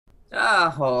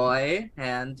Ahoy,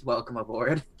 and welcome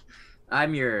aboard.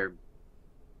 I'm your.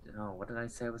 Oh, what did I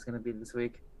say I was going to be this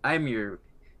week? I'm your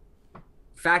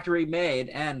factory made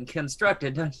and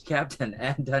constructed dungeon captain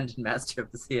and dungeon master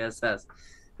of the CSS,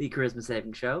 the Charisma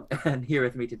Saving Show. And here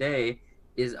with me today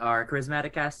is our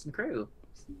charismatic cast and crew.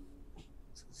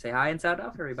 Say hi and sound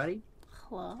off, everybody.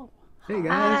 Hello. Hey guys.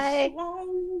 Hi.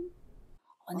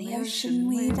 On the ocean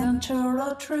we venture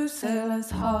a true sailor's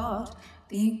heart,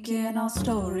 thinking our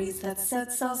stories that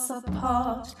sets us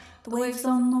apart. The waves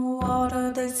on the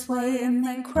water, they sway and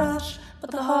they crash,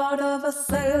 but the heart of a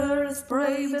sailor is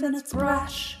brave and it's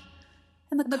brash.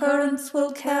 And the currents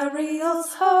will carry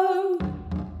us home,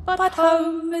 but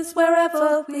home is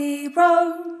wherever we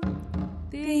roam.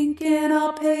 The ink in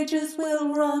our pages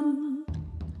will run,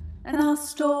 and our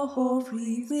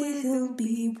story will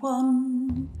be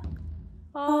one.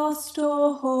 Our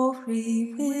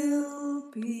story will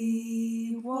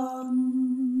be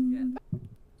one.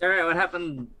 All right, what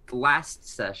happened last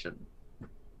session?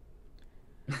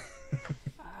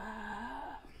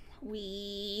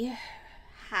 We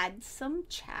had some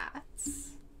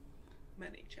chats.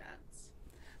 Many chats.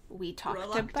 We talked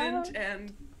Reluctant about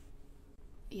and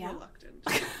yeah. reluctant.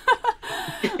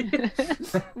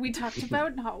 We talked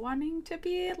about not wanting to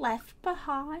be left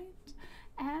behind,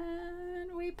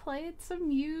 and we played some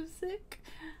music,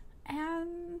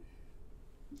 and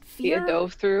Thea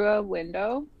dove through a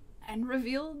window and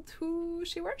revealed who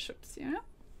she worships. You know.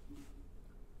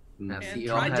 Now, And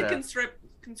tried to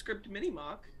conscript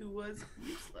Minimock, who was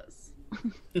useless.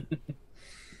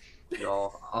 You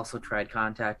all also tried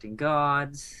contacting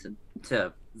gods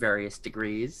to various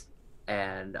degrees,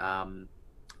 and I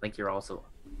think you're also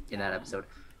in that episode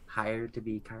hired to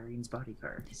be Kyrene's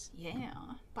bodyguards. Yeah,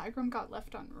 Bygram got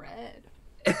left on red.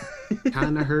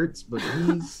 Kind of hurts, but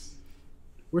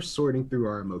we're sorting through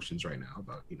our emotions right now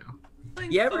about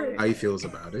Yeah, how he feels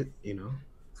about it.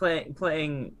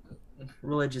 Playing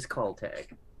religious call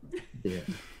tag. Yeah,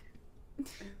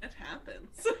 It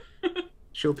happens.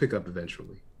 she'll pick up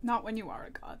eventually. Not when you are a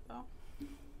god, though.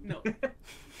 No. I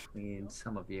mean,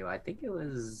 some of you. I think it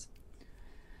was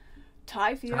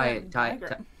Ty,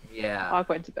 yeah. Hawk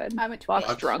went to bed. I went to Hawk's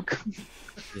bed. drunk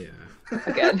Yeah.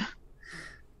 again.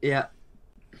 Yeah.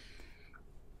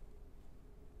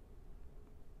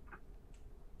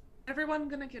 Everyone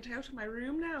gonna get out of my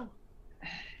room now?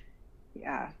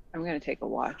 Yeah, I'm gonna take a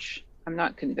watch. I'm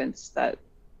not convinced that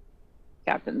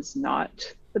Captain's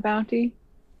not the bounty.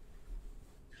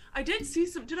 I did see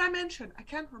some. Did I mention? I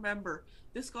can't remember.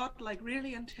 This got like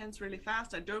really intense really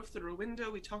fast. I dove through a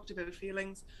window. We talked about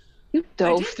feelings. You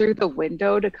dove through the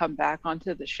window to come back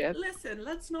onto the ship. Listen,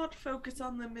 let's not focus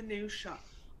on the minutiae.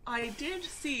 I did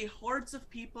see hordes of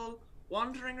people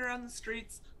wandering around the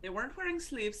streets. They weren't wearing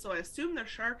sleeves, so I assume they're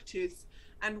shark tooths.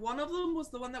 And one of them was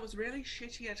the one that was really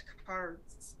shitty at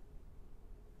cards.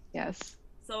 Yes.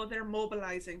 So they're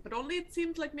mobilizing, but only it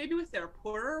seemed like maybe with their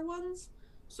poorer ones.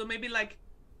 So maybe like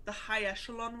the high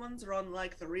echelon ones are on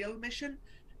like the real mission,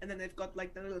 and then they've got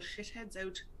like the little shitheads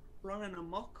out running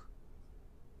amok.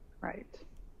 Right.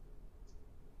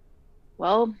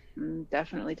 Well, I'm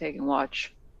definitely taking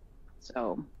watch.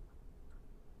 So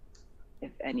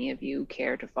if any of you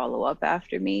care to follow up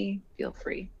after me, feel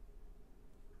free.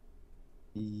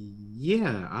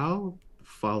 Yeah, I'll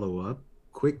follow up.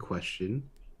 Quick question.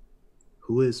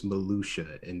 Who is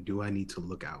Malusha, and do I need to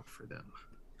look out for them?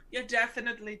 You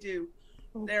definitely do.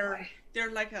 Oh,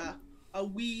 They're like a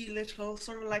wee little,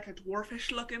 sort of like a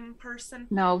dwarfish looking person.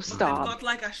 No, But stop. they've got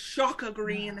like a shock of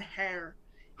green hair.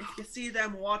 If you see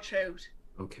them, watch out.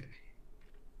 Okay.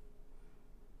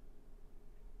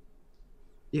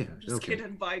 Yeah, Just okay.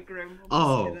 kidding, Bygram.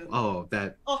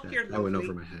 That you're that went lovely.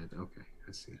 over my head. Okay,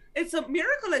 I see. It's a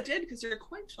miracle it did, because you're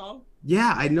quite tall.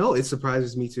 Yeah, I know. It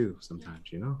surprises me too sometimes,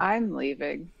 I'm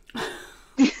leaving.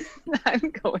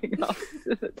 I'm going up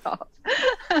to the top.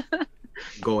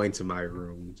 Going to my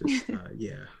room, just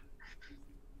yeah.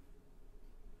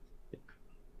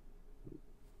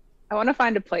 I want to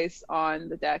find a place on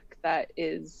the deck that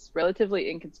is relatively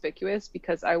inconspicuous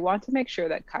because I want to make sure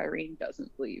that Kyrene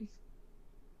doesn't leave.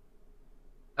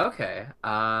 Okay.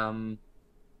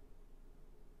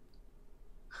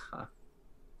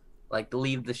 Like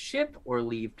leave the ship or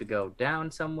leave to go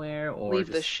down somewhere or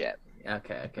Leave the ship.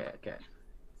 Okay.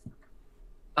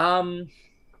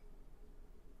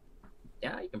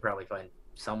 Yeah, you can probably find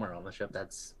somewhere on the ship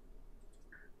that's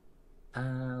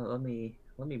let me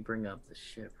bring up the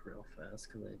ship real fast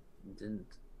because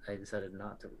I decided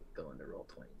not to go into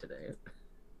Roll20 today.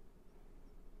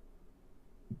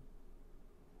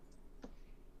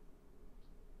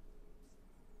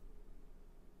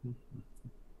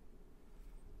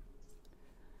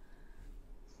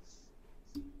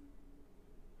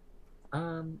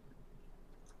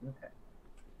 Okay.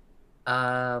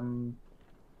 Um,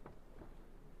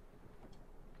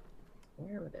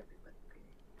 where would everybody be?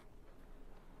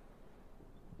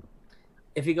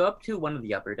 If you go up to one of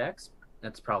the upper decks,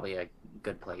 that's probably a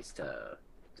good place to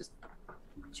just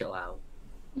chill out,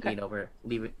 Okay.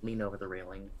 lean over the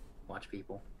railing, watch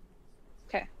people.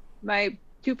 Okay. My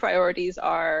two priorities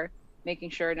are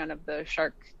making sure none of the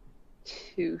shark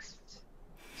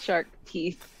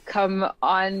teeth come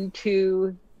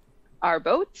onto our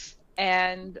boat,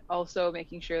 and also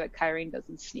making sure that Kyrene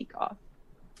doesn't sneak off.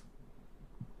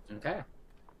 Okay.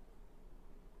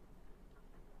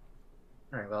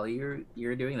 All right. Well,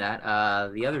 you're doing that.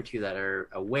 The other two that are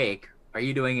awake, are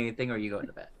you doing anything, or are you going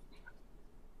to bed?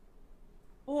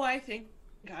 Oh, I think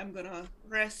I'm gonna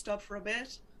rest up for a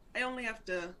bit. I only have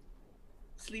to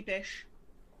sleep-ish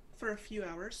for a few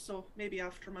hours, so maybe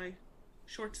after my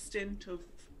short stint of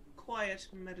quiet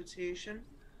meditation,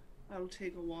 I'll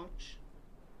take a watch.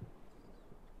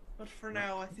 But for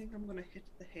now, I think I'm gonna hit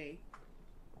the hay.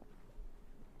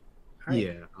 All right.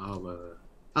 Yeah,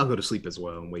 I'll go to sleep as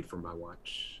well and wait for my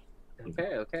watch.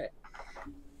 Okay.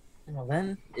 Well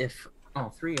then, if all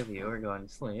three of you are going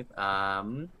to sleep,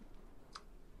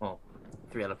 well,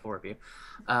 3 out of 4 of you,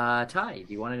 Ty,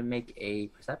 do you want to make a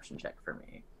perception check for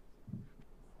me?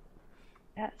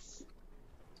 Yes.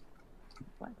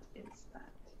 What is that?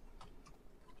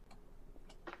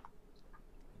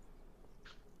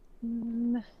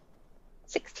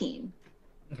 16.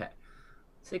 Okay.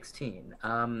 16.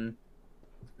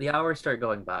 The hours start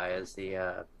going by as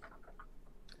the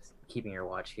keeping your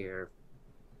watch here,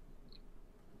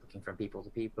 looking from people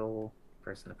to people,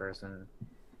 person to person,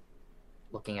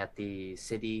 looking at the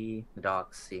city, the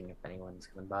docks, seeing if anyone's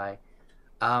coming by.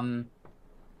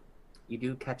 You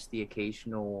do catch the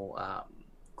occasional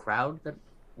crowd that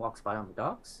walks by on the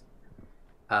docks.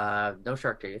 No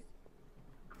shark teeth.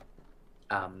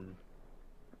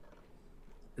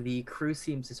 The crew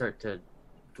seems to start to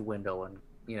dwindle and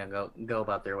go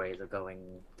about their ways of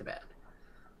going to bed.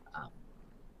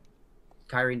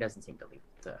 Kyrene doesn't seem to leave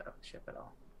the ship at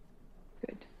all.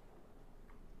 Good.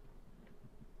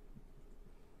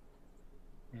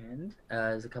 And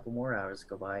as a couple more hours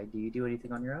go by, do you do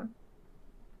anything on your own?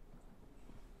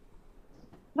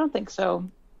 I don't think so.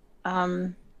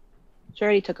 She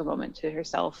already took a moment to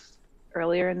herself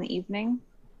earlier in the evening,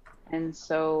 and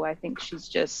so I think she's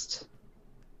just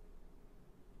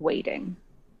waiting.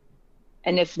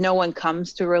 And if no one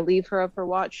comes to relieve her of her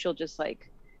watch, she'll just like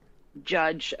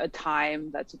judge a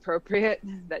time that's appropriate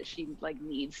that she like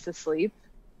needs to sleep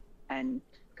and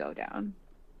go down.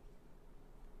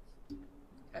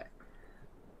 Okay.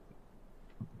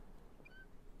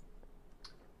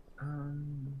 All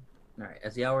right.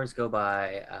 As the hours go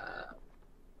by,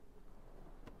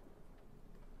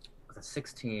 with a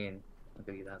 16, I'll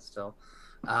give you that still.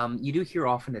 You do hear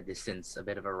off in the distance a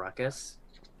bit of a ruckus.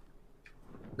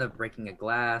 The breaking of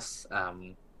glass,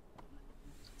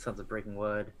 sounds of breaking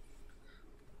wood.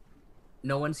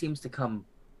 No one seems to come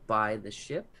by the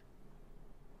ship,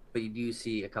 but you do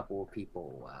see a couple of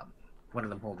people, one of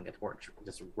them holding a torch,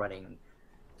 just running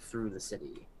through the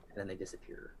city, and then they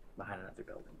disappear behind another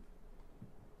building.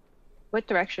 What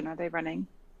direction are they running?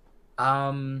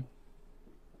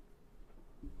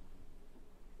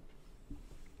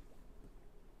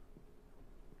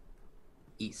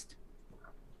 East.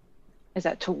 Is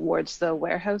that towards the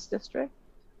warehouse district?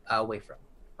 Away from.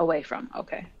 Away from,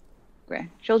 okay. Okay.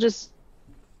 She'll just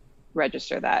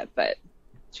register that, but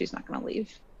she's not going to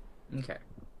leave. Okay.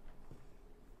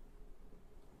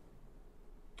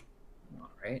 All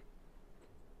right.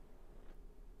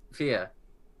 Fia,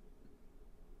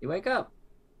 you wake up.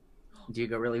 Do you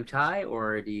go relieve Ty,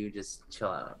 or do you just chill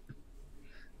out?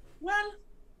 Well,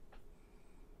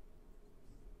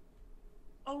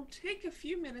 I'll take a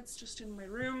few minutes just in my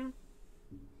room,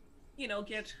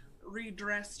 get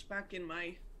redressed back in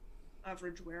my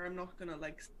average wear. I'm not gonna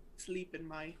like sleep in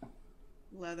my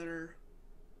leather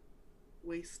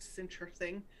waist cincher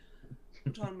thing.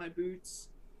 Put on my boots,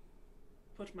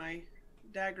 put my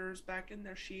daggers back in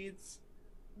their sheaths,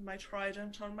 my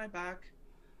trident on my back,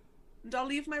 and I'll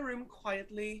leave my room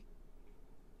quietly,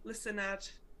 listen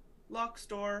at Locke's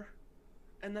door,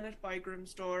 and then at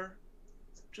Bygrim's door,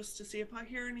 just to see if I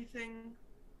hear anything.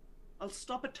 I'll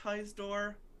stop at Ty's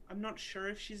door. I'm not sure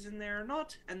if she's in there or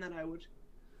not, and then I would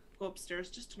go upstairs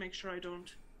just to make sure I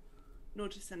don't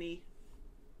notice any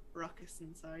ruckus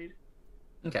inside.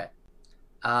 Okay.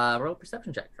 Roll a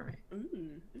perception check for me.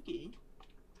 Ooh, okay.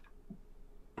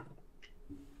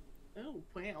 Oh,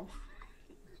 wow.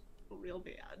 Real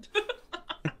bad.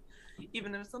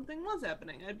 Even if something was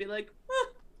happening, I'd be like,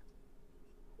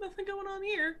 nothing going on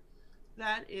here.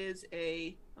 That is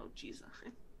a... Oh, jeez.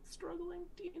 I'm struggling.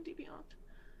 D&D Beyond.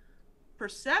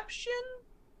 Perception?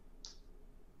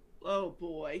 Oh,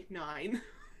 boy. 9.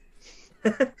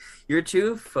 You're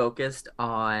too focused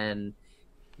on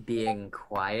being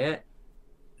quiet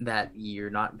that you're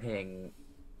not paying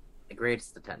the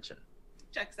greatest attention.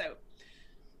 Checks out.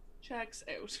 Checks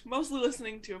out. Mostly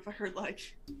listening to if I heard,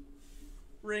 like,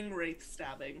 ring wraith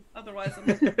stabbing. Otherwise,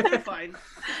 I'm fine.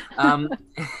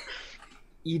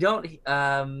 You don't...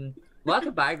 Luck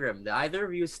of Bygram, do either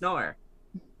of you snore?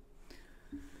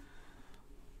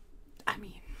 I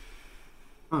mean,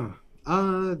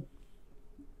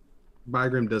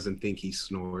 Bygram doesn't think he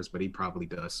snores, but he probably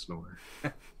does snore.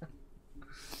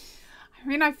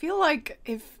 I feel like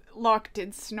if Locke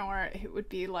did snore, it would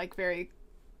be like very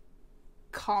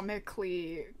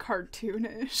comically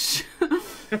cartoonish.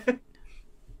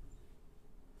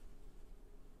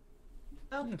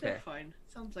 Oh, Okay. they're fine.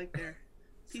 Sounds like they're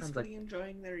Sounds peacefully like-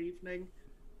 enjoying their evening.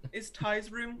 Is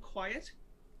Ty's room quiet?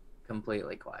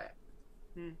 Completely quiet.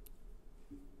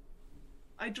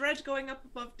 I dread going up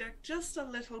above deck just a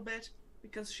little bit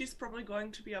because she's probably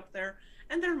going to be up there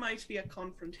and there might be a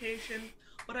confrontation,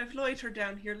 but I've loitered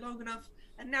down here long enough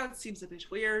and now it seems a bit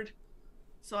weird,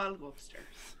 so I'll go upstairs.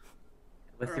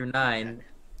 With Or your up on 9, deck.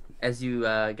 as you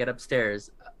get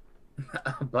upstairs,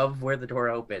 above where the door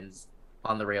opens,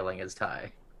 on the railing is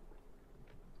Ty.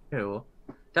 Who?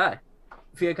 Ty.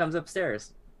 Fia comes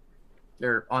upstairs.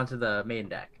 Or onto the main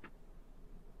deck.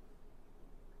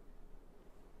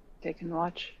 Taking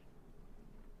watch.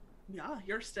 Yeah,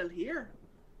 you're still here.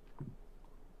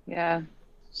 Yeah,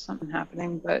 something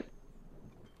happening, but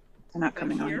they're not Like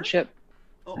coming on here? the ship.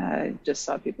 Oh, I just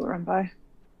saw people run by. I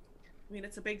mean,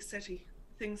 it's a big city.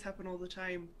 Things happen all the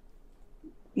time.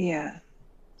 Yeah,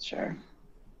 sure.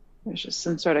 There's just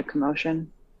some sort of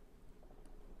commotion.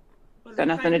 Well, Got we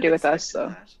nothing kind to of do with us, expected so.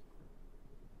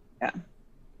 that. Yeah.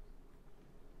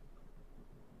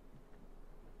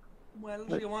 Well, do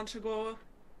But- you want to go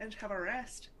and have a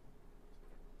rest?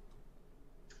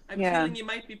 I'm Yeah. feeling you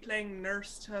might be playing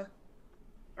nurse to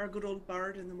our good old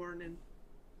bard in the morning.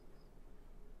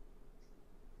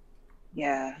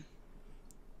 Yeah.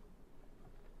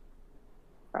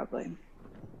 Probably.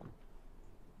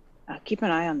 Keep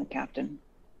an eye on the captain.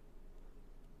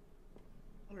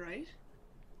 All right.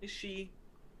 Is she?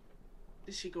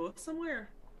 Did she go somewhere?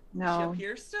 Is she No, up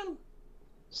here still?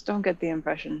 just don't get the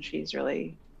impression she's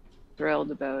really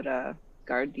thrilled about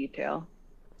guard detail.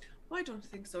 Well, I don't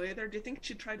think so either. Do you think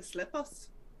she'd try to slip us?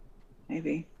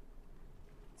 Maybe.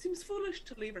 Seems foolish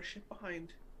to leave her ship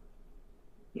behind.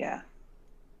 Yeah.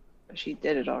 But she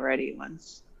did it already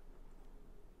once.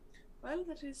 Well,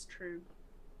 that is true.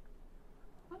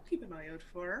 I'll keep an eye out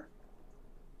for her.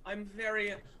 I'm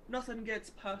very... Nothing gets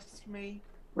past me.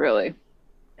 Really?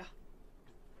 Yeah.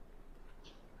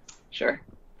 Sure.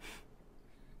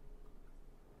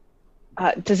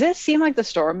 Does it seem like the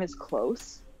storm is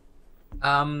close?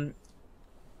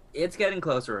 It's getting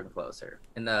closer and closer.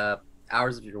 In the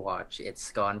hours of your watch,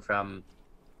 it's gone from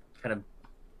kind of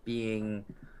being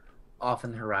off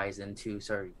on the horizon to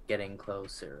sort of getting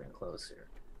closer and closer.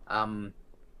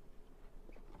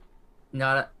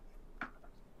 Not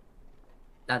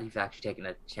if you've actually taken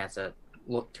a chance to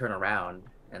turn around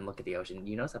and look at the ocean.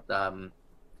 You notice that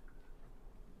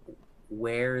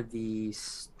where the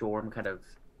storm kind of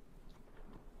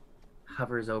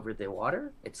hovers over the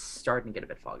water, it's starting to get a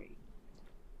bit foggy.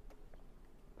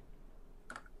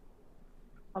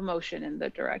 A motion in the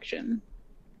direction.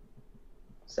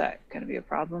 Is that going to be a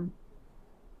problem?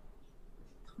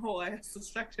 Oh, I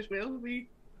suspect it will be.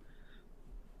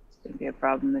 It's going to be a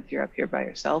problem if you're up here by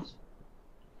yourself.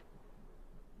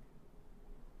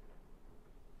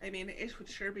 I mean, it would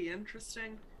sure be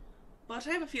interesting. But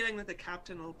I have a feeling that the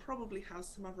captain will probably have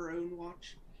some of her own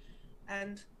watch.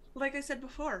 And, like I said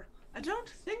before, I don't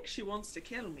think she wants to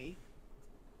kill me.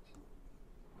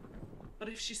 But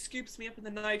if she scoops me up in the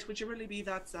night, would you really be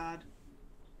that sad?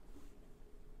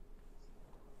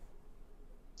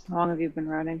 How long have you been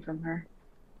running from her?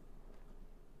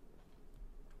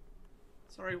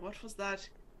 Sorry, what was that?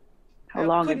 How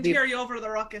long couldn't have you hear you over the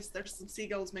ruckus. There's some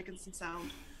seagulls making some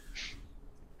sound.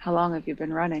 How long have you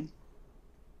been running?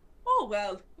 Oh,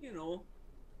 well, you know.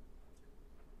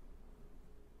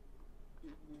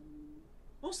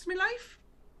 Most of my life.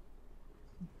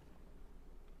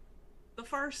 The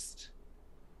first...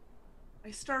 I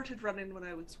started running when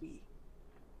I was wee.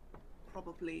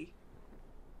 Probably...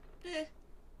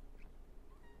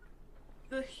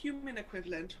 the human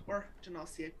equivalent, or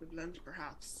Genasi equivalent,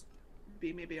 perhaps. Would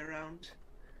be maybe around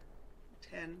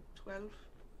 10, 12.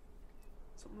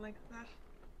 Something like that.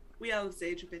 We elves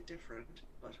age a bit different,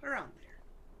 but around there.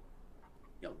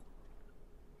 Yo.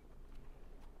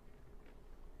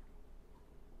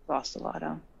 Lost a lot,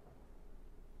 huh?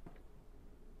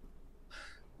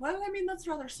 Well, I mean, that's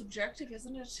rather subjective,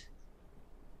 isn't it?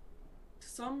 To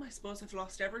some, I suppose I've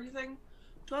lost everything.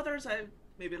 To others, I've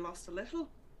maybe lost a little.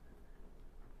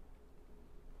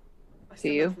 I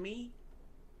still you? have me.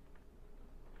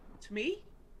 To me,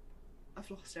 I've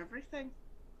lost everything.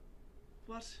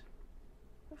 But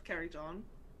I've carried on.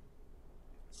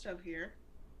 Still here.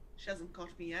 She hasn't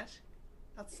caught me yet.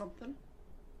 That's something.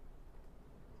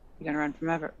 You're gonna run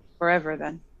forever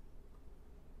then.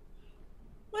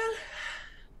 Well,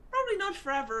 probably not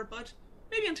forever, but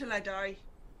maybe until I die.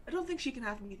 I don't think she can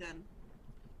have me then.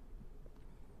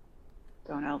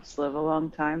 Don't elves live a long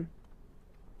time?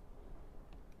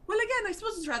 Well, again, I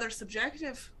suppose it's rather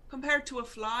subjective. Compared to a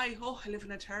fly, oh, I live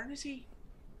an eternity.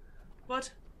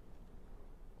 But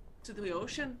to the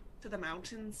ocean, to the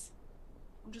mountains,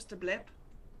 I'm just a blip.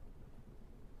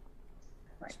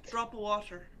 Right. Just a drop of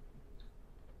water.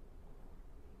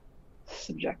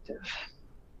 Subjective.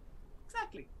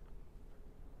 Exactly.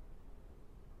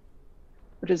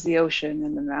 What does the ocean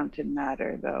and the mountain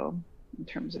matter, though, in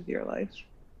terms of your life?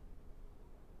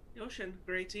 The ocean, a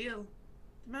great deal.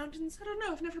 The mountains, I don't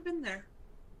know, I've never been there.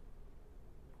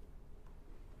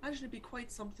 Imagine it'd be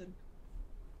quite something.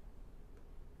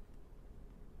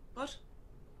 But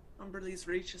Umberlee's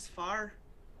reach is far,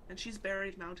 and she's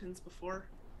buried mountains before,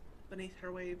 beneath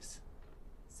her waves.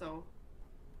 So,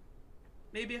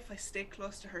 maybe if I stay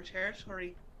close to her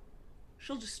territory,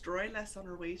 she'll destroy less on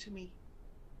her way to me.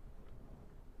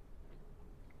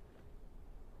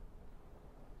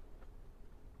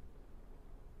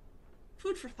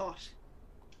 Food for thought.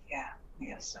 Yeah, I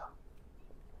guess so.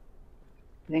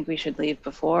 I think we should leave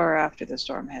before or after the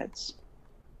storm heads.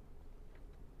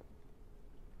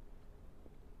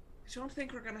 I don't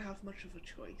think we're going to have much of a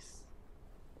choice.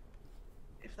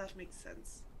 If that makes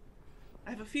sense.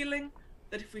 I have a feeling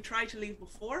that if we try to leave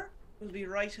before, we'll be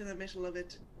right in the middle of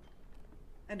it.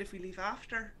 And if we leave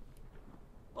after,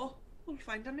 oh, we'll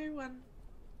find a new one.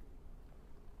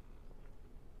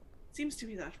 Seems to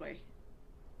be that way.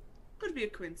 Could be a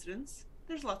coincidence.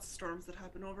 There's lots of storms that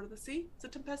happen over the sea. It's a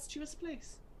tempestuous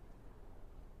place.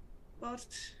 But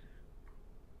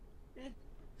if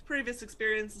previous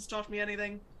experience has taught me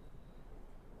anything,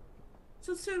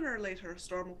 so sooner or later a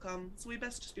storm will come, so we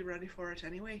best just be ready for it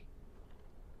anyway.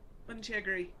 Wouldn't you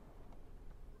agree?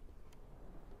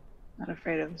 Not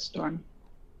afraid of the storm.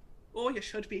 Oh, you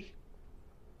should be.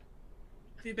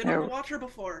 Have you been on the water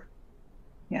before?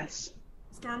 Yes.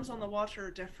 Storms on the water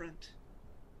are different.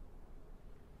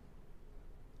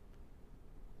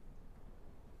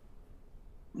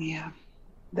 Yeah,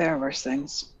 there are worse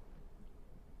things.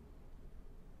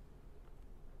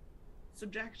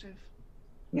 Subjective.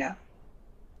 Yeah.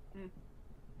 Mm.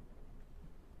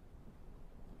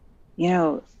 You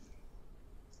know,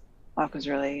 Locke was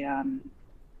really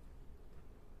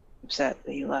upset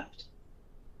that you left.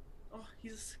 Oh,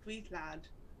 he's a sweet lad.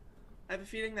 I have a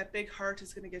feeling that big heart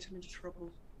is going to get him into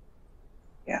trouble.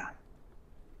 Yeah.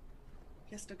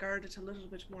 He has to guard it a little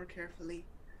bit more carefully.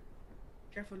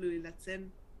 Careful who he lets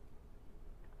in.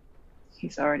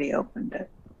 He's already opened it.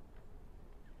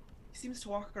 He seems to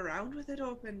walk around with it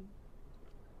open.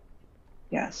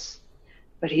 Yes.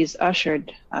 But he's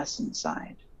ushered us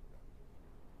inside.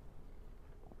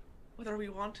 Whether we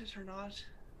want it or not.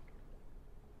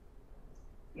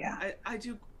 Yeah. I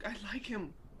like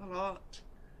him a lot.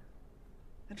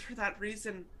 And for that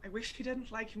reason, I wish he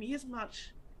didn't like me as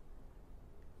much.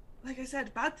 Like I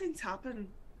said, bad things happen.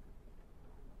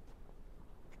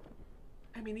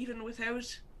 I mean, even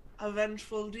without a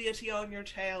vengeful deity on your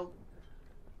tail,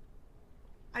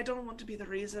 I don't want to be the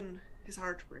reason his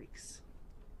heart breaks.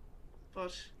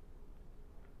 But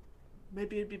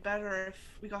maybe it'd be better if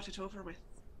we got it over with.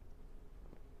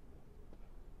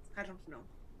 I don't know.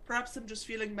 Perhaps I'm just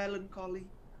feeling melancholy.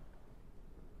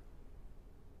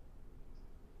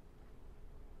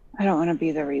 I don't want to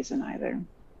be the reason either.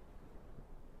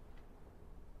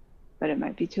 But it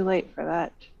might be too late for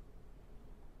that.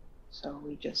 So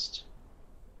we just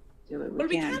do what we Well,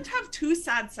 we can. can't have two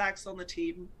sad sacks on the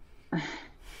team.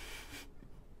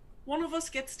 One of us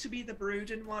gets to be the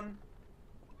brooding one.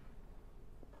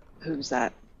 Who's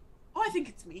that? Oh, I think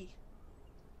it's me.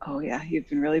 Oh yeah, you've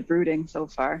been really brooding so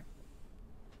far.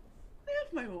 I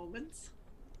have my moments.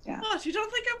 Yeah. What, you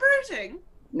don't think I'm brooding?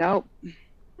 Nope.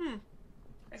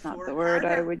 It's Not the word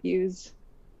I would use.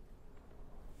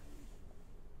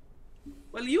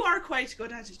 Well, you are quite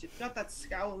good at it. You've got that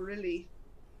scowl really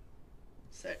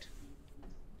set.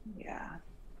 Yeah.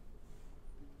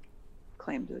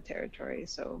 Claimed the territory,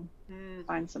 so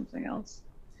find something else.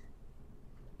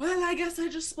 Well, I guess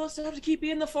I'm just supposed to have to keep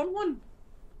being the fun one.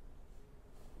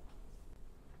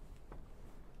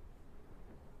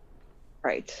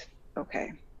 Right.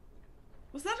 Okay.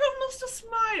 Was that almost a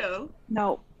smile?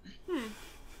 No. Hmm.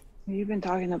 You've been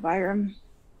talking to Byram.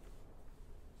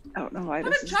 I don't know why I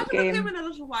this haven't is the chatted with him game. in a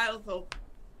little while, though.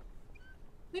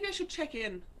 Maybe I should check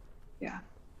in. Yeah.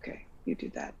 Okay. You do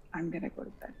that. I'm gonna go to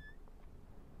bed.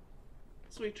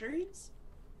 Sweet dreams.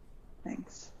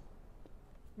 Thanks.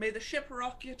 May the ship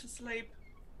rock you to sleep.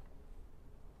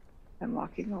 I'm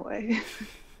walking away.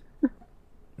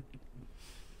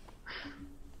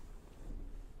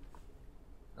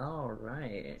 All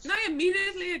right. And I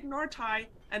immediately ignore Ty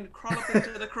and crawl up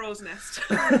into the crow's nest.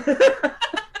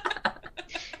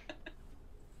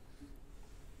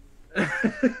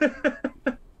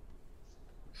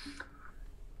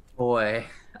 Boy,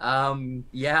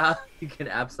 yeah, you can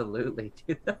absolutely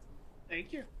do that.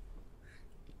 Thank you.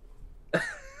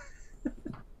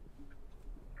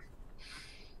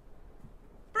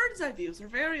 Bird's eye views are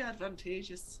very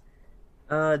advantageous.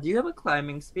 Do you have a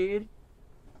climbing speed?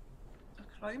 A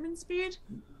climbing speed?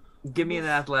 Give me an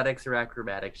athletics or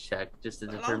acrobatics check just to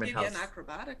Well, I'll determine give how you an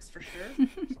acrobatics for sure.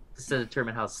 just to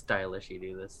determine how stylish you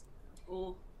do this.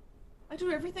 Oh, I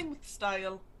do everything with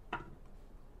style.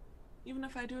 Even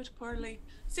if I do it poorly.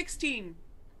 16.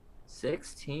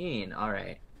 16. All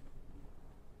right.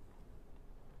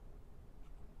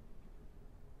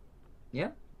 Yeah.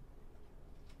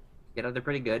 Get out there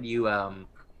pretty good. You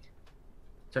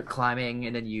start climbing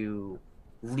and then you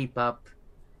leap up.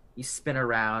 You spin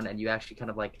around and you actually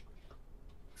kind of like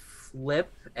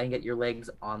flip and get your legs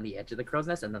on the edge of the crow's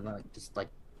nest and then just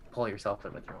pull yourself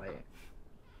in with your weight.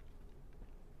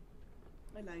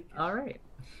 I like it. All right.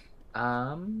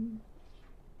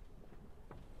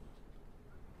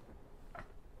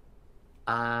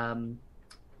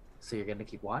 So you're gonna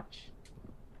keep watch?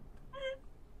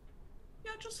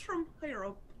 Yeah, just from higher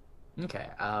up. Okay.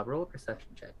 Roll a perception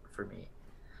check for me.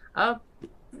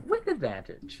 With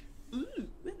advantage. Ooh,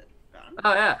 with it.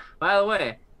 Oh yeah. By the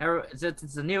way, since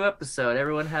it's a new episode,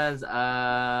 everyone has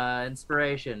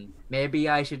inspiration. Maybe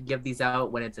I should give these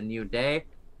out when it's a new day.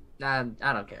 I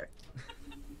don't care.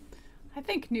 I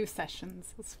think new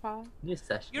sessions is fine. New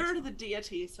session. You're the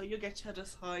deity, so you get to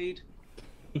decide.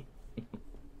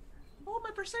 Oh,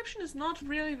 my perception is not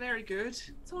really very good.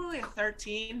 It's only a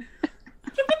 13.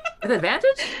 With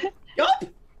advantage? Yup!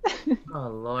 Oh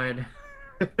lord.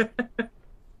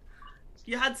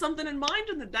 You had something in mind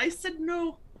and the dice said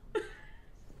no.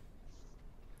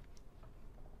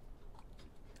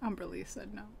 Umberly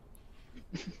said no.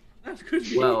 That could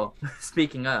be. Well,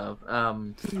 speaking of,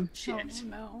 Shit. Oh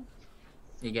no.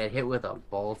 you get hit with a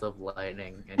bolt of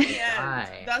lightning and you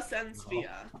die. Thus ends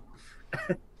Via.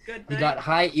 Good You night.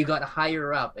 got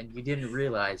higher up and you didn't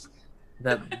realize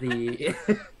that the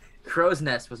crow's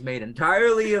nest was made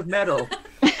entirely of metal.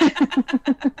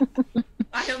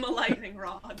 I am a lightning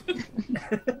rod.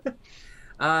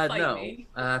 No. me.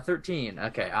 13.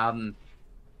 Okay.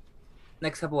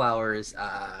 Next couple hours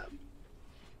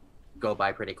go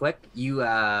by pretty quick. You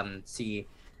see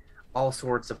all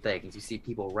sorts of things. You see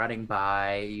people running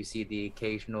by, you see the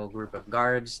occasional group of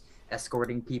guards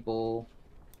escorting people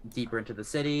deeper into the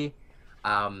city.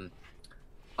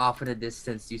 Off in a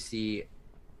distance you see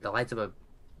the lights of a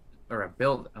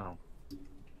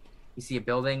you see a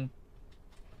building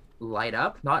light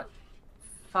up, not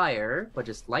fire, but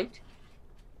just light,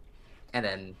 and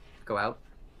then go out.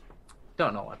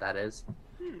 Don't know what that is.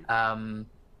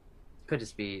 Could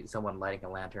just be someone lighting a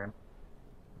lantern.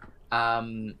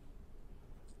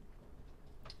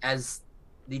 As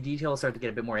the details start to get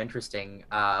a bit more interesting,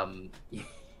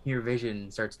 your vision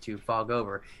starts to fog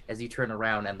over as you turn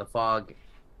around and the fog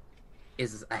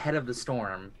is ahead of the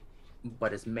storm,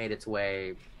 but has made its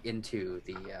way into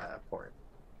the port.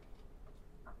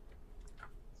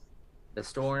 The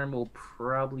storm will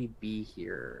probably be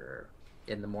here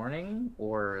in the morning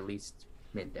or at least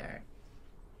midday.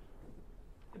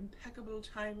 Impeccable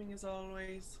timing as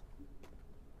always.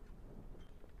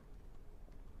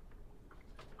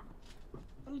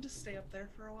 I'll just stay up there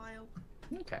for a while.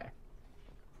 Okay.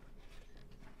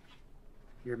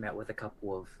 You're met with a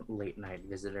couple of late night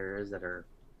visitors that are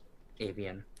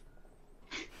avian.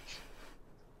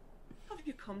 Have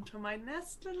you come to my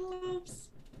nest, little loves?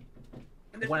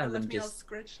 And if One they of them let me, I'll just-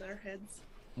 scratch their heads.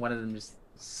 One of them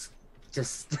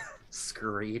just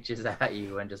screeches at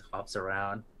you and just hops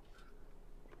around.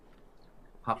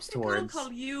 Hops I think towards. I'll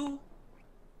call you.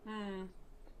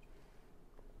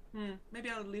 Maybe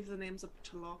I'll leave the names up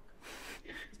to Locke.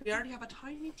 We already have a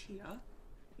tiny Tia.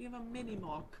 We have a mini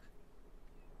Mock.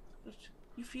 But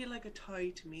you feel like a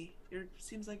toy to me.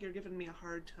 Seems like you're giving me a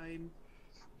hard time.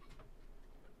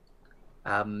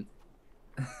 Um,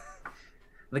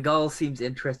 the gull seems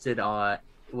interested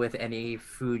with any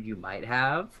food you might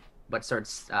have, but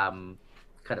starts kind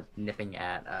of nipping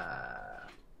at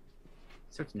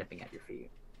your feet.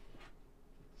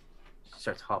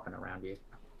 Starts hopping around you.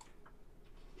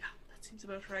 Yeah, that seems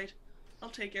about right. I'll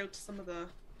take out some of the...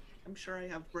 I'm sure I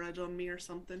have bread on me or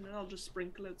something, and I'll just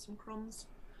sprinkle out some crumbs.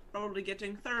 Probably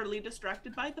getting thoroughly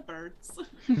distracted by the birds.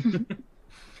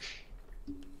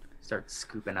 Starts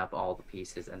scooping up all the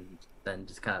pieces and then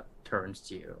just kind of turns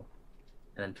to you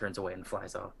and then turns away and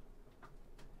flies off.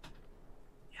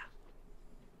 Yeah,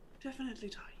 definitely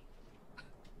Ty.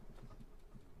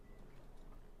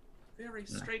 Very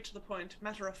straight to the point,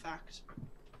 matter of fact.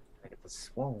 I get the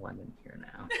swollen in here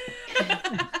now.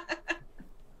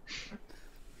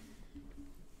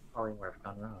 Probably where I've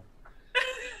gone wrong.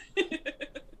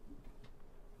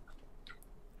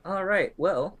 All right.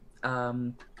 Well,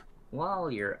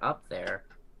 while you're up there,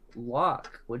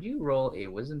 Locke, would you roll a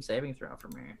wisdom saving throw for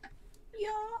me? Yeah.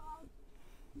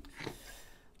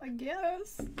 I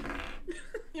guess.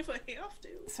 If I have to.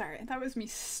 Sorry, that was me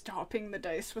stopping the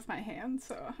dice with my hand,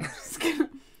 so I'm just gonna...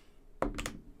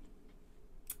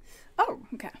 Oh,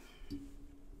 okay.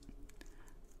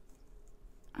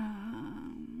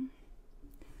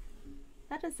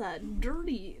 That is a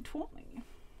dirty 20.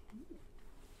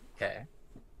 Okay.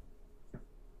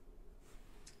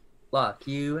 Locke,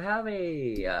 you have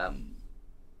a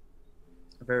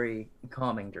very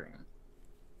calming dream.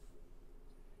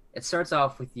 It starts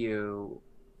off with you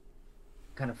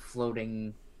kind of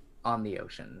floating on the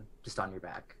ocean, just on your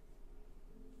back.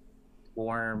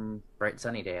 Warm, bright,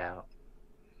 sunny day out.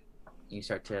 You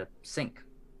start to sink.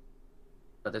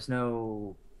 But there's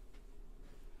no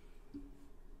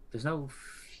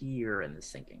fear in the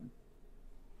sinking.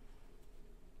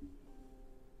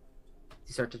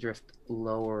 You start to drift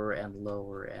lower and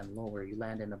lower and lower. You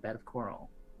land in a bed of coral.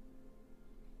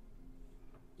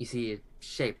 You see a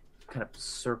shape kind of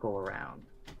circle around.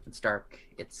 It's dark,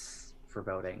 it's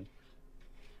foreboding.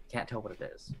 Can't tell what it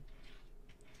is.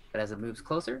 But as it moves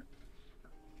closer,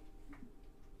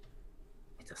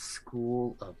 it's a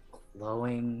school of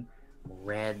glowing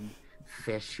red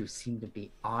fish who seem to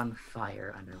be on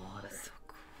fire underwater. So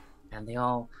cool. And they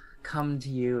all come to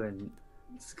you and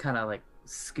kind of like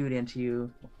scoot into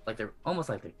you, like they're almost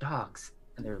like they're dogs,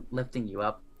 and they're lifting you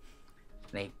up,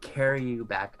 and they carry you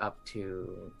back up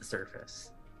to the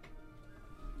surface.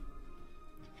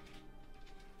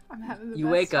 I'm having the You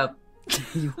best wake time. up.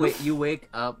 You wake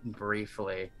up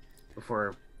briefly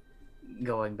before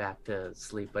going back to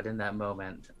sleep. But in that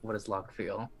moment, what does Locke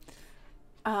feel?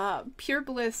 Pure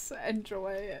bliss and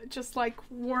joy, just like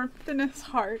warmth in his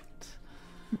heart.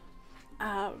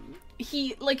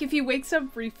 He, like, if he wakes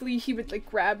up briefly, he would like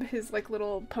grab his like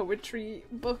little poetry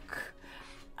book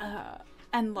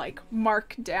and like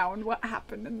mark down what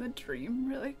happened in the dream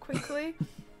really quickly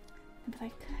and be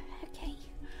like, okay.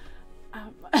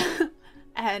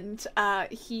 And I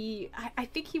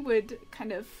think he would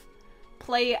kind of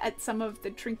play at some of the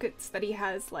trinkets that he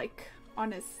has like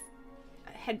on his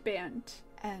headband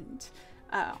and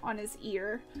on his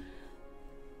ear,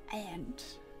 and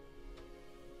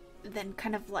then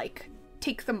kind of like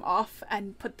take them off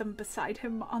and put them beside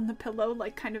him on the pillow,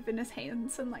 like kind of in his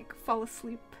hands, and like fall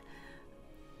asleep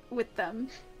with them,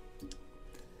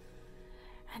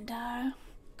 and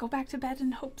go back to bed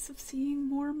in hopes of seeing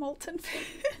more molten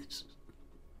fish.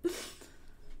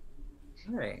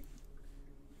 All right.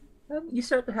 You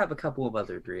start to have a couple of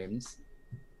other dreams.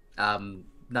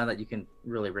 None that you can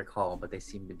really recall, but they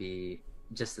seem to be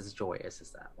just as joyous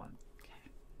as that one.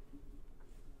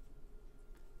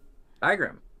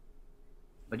 Igram,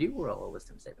 would you roll a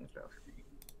wisdom saving throw for me?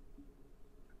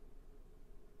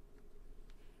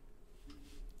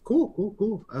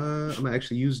 Cool. I'm gonna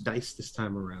actually use dice this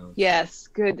time around. Yes,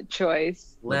 good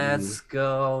choice. Let's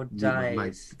go, You know,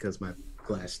 dice. because my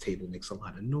glass table makes a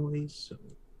lot of noise, so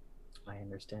I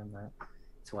understand that.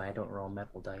 That's why I don't roll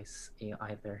metal dice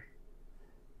either.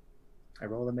 I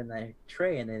roll them in that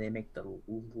tray, and then they make the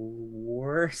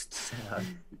worst sound.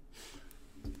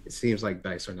 it seems like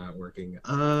dice are not working.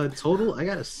 Total, I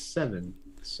got a 7,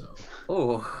 so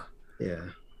Oh. yeah.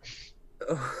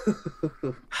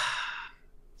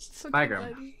 So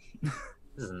Igram. good.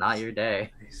 This is not your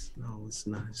day. Nice. No, it's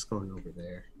not. It's going over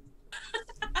there.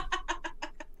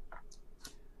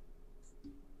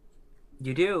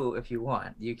 You do, if you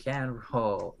want. You can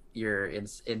roll your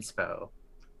inspo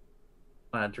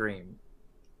on a dream,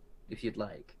 if you'd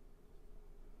like.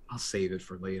 I'll save it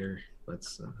for later.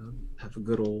 Let's have a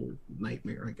good old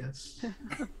nightmare, I guess.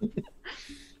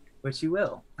 Which you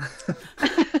will.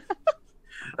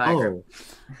 Oh,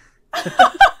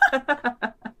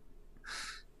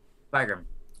 Bygram,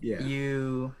 Yeah.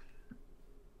 you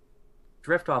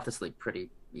drift off to sleep pretty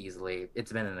easily.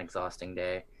 It's been an exhausting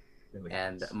day, Really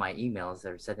and is. my emails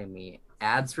are sending me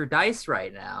ads for dice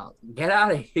right now. Get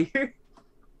out of here.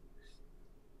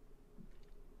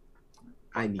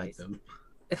 I need Dice. them.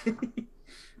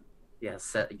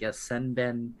 Yes, send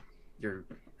Ben your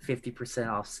 50%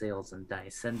 off sales on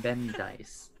dice. Send Ben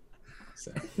dice.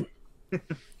 So,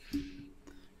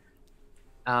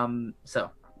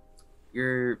 So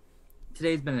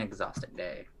today's been an exhausting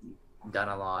day. You've done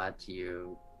a lot.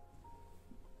 You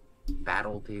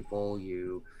battled people.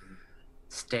 You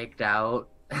staked out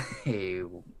a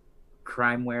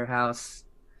crime warehouse.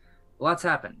 Lots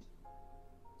happened,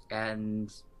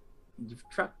 and you've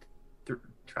trucked.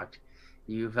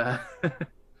 You've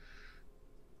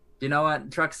you know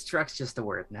what? Truck's just a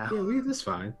word now. yeah, that's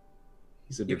fine.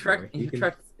 He's a You big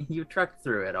boy. trucked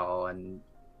through it all, and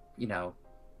you know,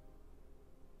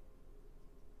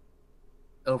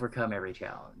 overcome every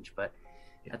challenge. But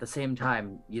at the same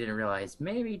time, you didn't realize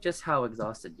maybe just how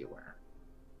exhausted you were.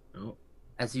 Oh.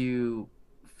 As you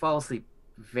fall asleep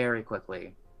very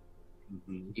quickly,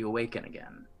 Mhm. you awaken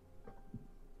again.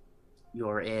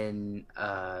 You're in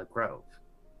a grove.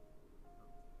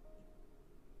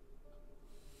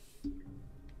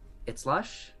 It's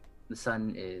lush. The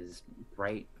sun is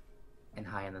bright and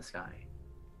high in the sky.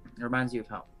 It reminds you of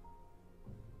home.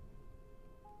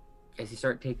 As you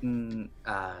start taking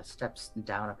steps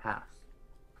down a path,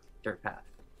 dirt path,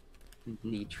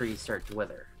 Mhm. the trees start to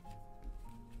wither.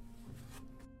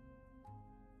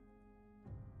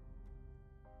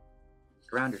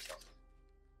 Surround yourself.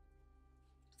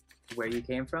 Where you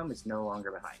came from is no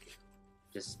longer behind you,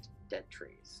 just dead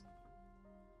trees.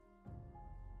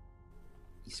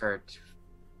 You start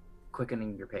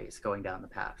quickening your pace, going down the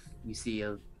path. You see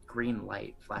a green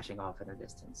light flashing off in the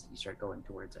distance. You start going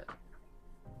towards it.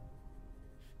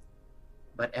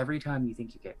 But every time you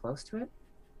think you get close to it,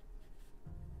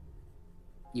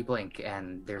 you blink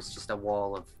and there's just a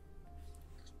wall of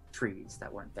trees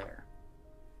that weren't there.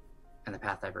 And the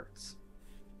path diverts.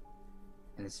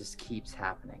 And this just keeps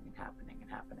happening and happening and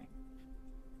happening.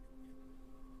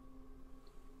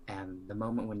 And the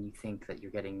moment when you think that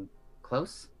you're getting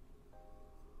close,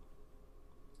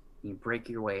 you break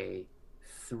your way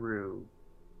through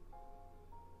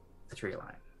the tree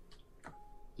line.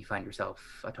 You find yourself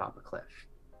atop a cliff,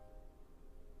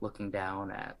 looking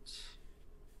down at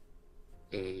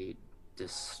a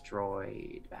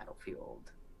destroyed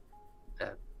battlefield.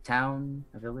 A town,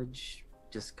 a village,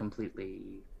 just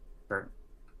completely burnt.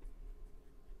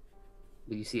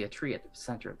 But you see a tree at the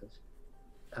center of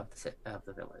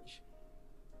the village,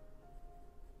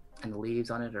 and the leaves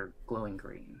on it are glowing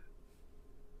green,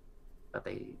 but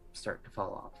they start to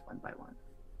fall off one by one.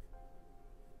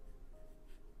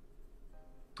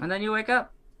 And then you wake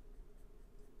up.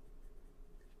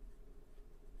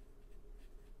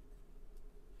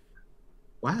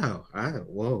 Wow.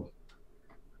 Whoa.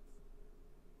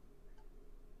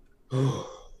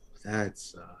 Oh,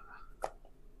 that's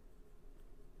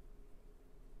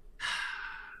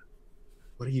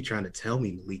what are you trying to tell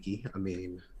me, Maliki? I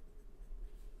mean,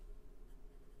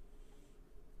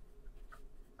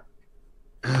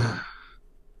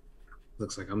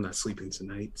 looks like I'm not sleeping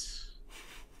tonight.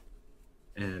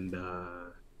 And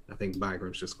I think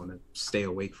Bygram's just going to stay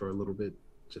awake for a little bit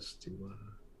just to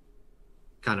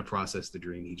kind of process the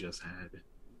dream he just had.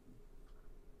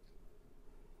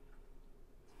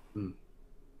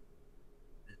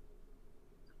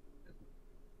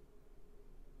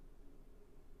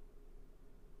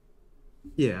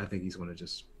 Yeah, I think he's going to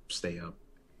just stay up.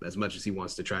 As much as he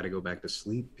wants to try to go back to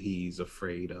sleep, he's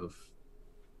afraid of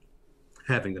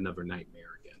having another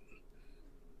nightmare again.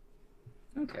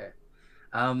 Okay.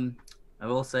 I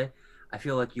will say, I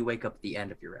feel like you wake up at the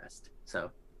end of your rest.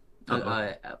 So,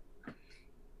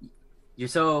 you're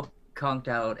so conked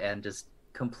out and just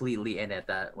completely in it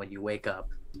that when you wake up,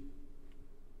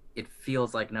 it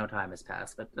feels like no time has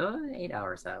passed, but 8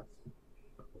 hours have.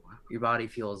 Your body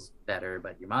feels better,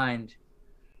 but your mind,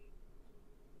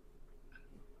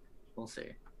 we'll see.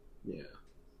 Yeah.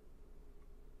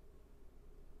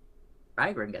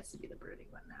 Bygram gets to be the brooding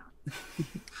one now.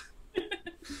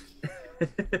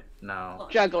 No.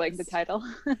 Juggling the title.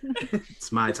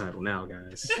 It's my title now,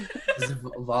 guys. This is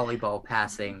volleyball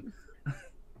passing.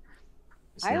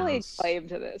 I laid claim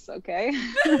to this, okay?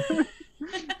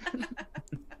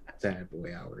 Sad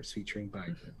Boy Hours featuring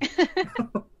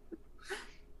Bygram.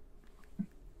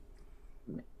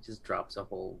 Just drops a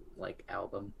whole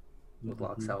album with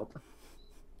Locke's help.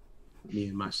 Me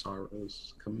and My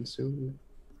Sorrows coming soon.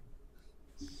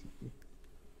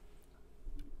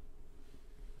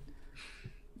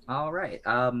 All right.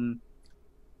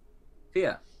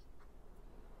 Fia,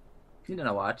 you're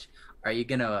gonna watch. Are you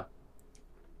gonna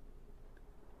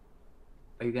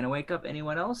Are you gonna wake up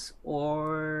anyone else,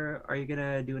 or are you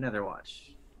gonna do another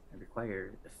watch? I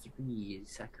require 3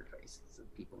 sacrifices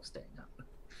of people staying up.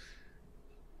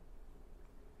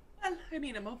 Well, I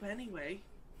mean, I'm up anyway.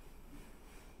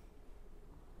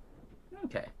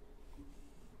 Okay.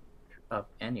 Up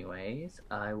anyways,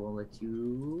 I will let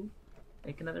you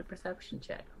make another perception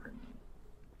check for me.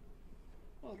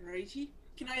 Alrighty.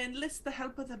 Can I enlist the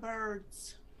help of the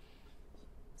birds?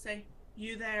 Say,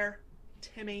 you there,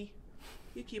 Timmy.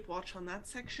 You keep watch on that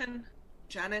section.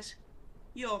 Janet,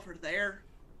 you over there.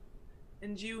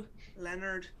 And you,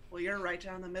 Leonard, well, you're right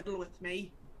down the middle with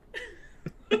me.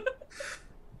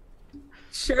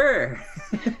 Sure.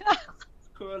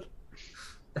 Cool.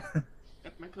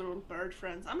 Got my good old bird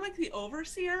friends. I'm like the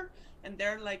overseer, and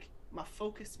they're like my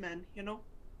focus men, you know?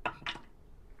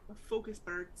 My focus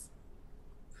birds.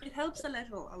 It helps a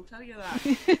little, I'll tell you that.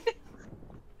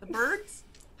 The birds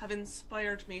have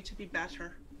inspired me to be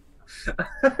better.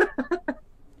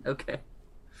 Okay.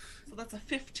 So that's a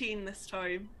 15 this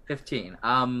time. 15.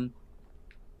 All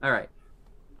right.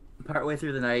 Partway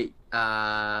through the night,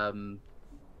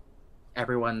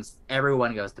 everyone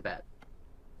goes to bed.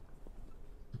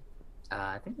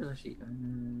 I think there's actually.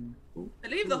 They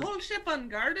leave the whole ship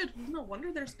unguarded. No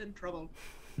wonder there's been trouble.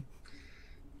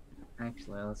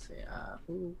 Actually, let's see.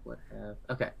 Who would have?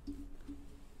 Okay.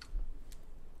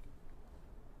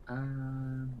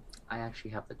 I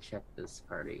actually have to check this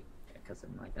party because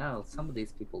I'm like, oh, some of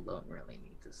these people don't really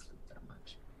need to sleep that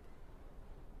much.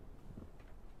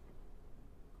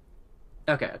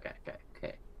 Okay.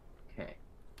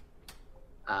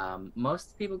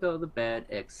 Most people go to bed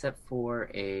except for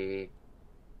a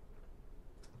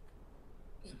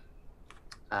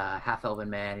half-elven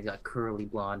man. He's got curly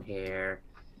blonde hair,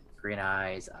 green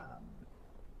eyes.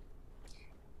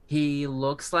 He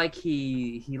looks like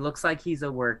he's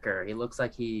a worker. He looks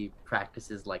like he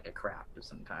practices like a craft of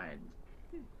some kind.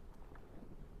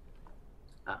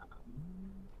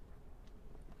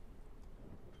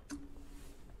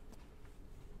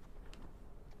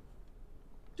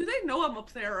 Do they know I'm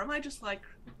up there, or am I just like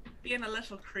being a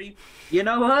little creep? You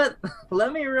know what?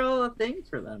 Let me roll a thing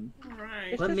for them.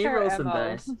 Alright. This Let is me her roll some MO.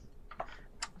 dice.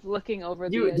 Looking over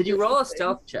the. Did you edges roll of a things.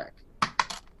 stealth check?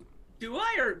 Do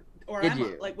I or Did am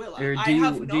you? I? Like, will I? Or I do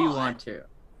have you not. do you want to?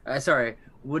 Sorry,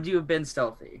 would you have been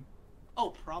stealthy?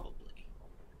 Oh, probably.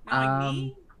 Knowing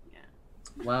me? Yeah.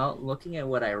 Well, looking at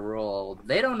what I rolled,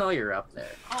 they don't know you're up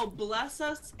there. Oh, bless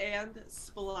us and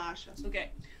splash us.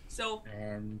 Okay, so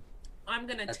And I'm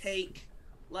gonna That's- take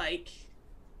like,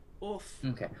 oof.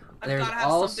 okay, I've there's gotta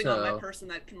have something on my also person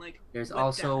that can like. there's whip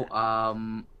also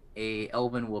down. a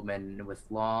elven woman with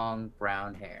long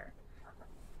brown hair.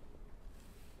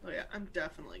 Oh yeah, I'm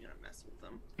definitely gonna mess with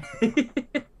them.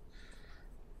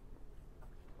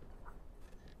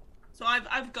 So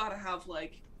I've gotta have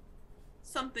like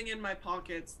something in my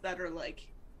pockets that are like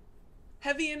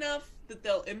heavy enough that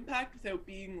they'll impact without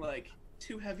being like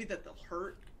too heavy that they'll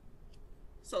hurt.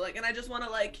 So like, and I just want to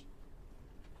like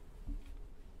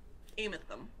aim at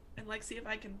them and like see if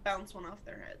I can bounce one off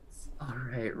their heads, All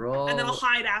right, roll. and then I'll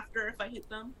hide after if I hit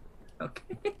them.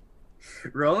 Okay.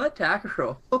 Roll an attack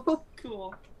roll.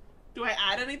 Cool. Do I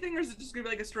add anything, or is it just gonna be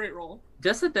like a straight roll?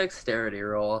 Just a dexterity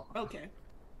roll. Okay.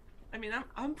 I mean,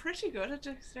 I'm pretty good at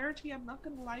dexterity. I'm not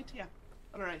gonna lie to you.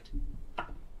 All right.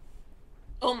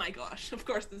 Oh my gosh! Of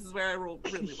course, this is where I roll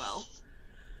really well.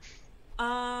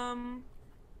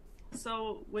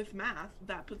 So with math,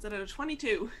 that puts it at a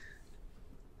 22.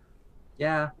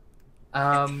 Yeah.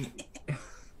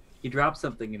 You drop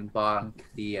something and bonk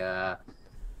the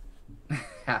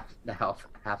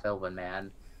half elven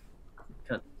man.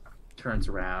 Kind of turns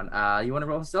around. You want to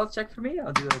roll a stealth check for me?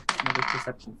 I'll do another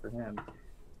perception for him.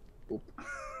 Oop.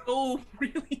 Oh,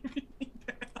 really, really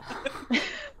bad.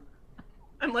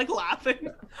 I'm like laughing.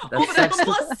 Oh, That's but I have a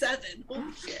actually- +7.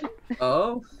 Holy shit!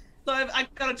 Oh. So I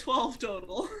got a 12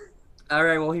 total. All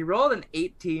right. Well, he rolled an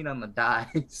 18 on the die,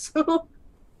 so.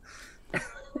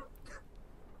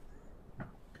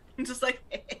 I'm just like.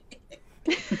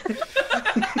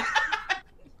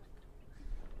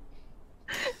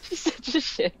 She's such a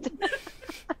shit.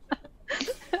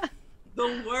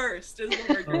 The worst is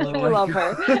the word. Oh I my love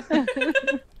God.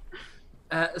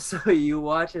 her. So you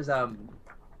watch as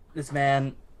this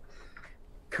man,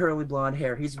 curly blonde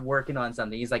hair. He's working on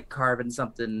something. He's like carving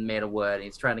something made of wood.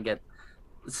 He's trying to get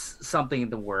something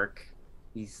to work.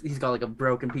 He's got like a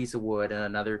broken piece of wood and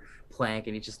another plank,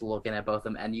 and he's just looking at both of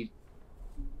them. And you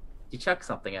chuck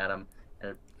something at him,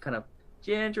 and it kind of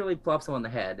gingerly plops him on the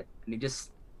head, and he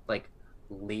just like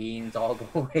leans all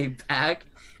the way back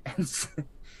and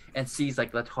sees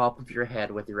like the top of your head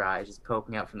with your eyes just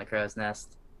poking out from the crow's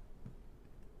nest.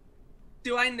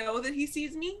 Do I know that he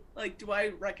sees me? Like, do I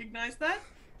recognize that?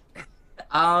 Or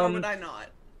Um, would I not?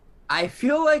 I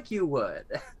feel like you would.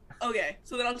 Okay,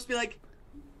 so then I'll just be like,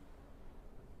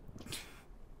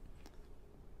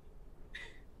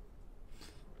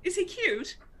 is he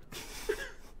cute?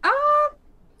 Um,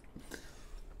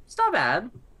 it's not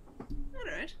bad.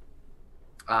 Alright.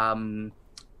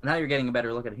 Now you're getting a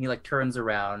better look at him. He like turns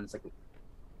around. It's like,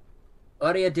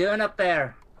 what are you doing up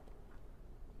there?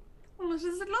 Well, what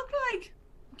does it look like?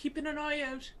 I'm keeping an eye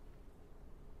out.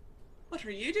 What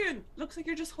are you doing? Looks like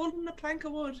you're just holding a plank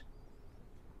of wood.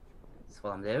 That's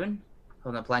what I'm doing.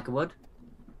 Holding a plank of wood.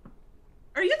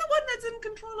 Are you the one that's in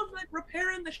control of, like,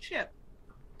 repairing the ship?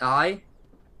 Aye.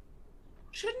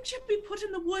 Shouldn't you be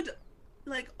putting the wood,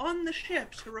 like, on the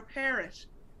ship to repair it?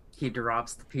 He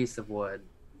drops the piece of wood,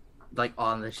 like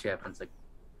on the ship, and it's like,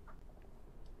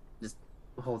 just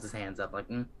holds his hands up, like,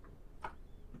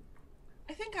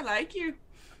 I think I like you.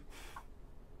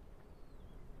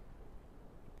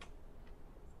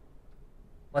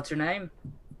 What's your name?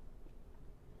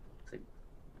 It's like,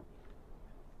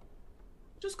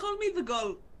 Just call me the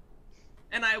gull.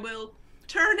 And I will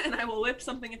turn and I will whip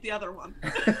something at the other one.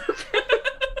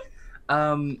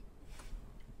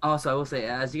 Also, I will say,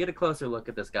 as you get a closer look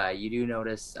at this guy, you do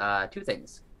notice two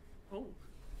things. Oh.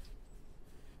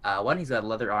 One, he's got a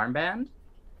leather armband.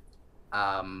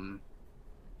 And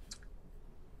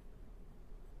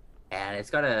it's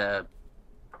got a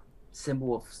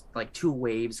symbol of like two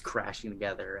waves crashing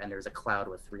together, and there's a cloud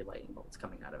with 3 lightning bolts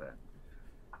coming out of it.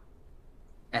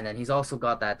 And then he's also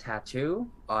got that tattoo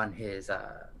on his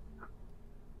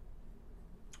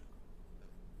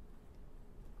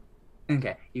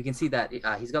Okay, you can see that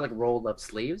he's got like rolled up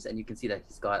sleeves, and you can see that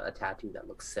he's got a tattoo that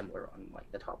looks similar on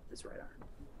like the top of his right arm.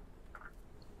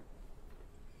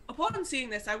 Upon seeing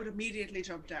this, I would immediately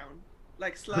jump down.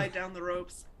 Like, slide down the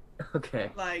ropes. Okay.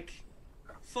 Like,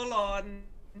 full on.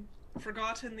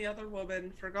 Forgotten the other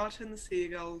woman. Forgotten the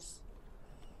seagulls.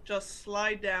 Just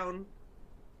slide down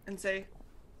and say,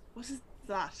 what is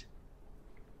that?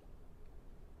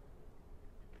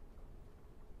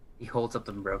 He holds up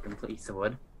the broken piece of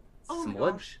wood. Oh Some my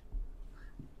wood. gosh.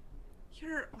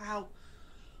 You're, wow.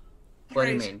 What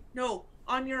do you Right. mean? No,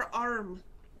 on your arm.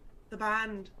 The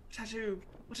band. Tattoo.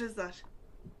 What is that?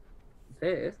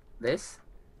 This?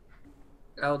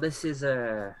 Oh, this is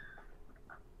a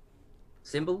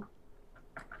symbol.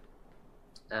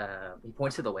 He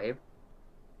points to the wave.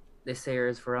 This here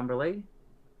is for Umberlee.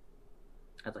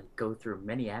 I'd like go through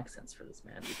many accents for this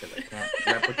man because I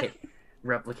can't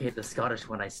replicate the Scottish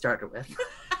one I started with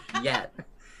yet.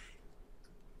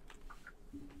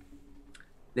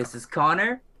 This is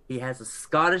Connor. He has a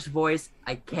Scottish voice.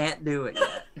 I can't do it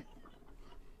yet.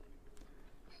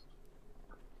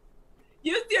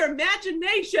 Use your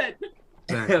imagination!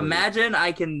 Exactly. Imagine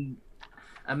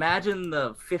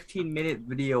the 15-minute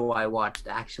video I watched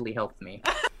actually helped me.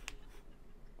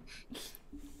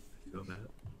 Feel that.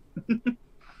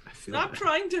 I feel Stop that.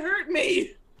 trying to hurt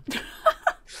me!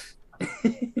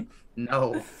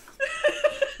 No.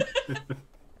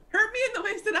 Hurt me in the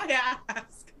ways that I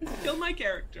ask. Kill my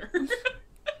character.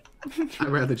 I'd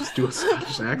rather just do a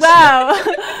Scottish accent. Wow.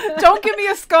 Don't give me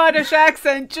a Scottish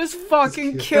accent. Just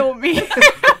fucking kill me.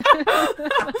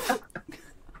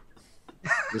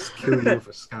 Just kill you with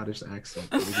a Scottish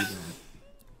accent. What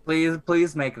do you got?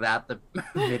 Please make that the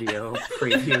video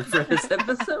preview for this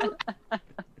episode.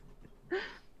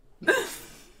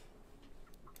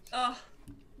 Oh.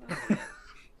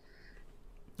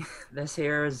 This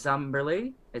here is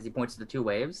Umberlee, as he points to the 2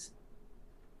 waves.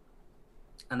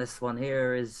 And this one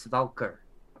here is Valker.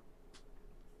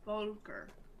 Volker.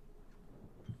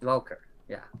 Valker,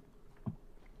 yeah.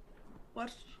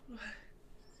 What?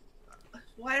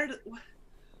 Why are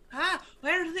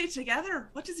why are they together?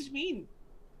 What does it mean?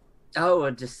 Oh,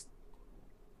 it just...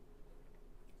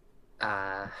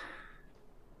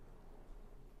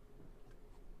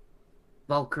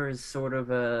 Valker is sort of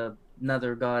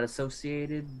another god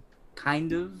associated,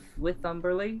 kind of, with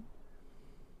Umberlee.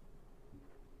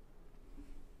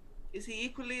 Is he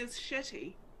equally as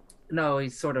shitty? No,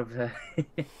 he's sort of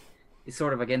he's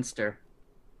sort of against her.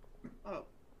 Oh.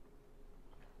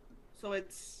 So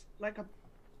it's like a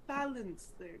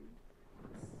balance thing.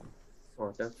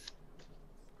 Sort of.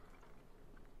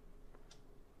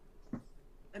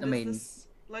 And I mean, is this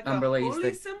like Umberlee a is holy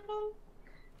the- symbol?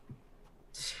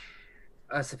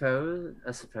 I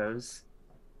suppose.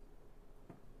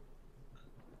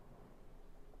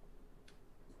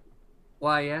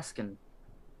 Why are you asking?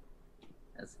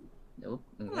 As Nope.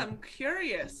 Well, I'm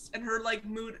curious. And her like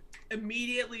mood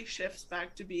immediately shifts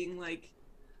back to being like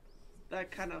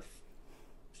that kind of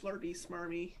flirty,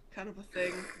 smarmy kind of a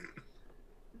thing.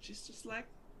 And she's just like,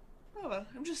 oh well,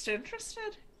 I'm just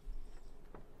interested.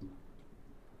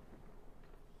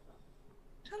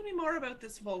 Tell me more about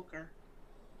this Volker.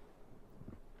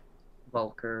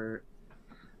 Volker.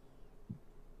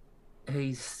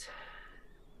 He's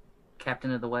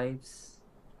captain of the waves.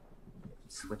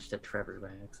 Switched to Trevor by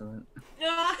accident.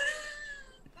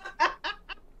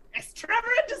 It's Trevor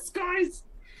in disguise.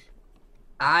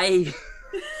 I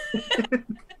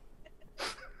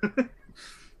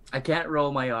can't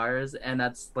roll my R's, and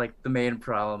that's like the main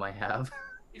problem I have.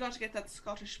 You got to get that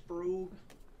Scottish brogue.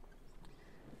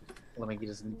 Let me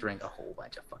just drink a whole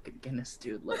bunch of fucking Guinness,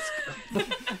 dude. Let's go.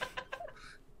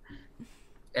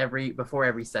 Before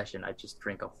every session, I just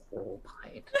drink a whole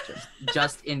pint,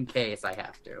 just in case I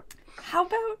have to. How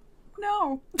about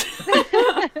no?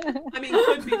 I mean,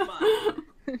 could be fun.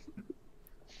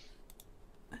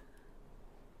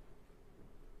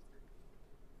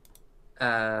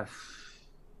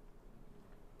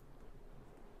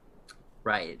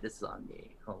 Right, this is on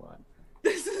me. Hold on.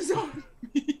 This is on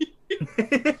me.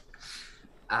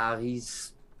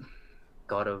 He's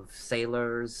god of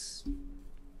sailors,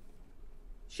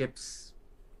 ships,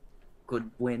 good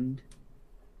wind.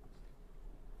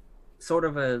 Sort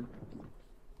of a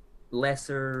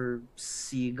lesser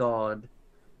sea god.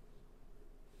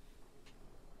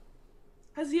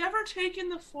 Has he ever taken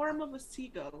the form of a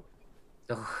seagull?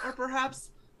 Ugh. Or perhaps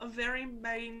a very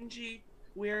mangy,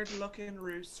 weird-looking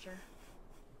rooster?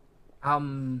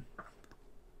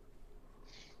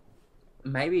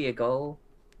 Maybe a gull.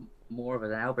 More of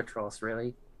an albatross,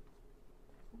 really.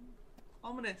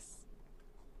 Ominous.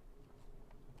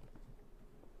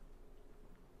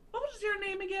 What was your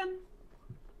name again?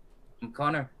 I'm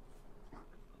Connor.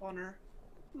 Connor.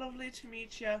 Lovely to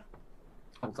meet you.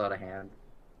 Holds out a hand.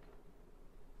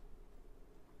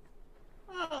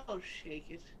 Oh, shake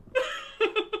it.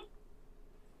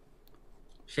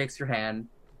 Shakes your hand,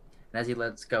 and as he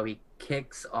lets go, he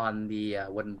kicks on the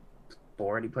wooden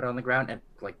board he put on the ground and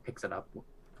like picks it up. So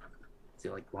he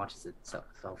like launches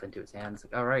itself into his hands.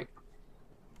 Like, all right,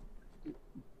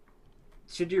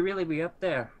 should you really be up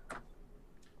there?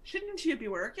 Shouldn't you be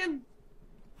working?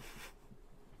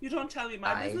 You don't tell me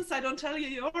my business, I don't tell you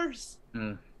yours.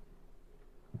 Hmm.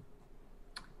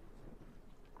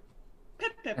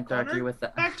 Pip pip, Can't Connor. argue with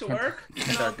that. Back to Can't- work, can't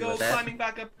and I'll argue go with that. climbing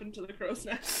back up into the crow's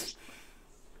nest.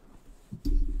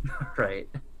 Right.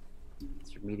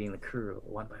 Start meeting the crew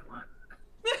one by one.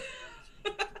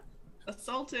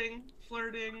 Assaulting,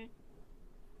 flirting,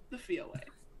 the feel way.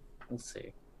 We'll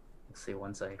see. We'll see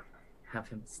once I have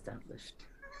him established.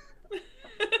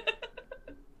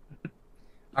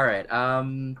 All right.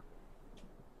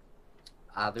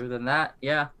 Other than that,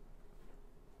 yeah.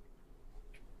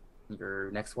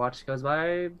 Your next watch goes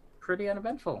by pretty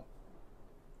uneventful.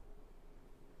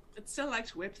 I'd still like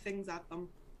to whip things at them,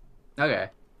 Okay.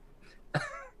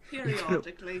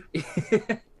 periodically.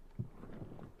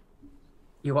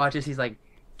 You watch as he's like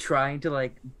trying to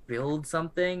like build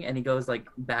something, and he goes like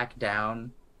back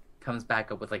down, comes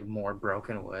back up with like more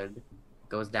broken wood,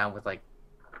 goes down with like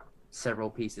several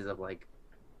pieces of like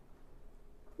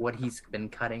what he's been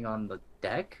cutting on the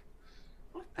deck.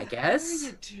 What I the guess? hell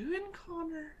are you doing,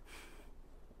 Connor?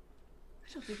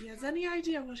 I don't think he has any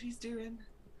idea what he's doing.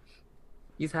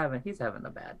 He's having a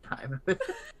bad time.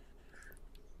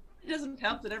 It doesn't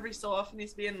help that every so often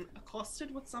he's being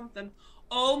accosted with something.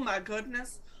 Oh my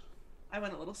goodness. I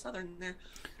went a little southern there.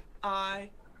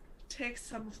 I take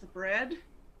some of the bread,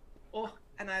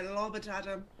 and I lob it at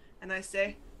him, and I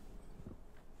say,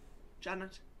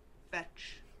 Janet,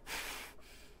 fetch.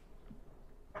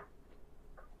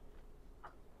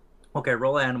 Okay,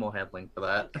 roll animal handling for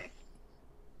that. Okay.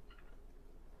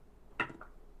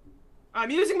 I'm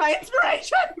using my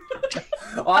inspiration!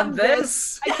 On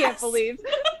this? I can't believe.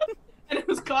 And it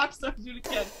was cocked, so I do it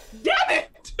again. Damn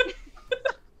it!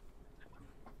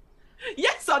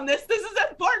 Yes, on this is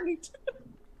important!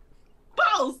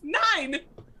 Balls, 9!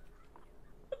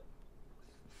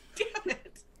 Damn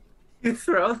it! You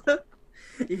throw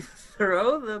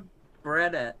the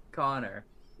bread at Connor.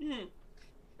 Hmm.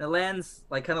 It lands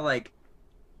like kind of like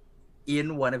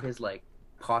in one of his like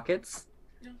pockets.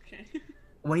 Okay.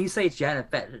 When you say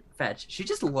Janet fetch, she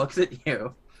just looks at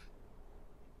you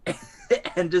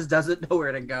and just doesn't know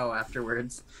where to go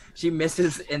afterwards. She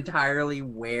misses entirely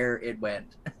where it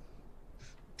went.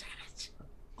 Damn it.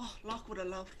 Oh, Locke would have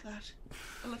loved that.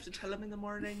 I'll have to tell him in the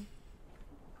morning.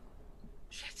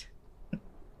 Shit.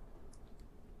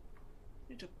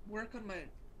 Need to work on my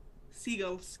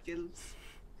seagull skills.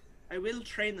 I will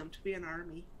train them to be an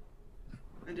army.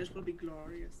 And it will be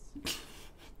glorious.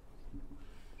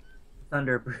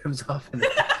 Thunder brooms off in the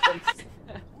distance.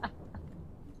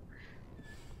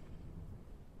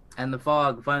 And the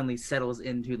fog finally settles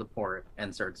into the port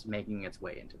and starts making its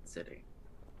way into the city.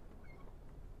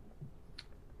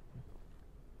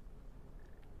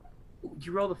 Did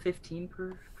you roll the 15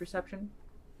 per perception?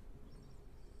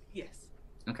 Yes.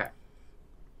 Okay.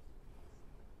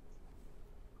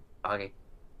 Okay.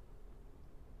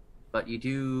 But you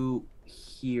do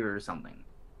hear something.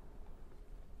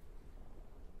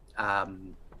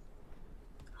 Hard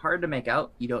to make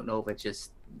out. You don't know if it's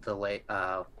just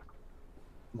the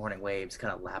morning waves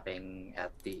kind of lapping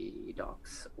at the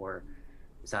docks, or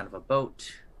the sound of a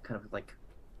boat kind of like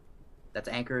that's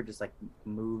anchored just like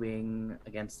moving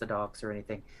against the docks or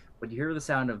anything. But you hear the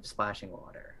sound of splashing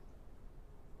water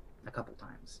a couple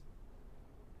times.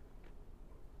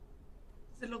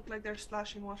 Does it look like they're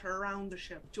splashing water around the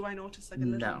ship? Do I notice like a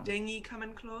little No. dinghy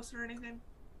coming close or anything?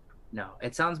 No,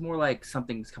 it sounds more like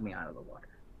something's coming out of the water,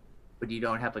 but you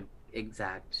don't have an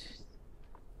exact.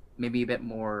 Maybe a bit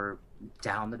more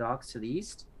down the docks to the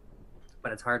east,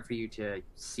 but it's hard for you to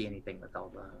see anything with all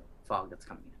the fog that's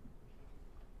coming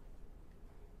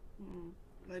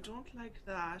in. I don't like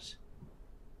that.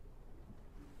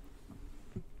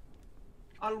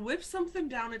 I'll whip something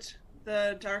down at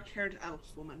the dark-haired elf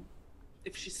woman.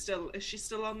 If she's still is she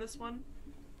still on this one?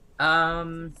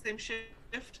 Same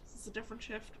shift? Is this a different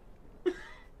shift?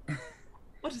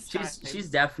 What is She's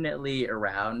definitely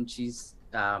around. She's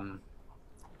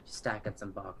stacking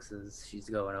some boxes. She's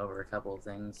going over a couple of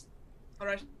things.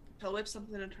 Alright, I'll whip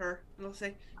something at her and I'll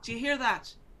say, do you hear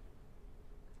that?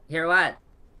 Hear what?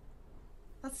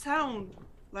 That sound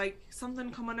like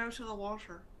something coming out of the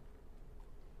water.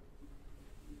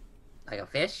 Like a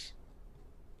fish?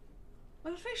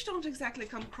 Well, fish don't exactly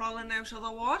come crawling out of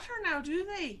the water now, do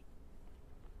they?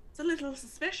 It's a little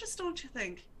suspicious, don't you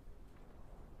think?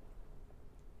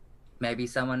 Maybe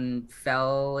someone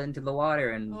fell into the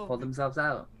water and Oh. pulled themselves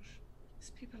out.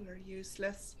 These people are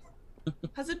useless.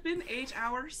 Has it been 8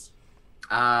 hours?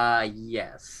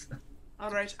 Yes.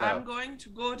 Alright, So- I'm going to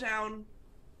go down.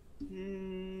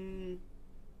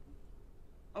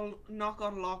 I'll knock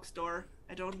on Locke's door.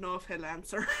 I don't know if he'll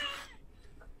answer.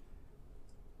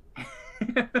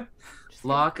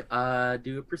 Locke,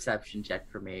 do a perception check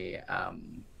for me.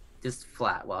 Just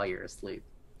flat while you're asleep.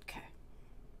 Okay.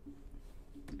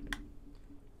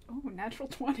 Oh, natural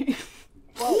 20.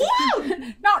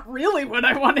 Not really what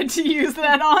I wanted to use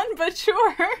that on, but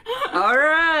sure. All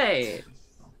right.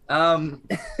 All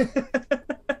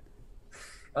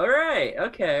right.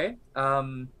 Okay.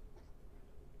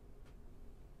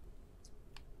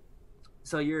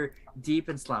 So you're deep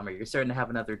in slumber. You're starting to have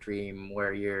another dream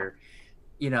where you're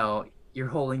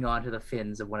holding on to the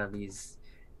fins of one of these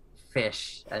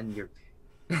fish, and you're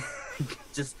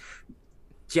just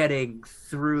jetting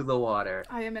through the water.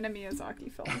 I am in a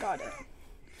Miyazaki film, got it.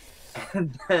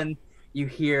 And then you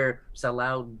hear just a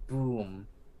loud boom,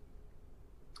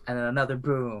 and then another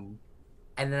boom,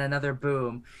 and then another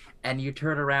boom, and you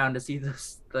turn around to see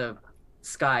the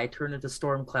sky turn into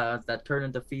storm clouds that turn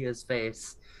into Fia's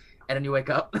face, and then you wake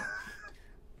up,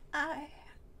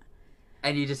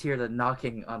 and you just hear the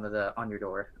knocking on your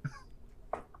door.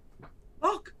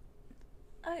 Look!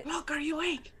 Look, are you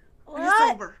awake? Are you What?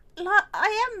 sober?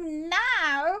 I am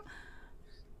now.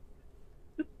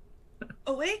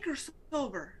 Awake or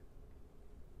sober?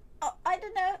 I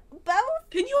don't know. Both?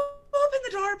 Can you open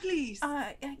the door, please?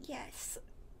 Yes.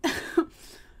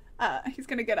 He's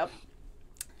gonna get up.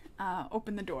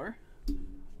 Open the door.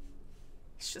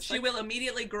 He's just She will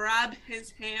immediately grab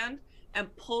his hand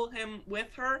and pull him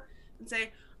with her and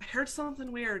say, I heard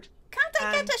something weird. Can't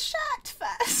I get a shirt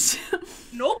first?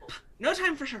 Nope, no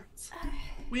time for shirts.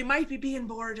 We might be being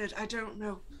boarded, I don't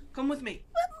know. Come with me.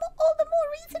 All the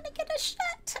more reason to get a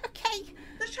shirt. Okay.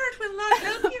 The shirt will not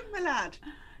help you, my lad.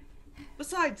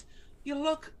 Besides, you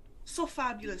look so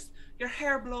fabulous. Your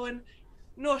hair blowing,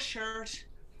 no shirt.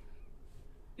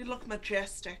 You look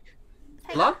majestic.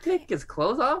 Locke take his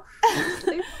clothes off. Just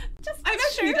I a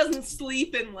bet he shirt. doesn't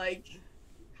sleep in, like,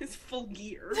 his full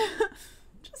gear.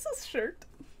 Just a shirt.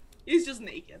 He's just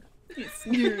naked.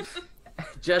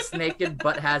 Just naked,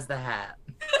 but has the hat.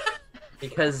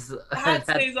 Because The hat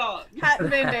that- stays on. Hat and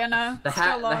bandana. the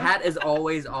hat still on. the hat is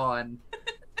always on.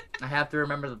 I have to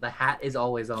remember that the hat is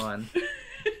always on.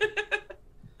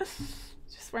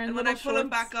 Just wearing And when I little pull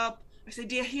him shorts. back up, I say,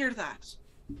 do you hear that?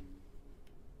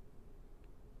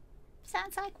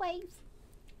 Sounds like waves.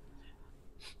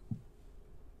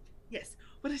 Yes,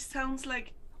 but it sounds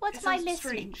like What's It my sounds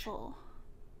listening strange. for?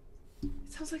 it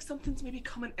sounds like something's maybe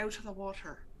coming out of the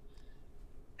water.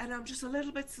 and I'm just a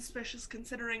little bit suspicious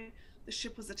considering the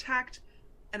ship was attacked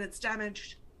and it's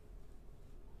damaged.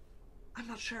 I'm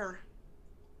not sure.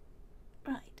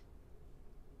 Right.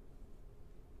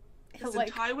 He'll Listen,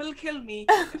 like, Ty will kill me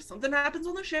if something happens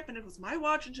on the ship and it was my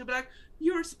watch, and she'll be like,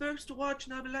 "You were supposed to watch,"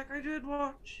 and I'll be like, "I did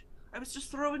watch. I was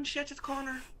just throwing shit at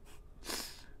Connor.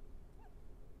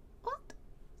 what?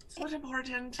 It's not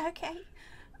important. Okay.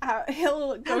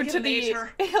 He'll go I'll to get the.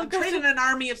 later. He'll I'm go training to, an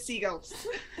army of seagulls."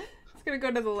 he's gonna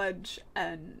go to the ledge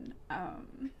and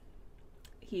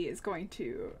he is going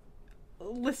to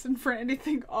listen for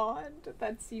anything odd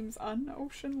that seems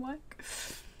un-ocean-like.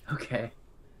 Okay.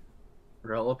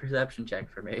 Roll a perception check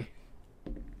for me.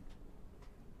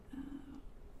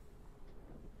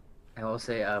 I will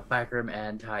say, Bikram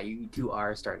and Ty, you two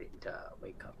are starting to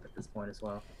wake up at this point as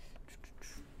well.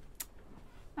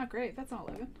 Oh, great. That's not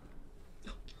 11.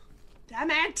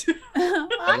 Damn it!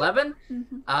 11?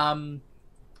 Mhm.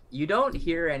 You don't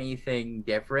hear anything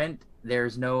different.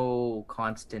 There's no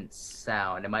constant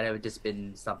sound. It might have just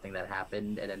been something that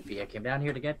happened, and then Via came down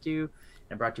here to get you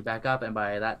and brought you back up, and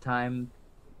by that time,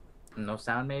 no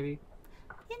sound maybe?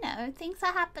 You know, things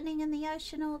are happening in the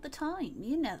ocean all the time.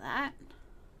 You know that.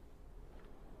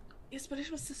 Yes, but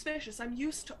it was suspicious. I'm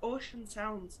used to ocean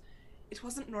sounds. It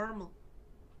wasn't normal.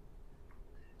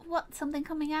 What, something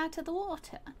coming out of the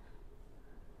water?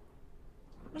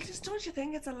 Well, just don't you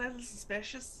think it's a little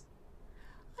suspicious?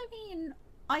 I mean,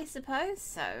 I suppose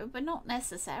so, but not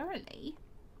necessarily.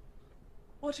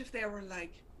 What if they were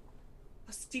like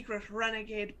a secret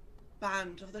renegade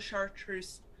band of the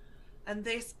Chartreuse, and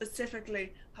they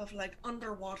specifically have like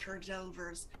underwater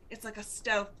delvers? It's like a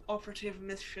stealth operative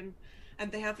mission,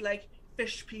 and they have like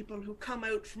fish people who come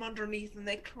out from underneath and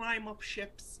they climb up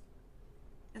ships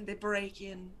and they break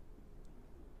in.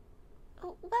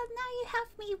 Oh, well, now you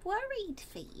have me worried,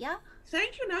 Fia.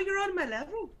 Thank you, now you're on my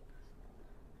level.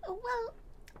 Well,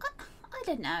 I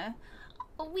don't know.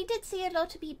 We did see a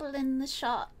lot of people in the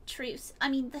shark tooth,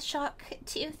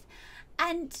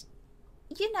 and,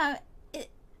 you know,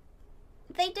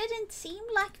 they didn't seem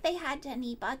like they had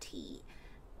anybody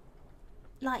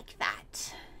like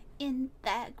that in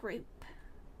their group.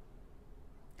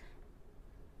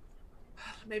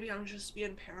 Maybe I'm just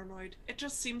being paranoid. It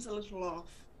just seems a little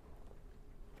off.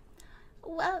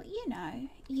 Well, you know,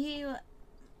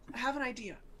 I have an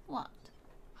idea. What?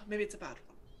 Maybe it's a bad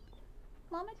one.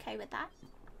 Well, I'm okay with that.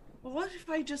 Well, what if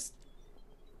I just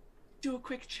do a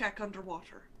quick check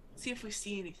underwater? See if we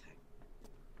see anything.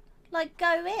 Like,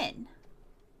 go in?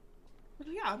 Well,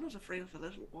 yeah, I'm not afraid of a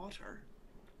little water.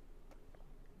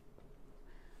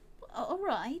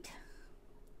 Alright.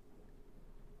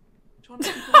 Do you want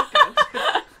to keep a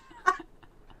lookout?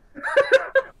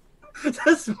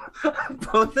 Just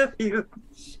both of you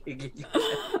shaking your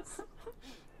heads.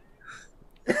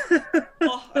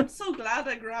 Oh, I'm so glad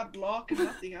I grabbed Locke and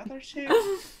not the other two.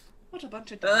 What a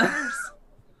bunch of daggers.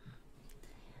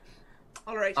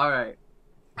 Alright. Alright.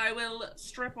 I will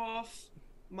strip off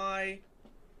my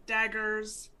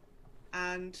daggers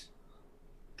and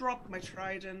drop my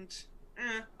trident.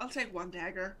 I'll take one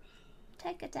dagger.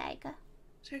 Take a dagger.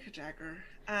 Take a dagger.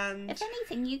 And If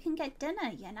anything, you can get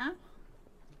dinner, you know?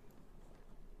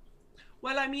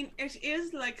 well, I mean, it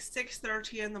is like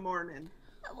 6:30 in the morning.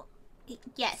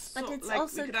 Yes, but So, it's like, we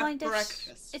also could have kind of...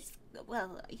 breakfast. It's,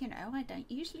 well, you know, I don't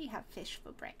usually have fish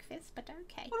for breakfast, but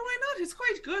okay. Well, why not? It's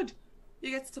quite good.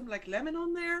 You get some like lemon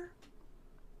on there.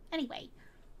 Anyway.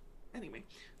 Anyway,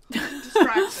 I'm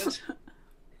distracted.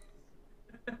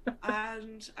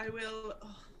 And I will...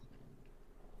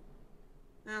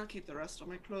 I'll keep the rest of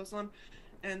my clothes on.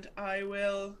 And I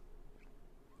will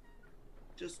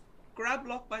just grab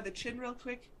Locke by the chin real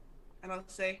quick. And I'll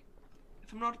say,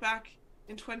 if I'm not back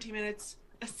in 20 minutes,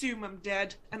 assume I'm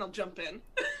dead. And I'll jump in.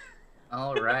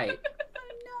 Alright.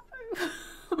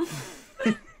 Oh,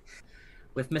 no.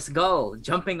 With Miss Gull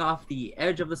jumping off the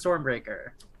edge of the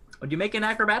Stormbreaker. Would you make an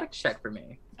acrobatics check for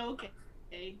me? Okay.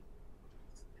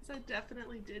 Because I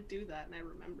definitely did do that, and I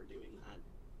remember doing that.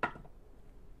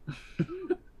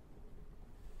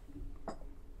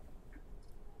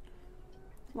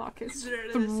 Locke is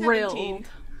 17. thrilled.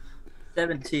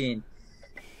 17.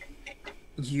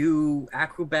 You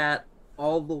acrobat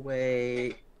all the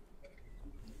way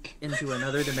into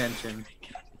another dimension.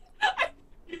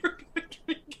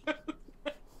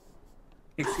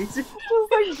 Excuse me?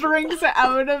 Just like drinks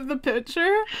out of the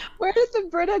pitcher. Where did the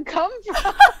Brita come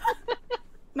from?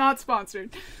 Not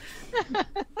sponsored.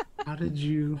 How did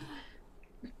you?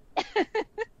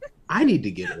 I need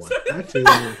to get one. I feel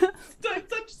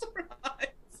Such surprise.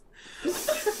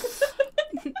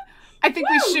 I think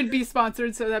we should be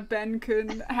sponsored so that Ben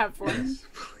can have one.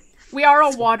 We are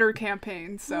a water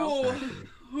campaign, so. Whoa.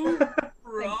 Who Thanks,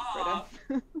 Brah.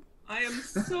 I am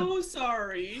so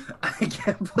sorry. I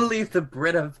can't believe the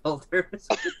Brita filters.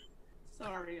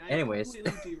 Sorry, I Anyways.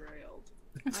 completely derailed.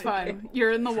 It's I- fine.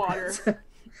 You're in the water.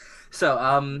 So,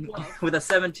 Wow. with a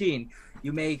 17,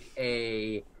 you make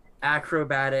a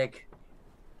acrobatic,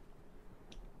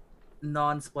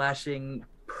 non-splashing,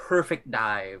 perfect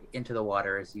dive into the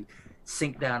water as you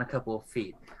sink down a couple of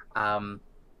feet.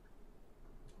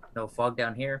 No fog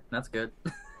down here. That's good.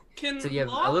 Can So you have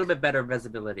Locke, a little bit better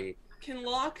visibility. Can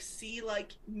Locke see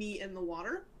like me in the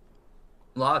water?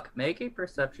 Locke, make a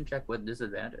perception check with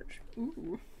disadvantage.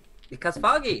 Ooh. Because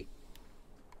foggy.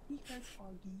 Because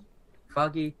foggy.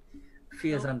 Foggy.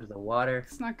 Fia's Nope. under the water.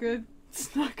 It's not good.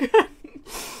 It's not good.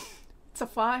 It's a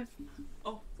 5.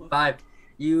 Oh, fuck. 5.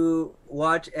 You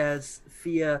watch as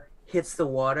Fia hits the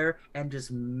water and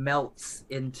just melts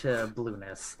into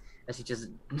blueness as she just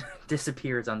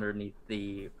disappears underneath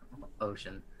the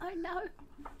ocean. I know.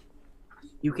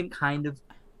 You can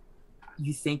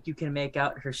you think you can make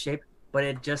out her shape, but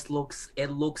it looks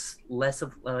less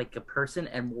of like a person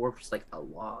and more of just like a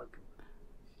log.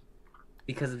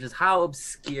 Because of just how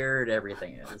obscured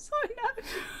everything is. I know.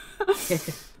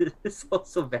 It's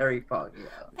also very foggy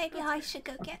out. Maybe I should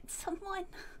go get someone.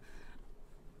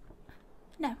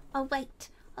 No, I'll wait.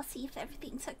 I'll see if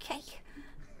everything's okay.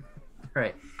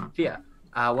 Right. Fia,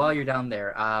 while you're down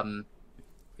there,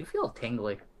 you feel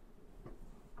tingly.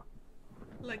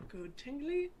 Like good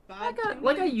tingly? Bad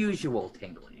Like a tingly? usual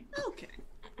tingly. Okay.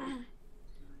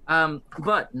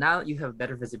 But now that you have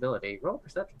better visibility, roll a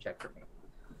perception check for me.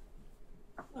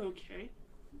 Okay.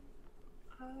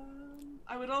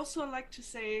 I would also like to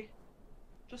say,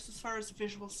 just as far as a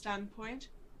visual standpoint,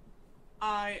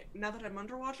 now that I'm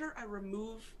underwater, I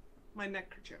remove my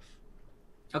neckerchief.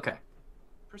 Okay.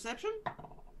 Perception?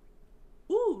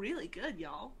 Ooh, really good,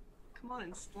 y'all. Come on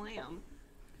and slam.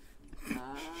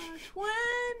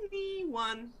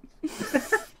 21.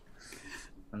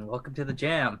 And welcome to the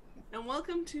jam. And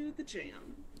welcome to the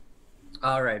jam.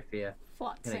 All right, Fia.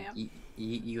 Flat Gonna Sam.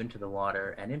 eat you into the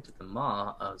water and into the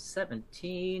maw of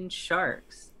 17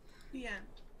 sharks. The end.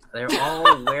 They're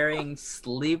all wearing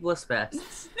sleeveless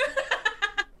vests.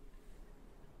 I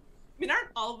mean, aren't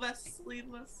all vests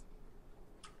sleeveless?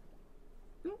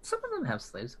 Some of them have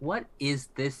sleeves. What is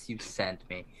this you sent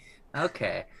me?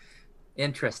 Okay.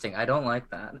 Interesting. I don't like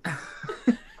that.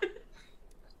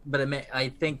 But I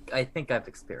think I've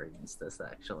experienced this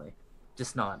actually.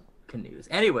 Just not canoes.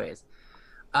 Anyways,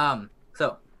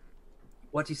 so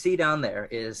what you see down there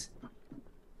is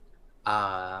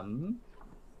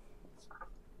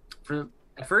for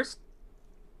at first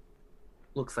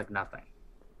looks like nothing.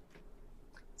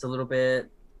 It's a little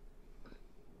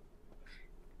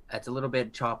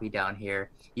bit choppy down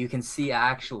here. You can see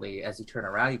actually as you turn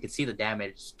around, you can see the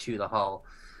damage to the hull.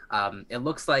 It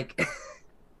looks like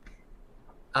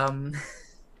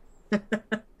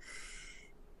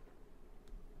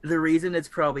the reason it's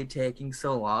probably taking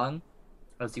so long,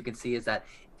 as you can see, is that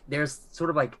there's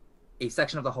sort of like a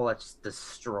section of the hull that's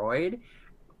destroyed,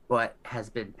 but has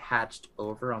been patched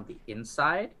over on the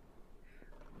inside.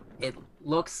 It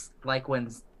looks like when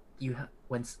you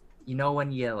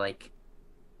like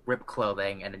rip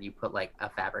clothing and then you put like a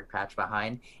fabric patch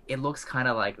behind, it looks kind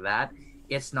of like that.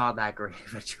 It's not that great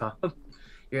of a job.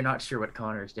 You're not sure what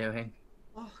Connor's doing.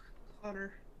 Oh,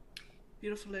 Connor.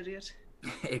 Beautiful idiot.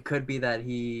 It could be that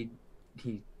he's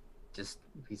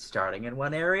starting in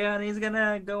one area and he's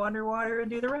gonna go underwater and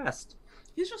do the rest.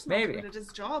 He's just not Maybe. good at his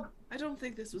job. I don't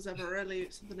think this was ever really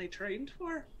something they trained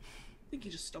for. I think he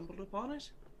just stumbled upon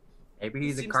it. Maybe It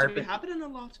he's a seems to be carpenter. happening a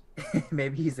lot.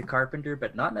 Maybe he's a carpenter,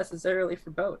 but not necessarily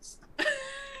for boats.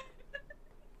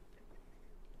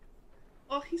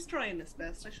 Oh, he's trying his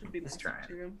best. I should be He's nicer trying.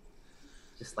 to him.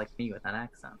 Just like me with an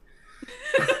accent.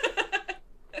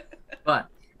 But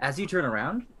as you turn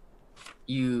around,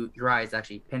 your eyes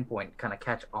actually pinpoint, kind of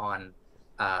catch on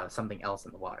something else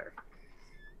in the water.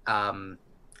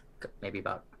 Maybe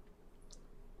about.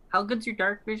 How good's your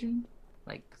dark vision?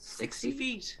 Like 60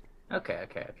 feet. Okay.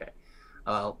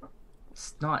 Well,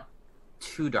 it's not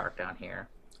too dark down here.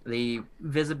 The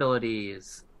visibility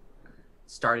is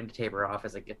starting to taper off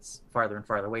as it gets farther and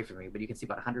farther away from you, but you can see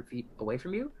about 100 feet away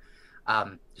from you.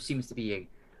 There seems to be a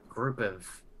group of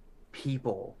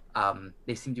people.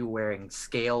 They seem to be wearing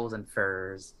scales and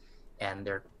furs, and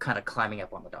they're kind of climbing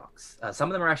up on the docks. Some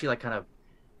of them are actually like kind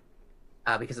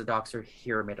of, because the docks are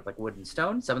here made of like wood and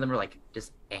stone, some of them are like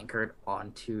just anchored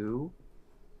onto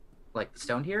like the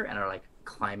stone here and are like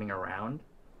climbing around.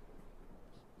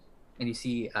 And you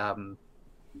see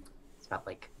it's about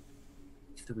like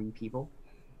 3 people.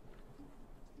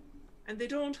 And they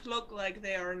don't look like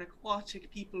they are an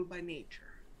aquatic people by nature.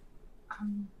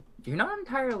 You're not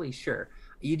entirely sure.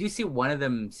 You do see one of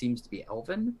them seems to be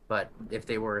elven, but if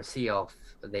they were a sea elf,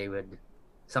 they would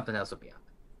something else would be up.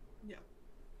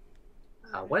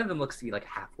 Yeah. One of them looks to be like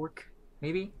half orc,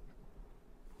 maybe,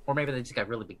 or maybe they just got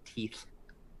really big teeth.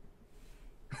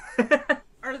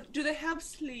 Or do they have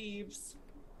sleeves?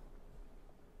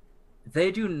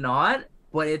 They do not,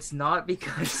 but it's not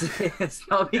because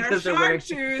they're wearing.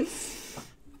 Shark tooths.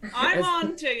 I'm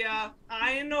on to ya.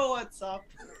 I know what's up.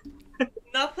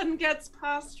 Nothing gets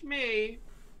past me.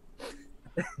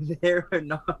 They're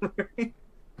not wearing.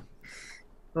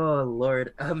 Oh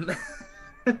Lord.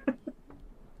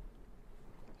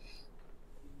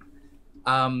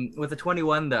 With the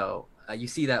 21 though, you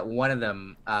see that one of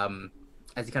them,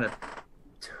 as he kind of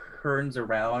turns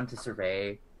around to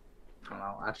survey.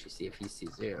 I'll actually see if he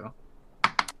sees you.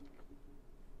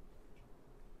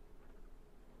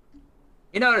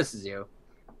 He notices you.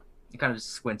 He kind of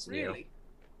just squints at you. Really?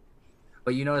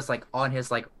 But you notice, like, on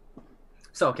his, like...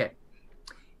 So, okay.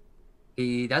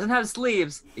 He doesn't have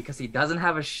sleeves because he doesn't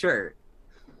have a shirt.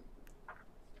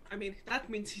 I mean, that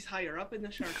means he's higher up in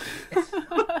the shark.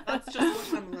 That's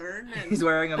just what I'm learning. He's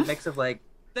wearing a mix of, like,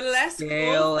 the less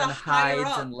scale clothes, and the higher hides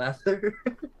up. and leather.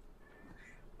 We're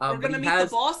but gonna he meet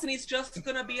has... the boss, and he's just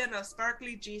gonna be in a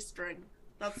sparkly G-string.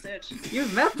 That's it.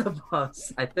 You've met the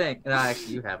boss, I think. No,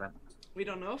 actually, you haven't. We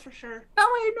don't know for sure. No,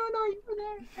 wait, no, you were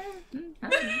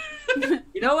there.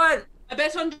 You know what? I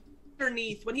bet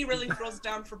underneath, when he really throws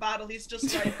down for battle, he's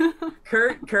just like,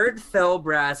 Kurt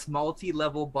Felbrass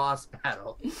multi-level boss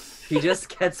battle. He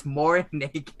just gets more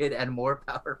naked and more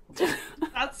powerful.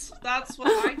 that's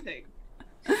what I think.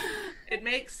 It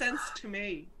makes sense to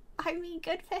me. I mean,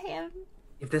 good for him.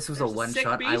 If this was There's a one sick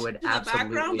shot, I beat would in the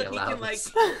background absolutely that he allow can, like...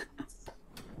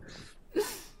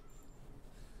 this.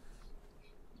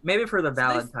 Maybe for the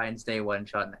Valentine's Day one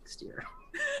shot next year.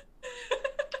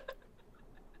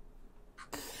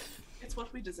 It's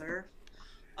what we deserve.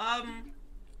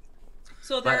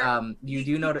 So But there. you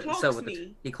do notice. So clocks with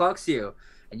me. he clocks you,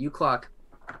 and you clock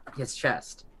his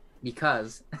chest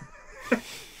because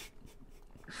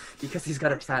because he's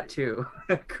got a tattoo.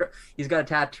 He's got a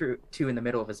tattoo in the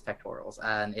middle of his pectorals,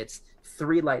 and it's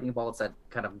 3 lightning bolts that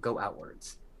kind of go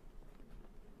outwards.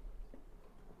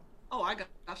 Oh, I got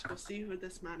to go see who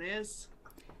this man is.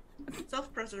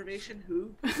 Self-preservation,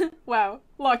 who? Wow.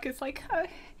 Locke is like, Right?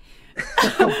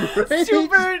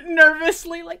 super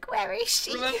nervously, like, Where is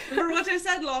she? Remember what I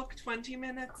said, Locke? 20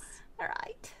 minutes.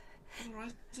 Alright.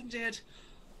 Alright, indeed.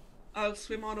 I'll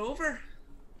swim on over.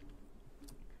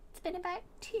 It's been about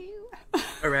 2.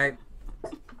 All right.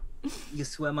 You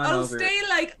swim on I'll over. stay,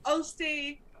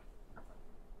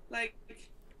 like,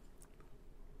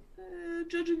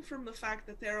 judging from the fact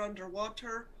that they're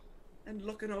underwater and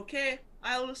looking okay,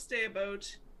 I'll stay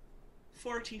about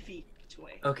 40 feet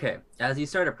away. Okay. As you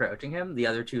start approaching him, the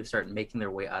other 2 start making their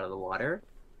way out of the water,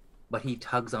 but he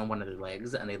tugs on one of their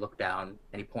legs, and they look down,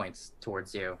 and he points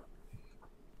towards you.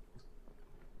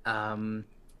 That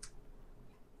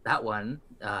one,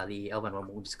 the elven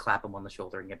one, will just clap him on the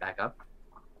shoulder and get back up.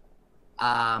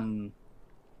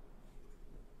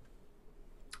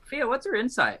 Fia, what's your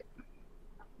insight?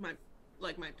 My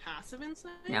passive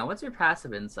insight? Yeah, what's your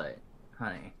passive insight,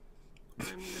 honey? I'm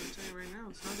gonna tell you right now,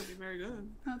 it's not gonna be very good.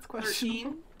 that's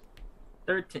questionable.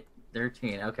 13?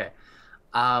 13, okay.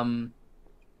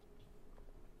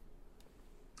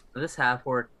 This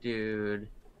half-orc dude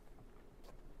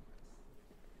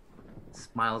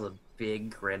smiles a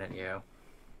big grin at you.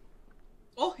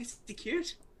 Oh, he's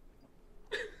cute.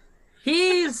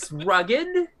 He's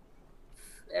rugged.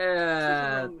 Nothing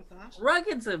wrong with that.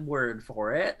 Rugged's a word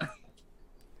for it.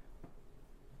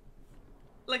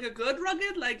 Like a good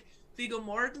rugged, like Viggo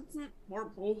Mortensen, that's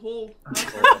what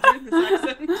I'm doing this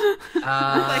accent.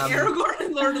 Like Aragorn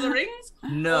in Lord of the Rings,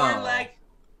 No. or like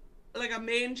a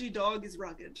mangy dog is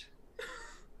rugged.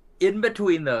 In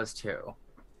between those 2.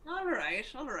 All right.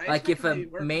 Like I if can a maybe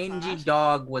work with mangy that.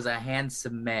 dog was a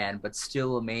handsome man, but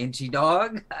still a mangy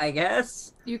dog, I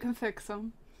guess. You can fix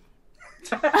him.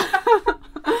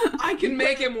 I can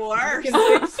make him worse.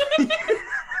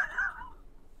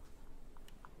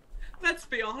 Let's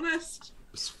be honest.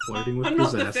 Just flirting with I'm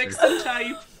not the disaster. fixing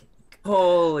type.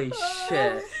 Holy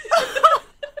shit.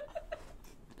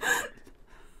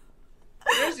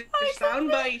 There's your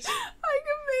soundbite. I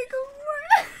can make him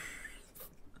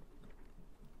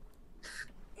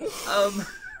worse.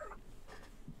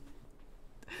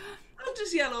 I'll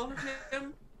just yell over to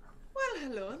him. Well,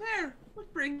 hello there.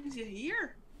 What brings you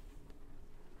here?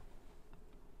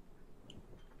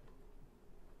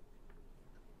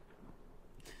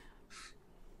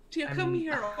 Do you come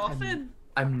here often?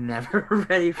 I'm never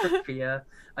ready for Fia.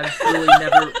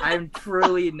 I'm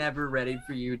truly never ready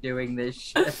for you doing this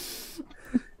shit.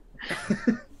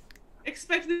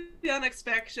 Expect the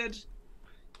unexpected.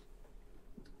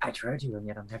 I tried you and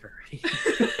yet I'm never ready.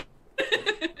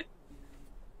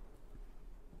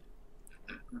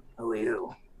 Who are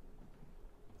you?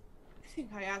 I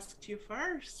think I asked you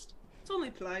first. It's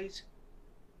only polite.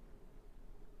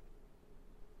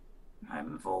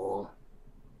 I'm Vol.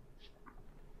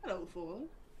 Hello, Vol.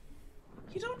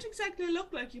 You don't exactly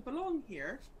look like you belong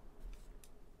here.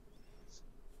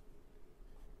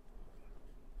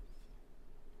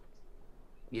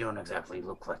 You don't exactly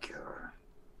look like you're...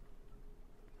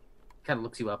 Kind of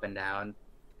looks you up and down.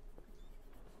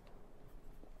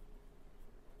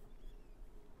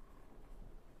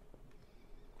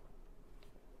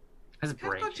 His Have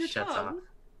brain got your shuts off.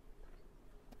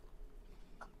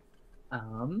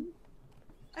 tongue.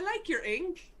 I like your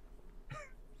ink.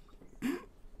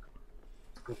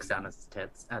 Looks down at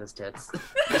his tits.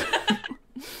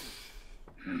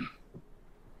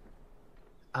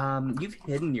 You've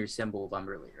hidden your symbol of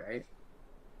Umberly, right?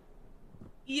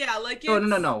 Yeah, like Oh,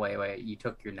 no, wait. You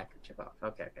took your neckerchief off.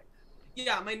 Okay.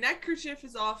 Yeah, my neckerchief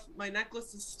is off. My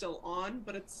necklace is still on,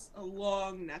 but it's a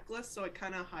long necklace, so it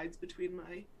kind of hides between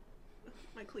my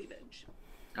cleavage.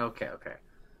 Okay.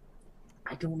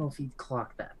 I don't know if you'd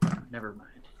clock that. Never mind.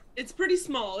 It's pretty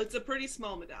small. It's a pretty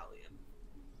small medallion.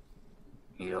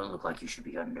 You don't look like you should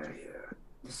be under here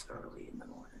this early in the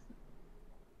morning.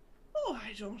 Oh,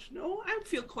 I don't know. I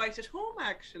feel quite at home,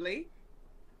 actually.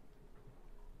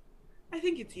 I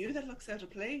think it's you that looks out of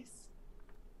place.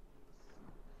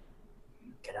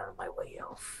 Get out of my way,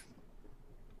 elf.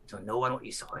 Tell no one what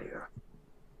you saw here.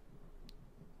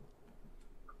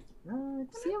 I'm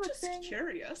just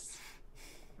curious.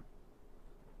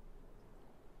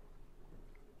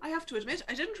 I have to admit,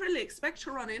 I didn't really expect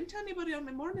to run into anybody on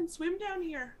my morning swim down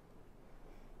here.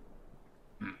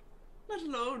 Let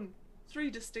alone 3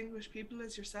 distinguished people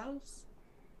as yourselves.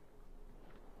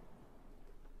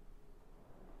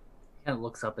 Kind of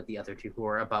looks up at the other 2 who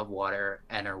are above water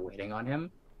and are waiting on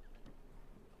him.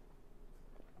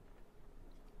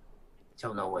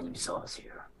 Tell no one you saw us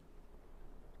here.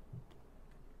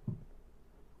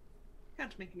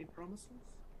 Can't make any promises.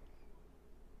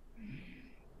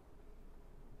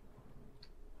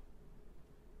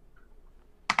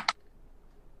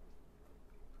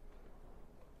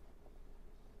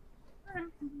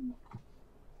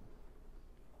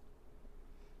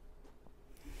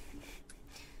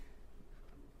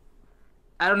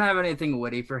 I don't have anything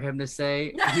witty for him to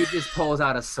say. He just pulls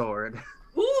out a sword.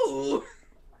 Ooh!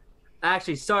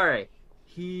 Actually, sorry.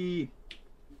 He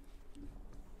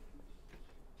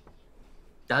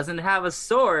doesn't have a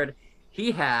sword.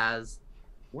 He has...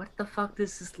 What the fuck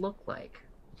does this look like?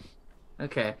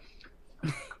 Okay.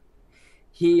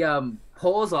 He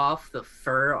pulls off the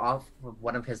fur off of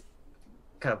one of his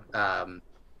kind of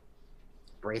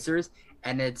bracers,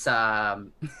 and it's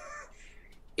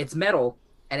it's metal,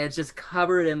 and it's just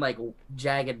covered in like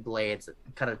jagged blades,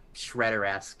 kind of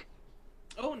shredder-esque.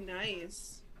 Oh,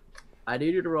 nice. I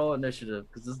need you to roll initiative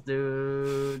because this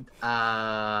dude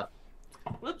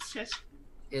Whoops, shit.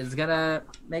 is gonna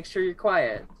make sure you're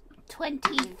quiet.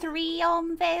 23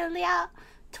 on failure.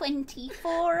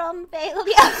 24 on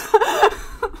failure.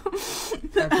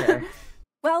 Okay.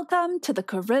 Welcome to the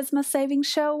Charisma Saving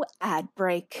Show ad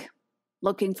break.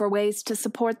 Looking for ways to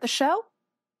support the show?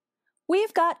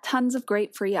 We've got tons of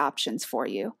great free options for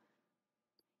you.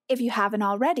 If you haven't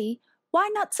already, why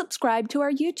not subscribe to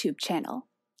our YouTube channel,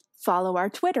 follow our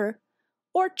Twitter,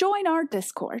 or join our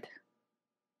Discord?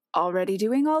 Already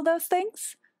doing all those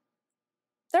things?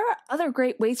 There are other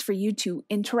great ways for you to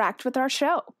interact with our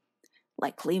show,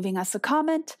 like leaving us a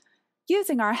comment,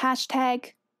 using our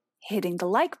hashtag, hitting the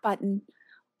like button,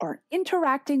 or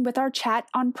interacting with our chat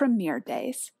on premiere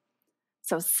days.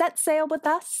 So set sail with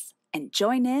us and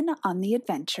join in on the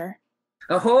adventure.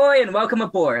 Ahoy and welcome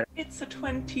aboard. It's a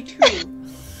 22.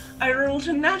 I rolled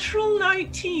a natural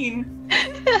 19.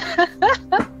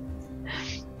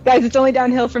 Guys, it's only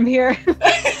downhill from here.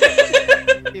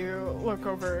 You look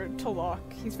over to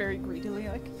Locke. He's very greedily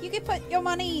like, You can put your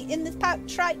money in this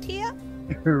pouch right here.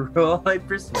 Roll a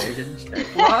persuasion check.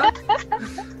 What?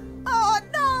 Oh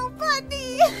no,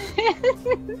 buddy!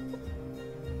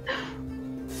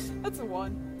 that's a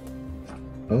 1.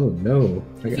 Oh no,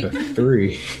 I got a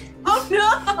 3. Oh no!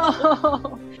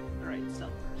 Oh. Alright,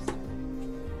 stealth first.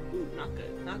 Ooh, not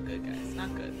good. Not good, guys.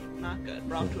 Not good. Not good.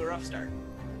 We're off to a rough start.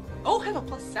 Oh, I have a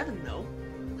 +7 though.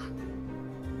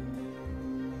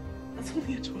 That's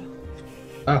only a 12.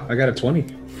 Oh, I got a 20.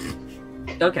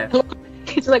 Okay.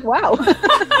 He's like, wow.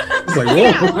 It's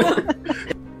like, whoa.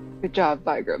 Good job,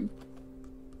 Vigram.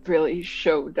 Really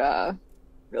showed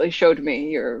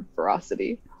me your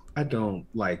ferocity. I don't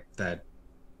like that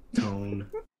tone.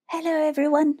 Hello,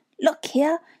 everyone. Look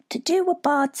here to do what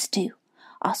bards do.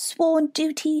 Our sworn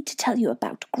duty to tell you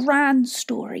about grand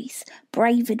stories,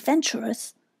 brave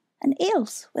adventurers, and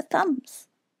eels with thumbs.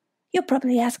 You're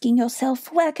probably asking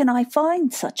yourself, where can I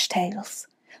find such tales?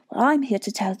 Well, I'm here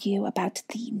to tell you about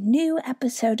the new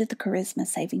episode of the Charisma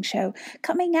Saving Show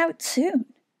coming out soon.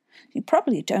 You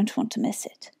probably don't want to miss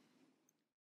it.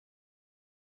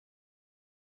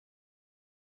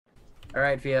 All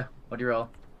right, Fia, what do you roll?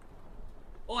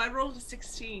 Oh, I rolled a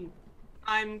 16.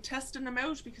 I'm testing him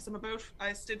out because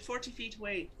I stood 40 feet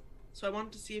away. So I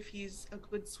want to see if he's a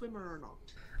good swimmer or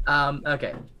not.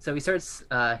 Okay, so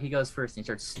he goes first and he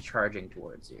starts charging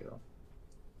towards you.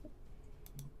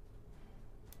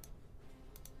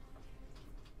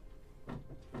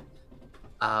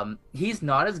 He's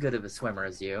not as good of a swimmer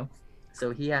as you,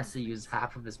 so he has to use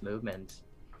half of his movement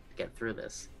to get through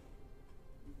this.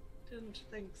 Didn't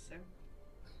think so.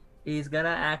 He's gonna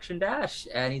action dash,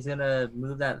 and he's gonna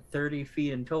move that 30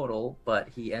 feet in total, but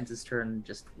he ends his turn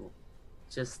just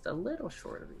a little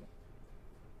short of you.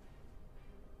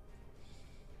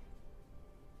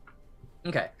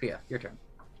 Okay, Fia, your turn.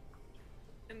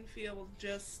 And Fia will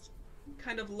just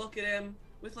kind of look at him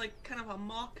with like kind of a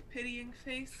mock pitying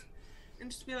face and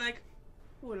just be like,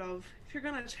 oh love, if you're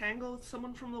gonna tangle with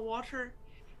someone from the water,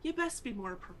 you best be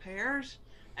more prepared.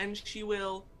 And she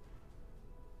will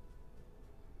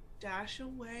dash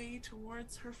away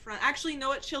towards her friend. Actually, you know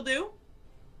what she'll do? You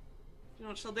know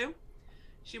what she'll do?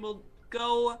 She will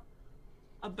go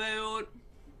about,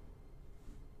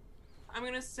 I'm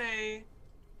gonna say,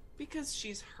 because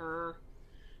she's her,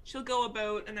 she'll go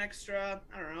about an extra,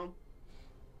 I don't know.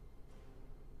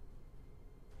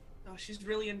 Oh, she's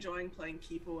really enjoying playing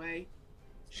keep away.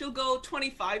 She'll go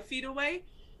 25 feet away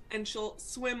and she'll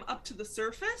swim up to the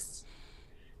surface,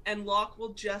 and Locke will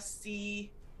just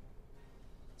see.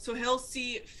 So he'll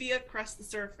see Fia crest the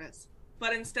surface,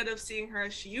 but instead of seeing her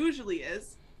as she usually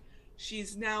is,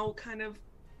 she's now kind of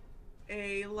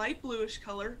a light bluish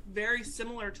color, very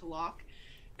similar to Locke,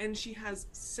 and she has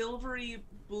silvery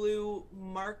blue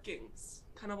markings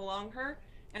kind of along her,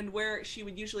 and where she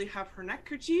would usually have her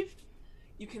neckerchief,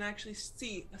 you can actually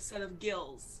see a set of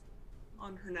gills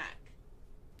on her neck.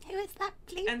 Who is that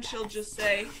blue And she'll person? just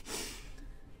say,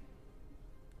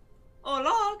 oh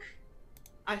Locke,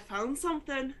 I found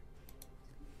something.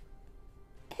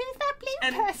 Who's that blue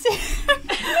And- person?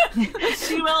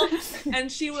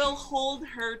 she will hold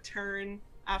her turn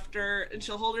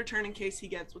she'll hold her turn in case he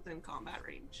gets within combat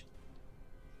range.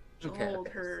 She'll hold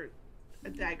her a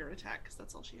dagger attack because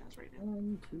that's all she has right now.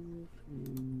 1, 2,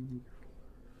 3,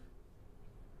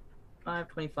 5,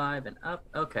 25 and up.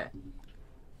 Okay.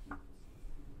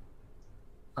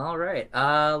 All right.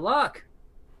 Locke.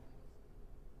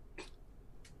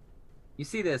 You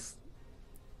see this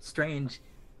strange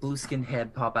blue-skinned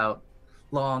head pop out,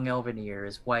 long elven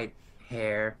ears, white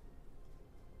hair.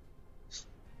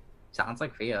 Sounds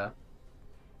like Fia.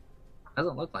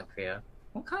 Doesn't look like Fia.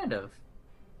 What kind of?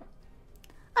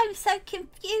 I'm so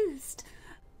confused.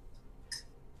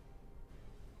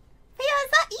 Fia,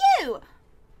 is that you? Of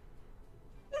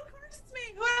course it's me.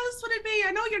 Who else would it be?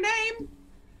 I know your name.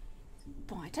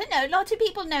 Oh, I don't know. A lot of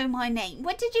people know my name.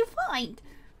 What did you find?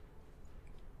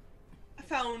 I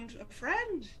found a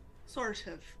friend, sort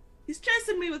of. He's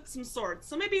chasing me with some swords,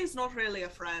 so maybe he's not really a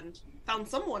friend. Found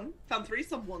someone. Found 3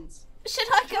 someones. Should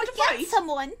I go Want to get fight?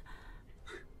 someone?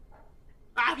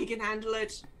 Ah, he can handle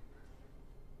it.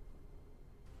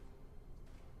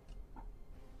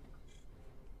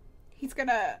 He's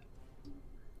gonna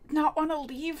not want to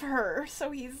leave her, so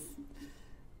he's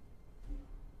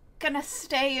gonna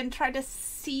stay and try to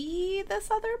see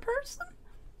this other person.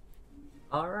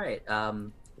 All right.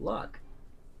 Locke.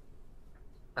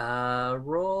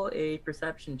 Roll a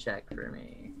perception check for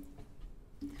me.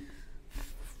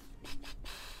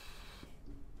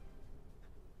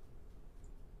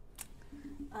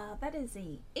 That is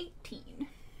a 18.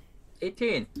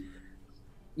 18.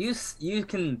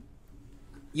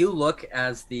 You look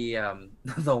as the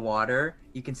the water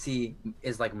you can see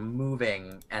is like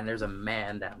moving, and there's a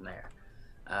man down there.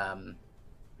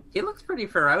 He looks pretty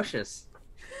ferocious.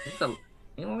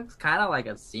 He looks kind of like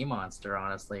a sea monster,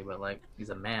 honestly, but like he's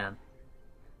a man.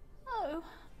 Oh.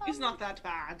 He's not that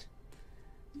bad.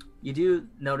 You do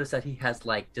notice that he has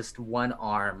like just one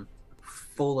arm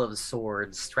full of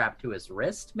swords strapped to his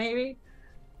wrist, maybe?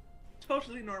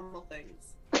 Totally normal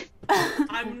things.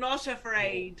 I'm not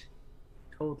afraid.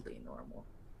 Totally normal.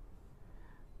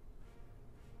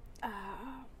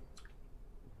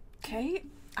 Okay.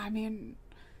 I mean,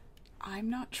 I'm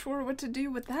not sure what to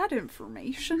do with that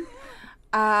information.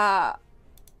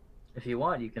 If you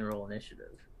want, you can roll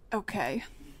initiative. Okay.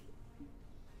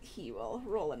 He will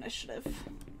roll initiative.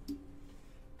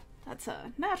 That's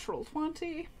a natural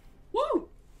 20 Woo!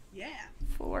 Yeah.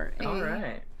 for a... All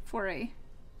right. For a...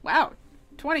 Wow.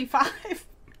 25.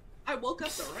 I woke up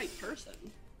the right person.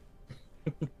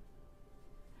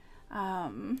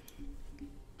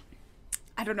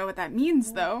 I don't know what that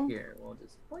means, though. Here, we'll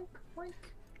just boink, boink.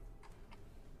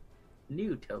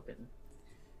 New token.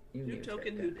 New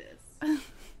token who dis.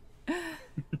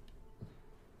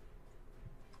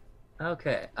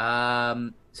 Okay.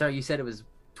 So you said it was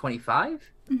 25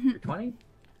 Mhm. or 20?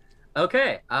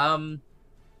 Okay.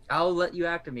 I'll let you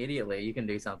act immediately. You can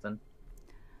do something.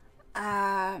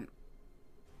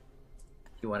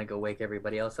 You want to go wake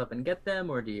everybody else up and get them,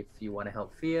 or if you want to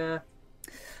help Fia?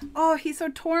 Oh, he's so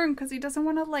torn because he doesn't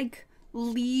want to, like,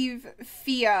 leave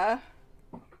Fia.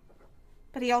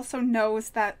 But he also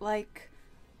knows that, like,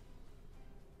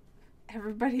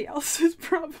 everybody else is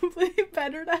probably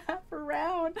better to have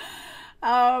around.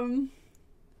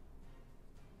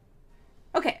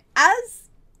 Okay, as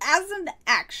an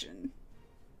action,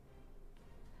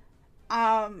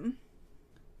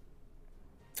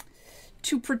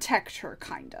 to protect her,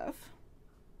 kind of.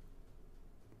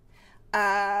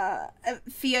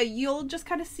 Fia, you'll just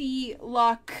kind of see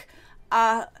Locke,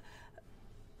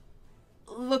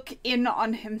 look in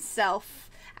on himself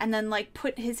and then, like,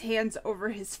 put his hands over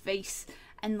his face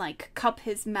and, like, cup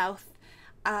his mouth,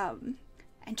 and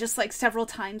just, like, several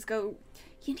times go,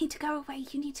 "You need to go away,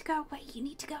 you need to go away, you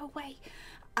need to go away."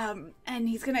 And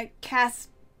he's gonna cast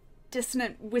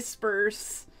Dissonant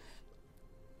Whispers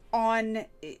on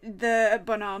the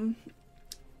bonhomme.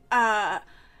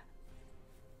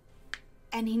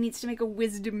 And he needs to make a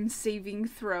wisdom saving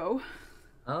throw.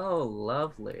 Oh,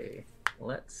 lovely.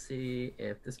 Let's see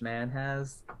if this man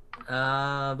has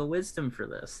the wisdom for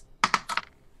this.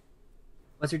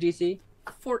 What's your DC?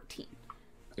 14.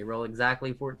 You roll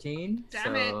exactly 14.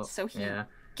 Damn it. So he yeah.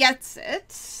 gets it.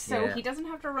 So Yeah. he doesn't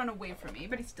have to run away from me,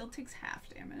 but he still takes half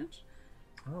damage.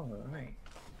 All right.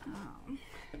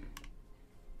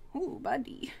 Ooh,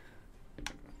 buddy.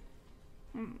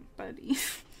 Buddy.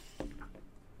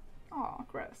 Oh,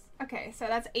 gross. Okay, so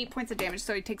that's 8 points of damage,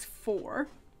 so he takes 4.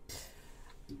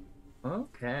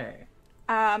 Okay.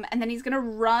 And then he's gonna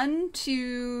run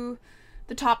to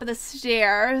the top of the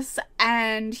stairs,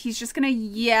 and he's just gonna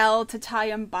yell to Ty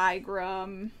and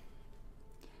Bygram.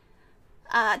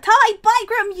 Ty,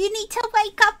 Bygram, you need to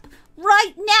wake up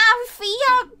right now.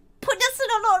 Fia put us in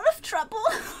a lot of trouble.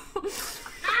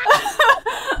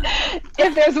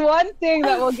 If there's one thing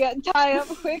that will get Ty up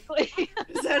quickly.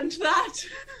 Isn't that?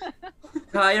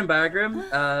 Ty and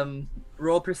Bagram,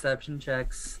 roll perception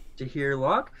checks to hear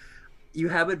Locke. You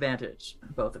have advantage,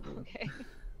 both of you. Okay.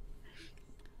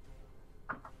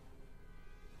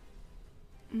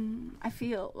 I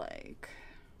feel like...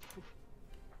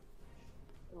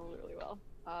 Roll really well.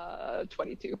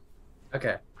 22.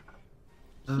 Okay.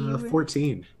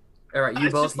 14. All right. I You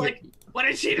was both just like, what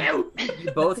did she do?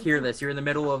 you both hear this. You're in the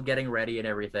middle of getting ready and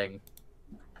everything,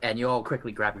 and you all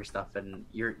quickly grab your stuff and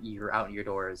you're out your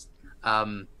doors.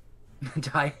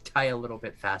 Tie a little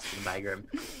bit faster than Bagram.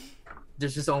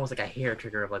 There's just almost like a hair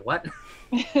trigger of like, what?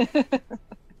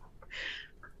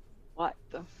 What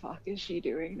the fuck is she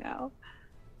doing now?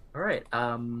 All right.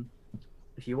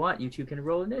 If you want, you two can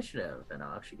roll initiative, and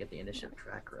I'll actually get the initiative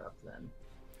tracker up then.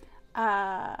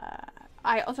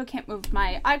 I also can't move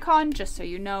my icon, just so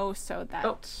you know, so that...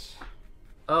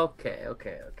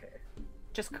 Okay.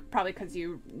 Just probably because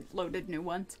you loaded new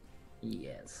ones.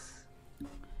 Yes.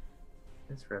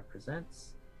 This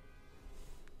represents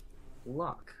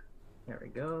Locke. There we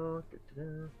go.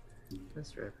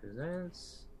 This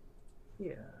represents...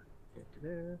 Yeah.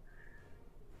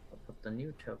 I'll put the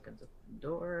new tokens at the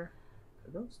door for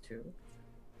those two.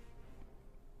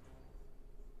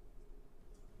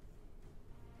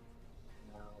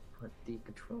 I'll put the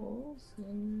controls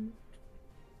in.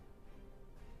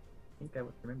 I think I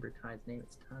would remember Ty's name.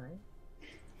 It's Ty.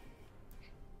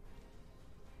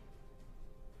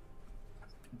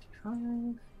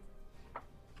 25.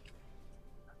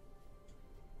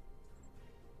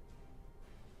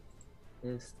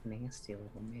 This nasty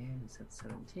little man is at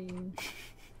 17.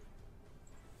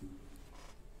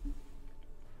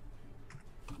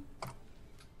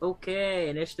 Okay,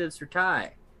 initiatives for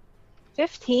Ty.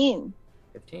 15.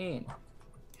 15.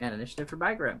 And initiative for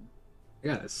Bygram. I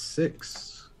got a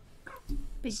 6.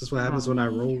 Big This is what happens when I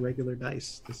mommy. roll regular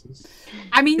dice. This is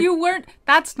I mean, you weren't...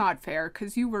 That's not fair,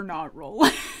 because you were not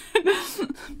rolling.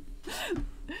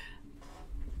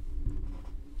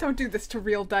 Don't do this to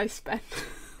real dice, Ben.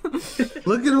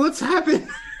 Look at what's happened.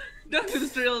 Don't do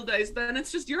this to real dice, Ben.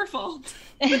 It's just your fault.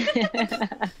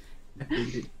 I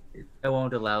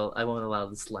won't allow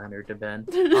the slander to Ben.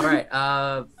 All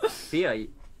right, Fia,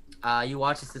 you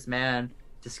watch as this man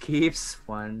just keeps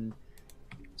 1,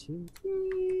 2,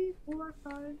 3, 4,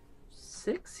 5,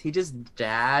 6. He just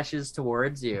dashes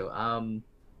towards you.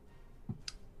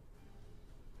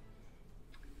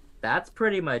 That's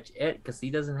pretty much it, because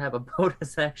he doesn't have a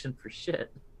bonus action for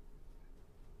shit.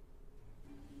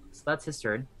 So that's his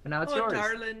turn, and now it's yours.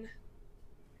 Darling,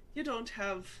 you don't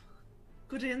have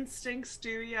good instincts,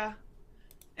 do ya?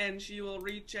 And she will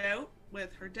reach out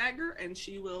with her dagger, and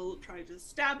she will try to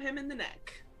stab him in the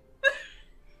neck.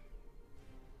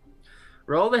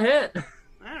 Roll the hit.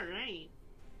 All right.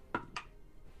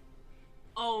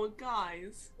 Oh,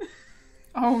 guys.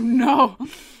 Oh no.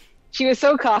 She was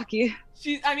so cocky.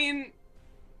 I mean,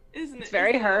 isn't it? It's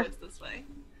very isn't it her. always this way?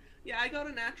 Yeah, I got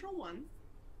a natural 1.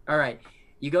 All right,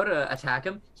 you go to attack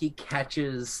him. He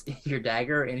catches your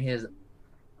dagger in his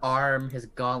arm, his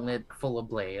gauntlet full of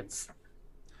blades. I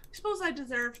suppose I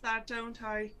deserve that, don't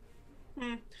I?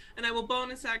 And I will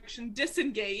bonus action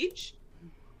disengage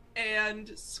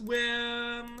and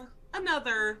swim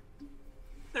another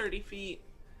 30 feet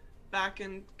back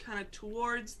and kind of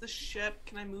towards the ship.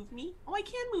 Can I move me? Oh, I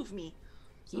can move me.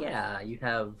 Yeah, you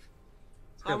have.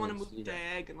 So I want to move privilege to do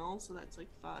that. diagonal, so that's like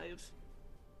 5,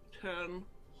 10,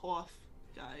 half,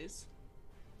 guys.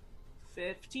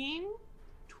 15,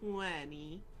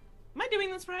 20. Am I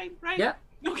doing this right? Right? Yeah.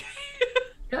 Okay.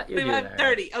 Yeah, you're doing that.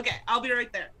 30. Okay, I'll be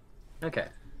right there. Okay.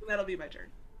 That'll be my turn.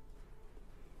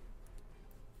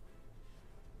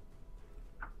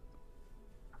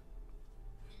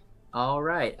 All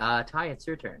right, Ty, it's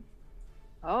your turn.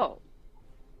 Oh.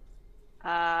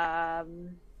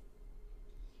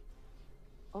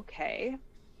 Okay.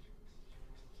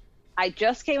 I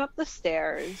just came up the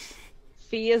stairs.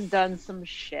 Fia's done some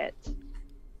shit.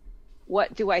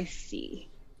 What do I see?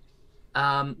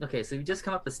 Okay, so you just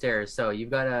come up the stairs, so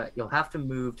you'll have to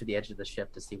move to the edge of the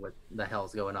ship to see what the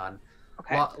hell's going on.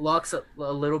 Okay. Locke's a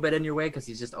little bit in your way because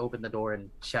he's just opened the door and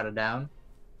shut it down.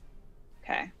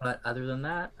 Okay. But other than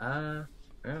that,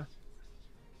 yeah.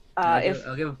 If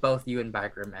I'll give both you and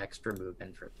Bagram extra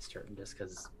movement for this turn, just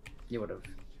because you would have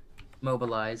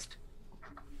mobilized.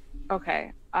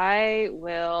 Okay, I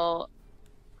will.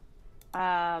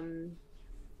 I'll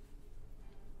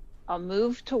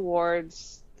move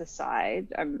towards the side.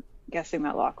 I'm guessing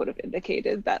that Locke would have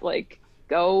indicated that, like,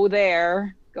 go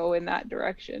there, go in that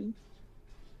direction.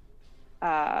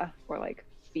 Or like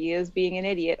Fia's being an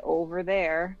idiot over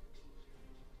there.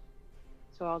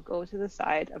 So I'll go to the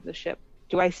side of the ship.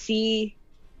 Do I see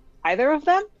either of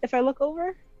them if I look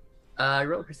over?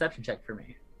 Roll a perception check for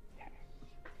me.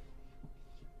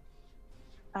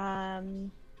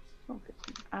 19.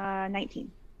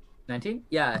 19?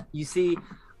 Yeah, you see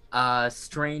a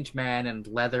strange man in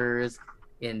leathers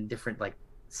in different, like,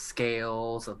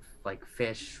 scales of, like,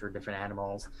 fish or different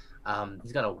animals.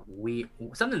 He's got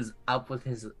something's up with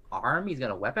his arm. He's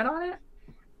got a weapon on it.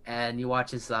 And you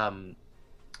watch his,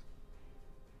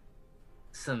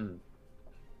 some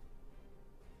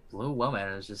blue woman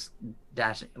is just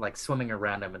dashing, like, swimming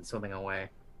around him and swimming away.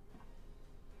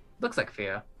 Looks like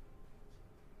Fia.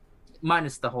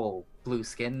 Minus the whole blue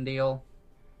skin deal.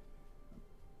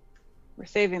 We're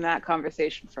saving that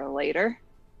conversation for later.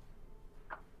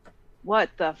 What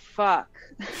the fuck?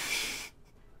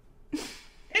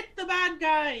 Hit the bad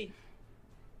guy!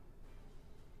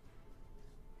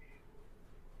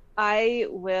 I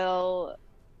will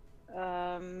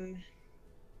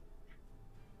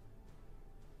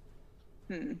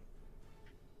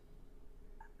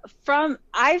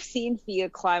I've seen Fia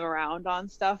climb around on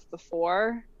stuff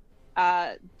before.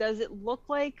 Does it look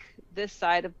like this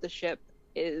side of the ship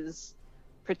is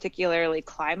particularly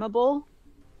climbable?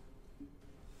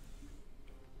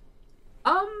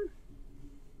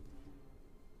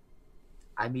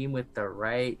 I mean, with the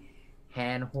right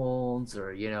handholds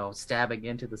or, stabbing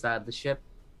into the side of the ship,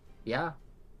 yeah.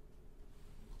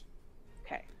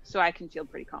 Okay, so I can feel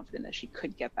pretty confident that she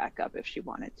could get back up if she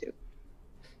wanted to.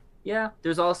 Yeah,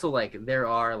 there's also, there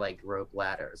are, rope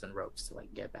ladders and ropes to,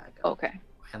 get back up. Okay.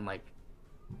 And,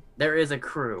 there is a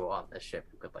crew on this ship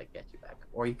who could, get you back up.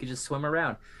 Or you could just swim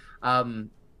around.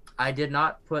 I did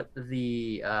not put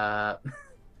the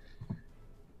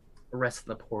rest of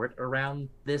the port around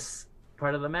this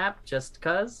part of the map just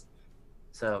because.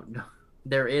 So,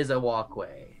 there is a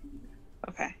walkway.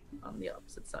 Okay. On the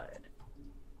opposite side.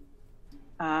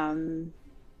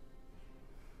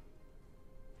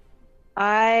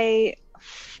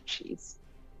 Jeez,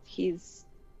 he's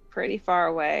pretty far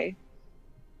away.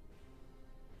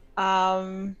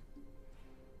 I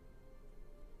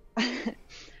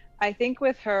think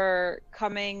with her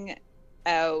coming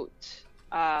out,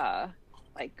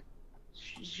 like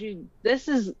this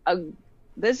is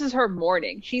her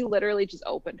morning. She literally just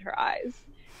opened her eyes.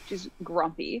 She's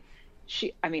grumpy.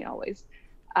 Always.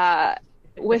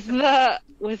 With the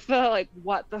like,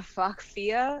 what the fuck,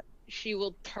 Fia? She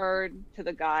will turn to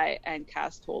the guy and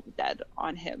cast Toll the Dead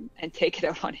on him and take it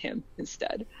out on him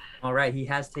instead. All right, he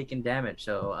has taken damage,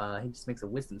 so he just makes a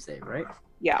wisdom save, right?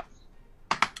 Yeah.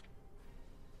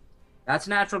 That's a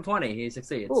natural 20. He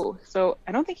succeeds. Ooh, so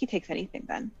I don't think he takes anything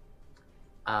then.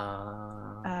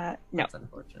 No. That's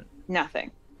unfortunate.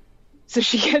 Nothing. So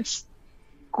she gets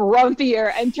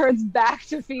grumpier and turns back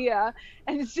to Fia,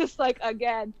 and it's just like,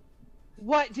 again,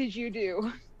 what did you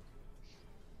do?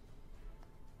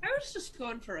 I was just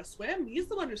going for a swim. He's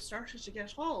the one who started to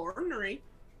get all ornery.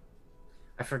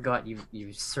 I forgot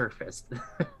you surfaced.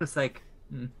 It's like,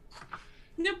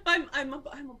 Nope, I'm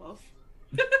above.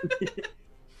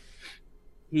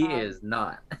 he is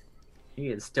not. He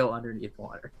is still underneath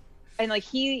water. And like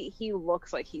he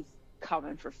looks like he's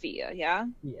coming for Fia, yeah?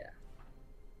 Yeah.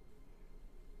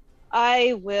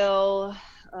 I will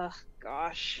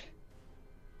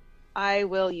I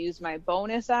will use my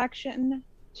bonus action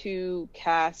to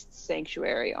cast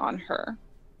Sanctuary on her.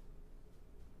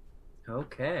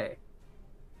 Okay.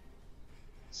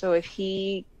 So if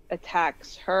he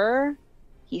attacks her,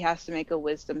 he has to make a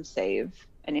wisdom save,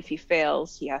 and if he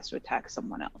fails, he has to attack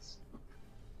someone else.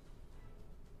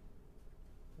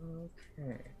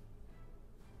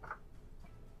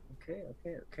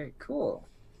 Okay, cool.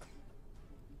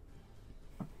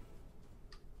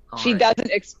 She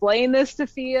doesn't explain this to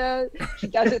Fia. She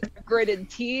does it through gritted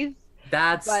teeth.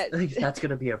 That's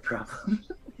gonna be a problem.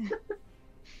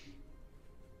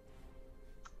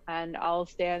 And I'll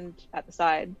stand at the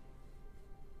side.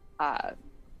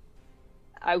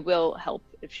 I will help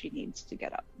if she needs to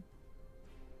get up.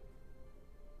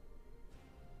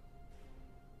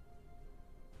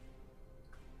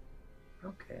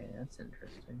 Okay, that's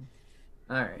interesting.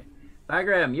 Alright.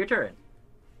 Bygram, your turn.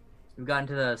 We've gotten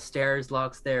to the stairs,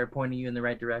 Locke's there pointing you in the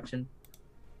right direction.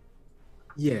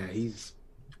 Yeah, he's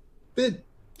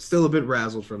still a bit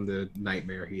razzled from the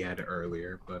nightmare he had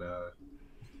earlier, but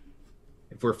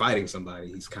if we're fighting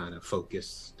somebody, he's kind of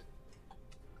focused.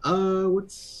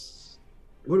 What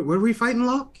are we fighting,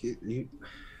 Locke?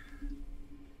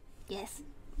 Yes.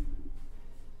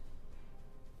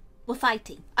 We're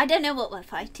fighting. I don't know what we're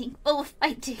fighting, but we're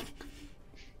fighting.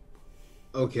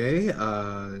 Okay,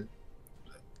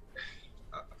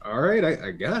 all right,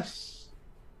 I guess.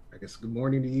 Good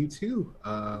morning to you too.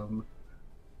 I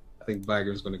think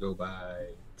Viger's gonna go by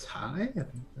Ty. I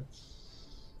think that's.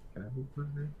 Can I move my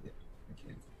name? Yeah, I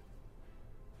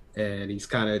can. And he's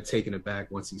kind of taken aback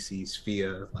once he sees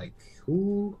Fia. Like,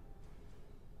 who?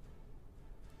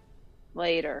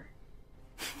 Later.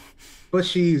 But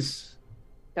she's.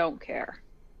 Don't care.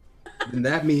 And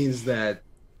that means that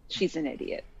she's an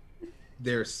idiot.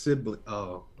 They're sibling.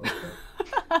 Oh, okay.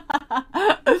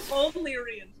 Only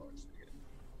reinforced.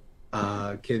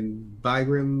 Can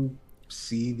Bygrim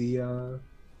see the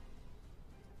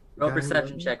Roll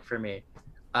perception check for me.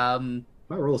 My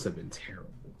rolls have been terrible.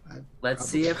 Let's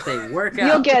see if they work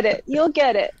out. You'll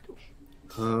get it.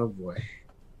 Oh boy.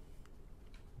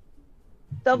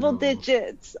 Double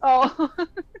digits. Oh.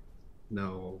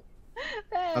 No.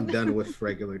 I'm done with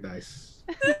regular dice.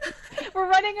 We're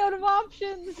running out of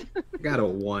options. I got a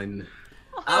 1.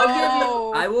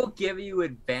 I will give you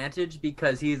advantage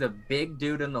because he's a big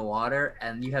dude in the water,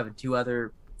 and you have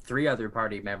 3 other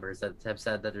party members that have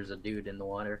said that there's a dude in the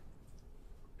water.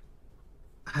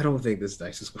 I don't think this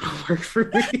dice is going to work for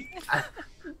me.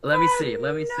 Let me see.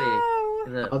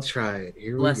 I'll try it.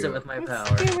 Here Bless we go. it with my power.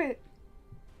 Let's do it.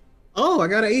 Oh, I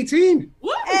got an 18.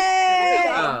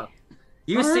 Hey!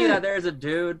 You see that there's a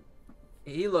dude.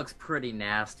 He looks pretty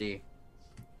nasty.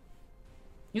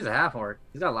 He's a half-orc.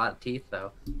 He's got a lot of teeth,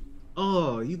 though.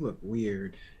 Oh, you look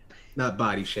weird. Not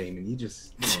body shaming. You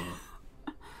just.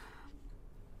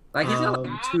 Like, he's got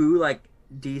 2,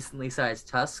 decently sized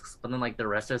tusks, but then, the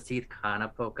rest of his teeth kind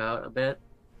of poke out a bit.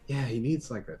 Yeah, he needs,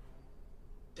 a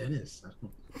dentist. I don't know.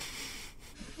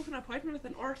 Book an appointment with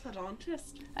an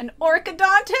orthodontist. An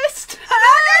orchodontist?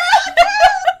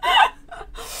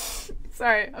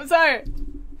 I'm sorry.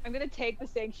 I'm gonna take the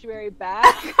sanctuary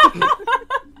back.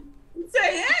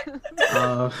 Say it!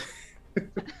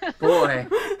 Boy.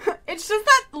 It's just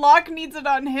that Locke needs it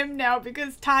on him now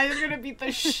because Ty is gonna beat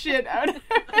the shit out of him.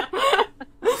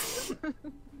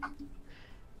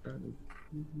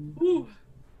 Ooh,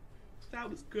 that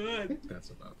was good. That's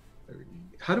about 30.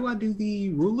 How do I do the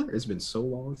ruler? It's been so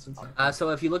long since I. So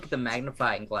if you look at the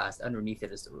magnifying glass, underneath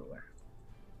it is the ruler.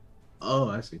 Oh,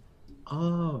 I see.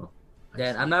 Oh.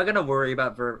 Then I'm not gonna worry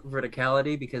about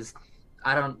verticality because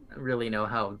I don't really know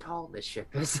how tall this ship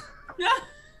is.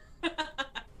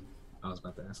 I was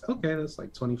about to ask. Okay, that's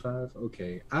like 25.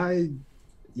 Okay, I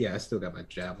still got my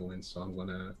javelin, so I'm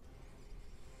gonna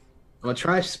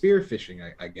try spearfishing.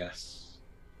 I guess.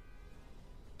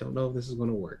 Don't know if this is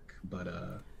gonna work, but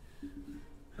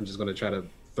I'm just gonna try to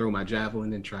throw my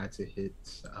javelin and try to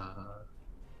hit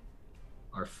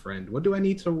our friend. What do I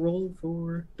need to roll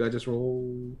for? Do I just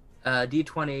roll?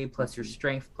 D20 plus your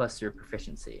strength plus your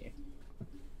proficiency.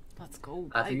 Let's go.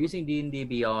 If you're using D&D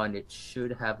Beyond, it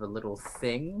should have a little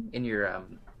thing in your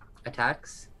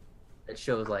attacks that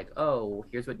shows like, oh,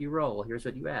 here's what you roll, here's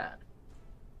what you add.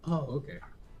 Oh, okay.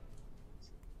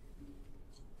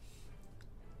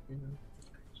 We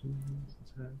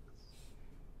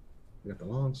got the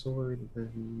longsword.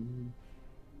 Then...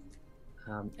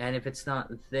 and if it's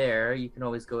not there, you can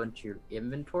always go into your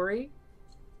inventory,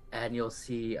 and you'll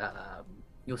see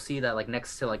that like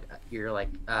next to like your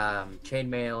like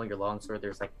chainmail, your longsword,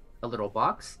 there's like a little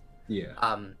box. Yeah.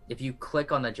 If you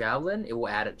click on the javelin, it will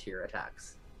add it to your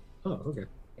attacks. Oh, okay.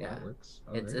 Yeah. That works.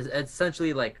 It's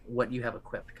essentially like what you have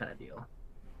equipped kind of deal.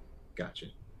 Gotcha.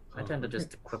 I tend to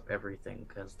just equip everything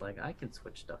because like I can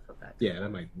switch stuff up back. Yeah,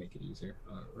 that might make it easier.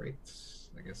 All right.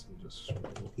 I guess we'll just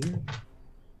roll here.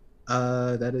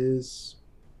 That is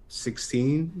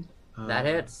 16. That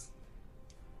hits.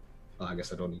 Oh, I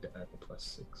guess I don't need to add the +6.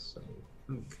 So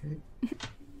okay.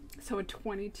 So a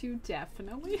 22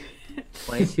 definitely.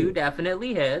 22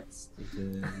 definitely hits.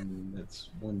 Then that's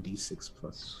 1d6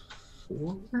 plus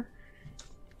 4.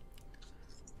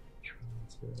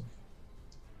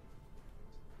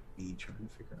 Trying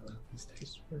to figure out how these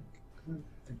dice work. I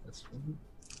think that's one.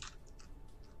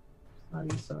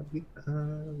 Sorry. We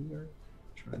are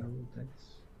trying to roll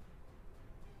dice.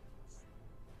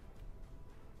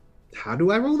 How do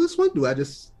I roll this one? Do I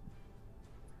just?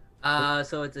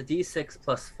 So it's a D6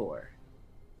 plus 4.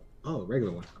 Oh,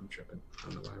 regular one. I'm tripping. I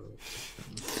don't know why I rolled.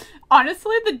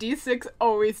 Honestly, the D6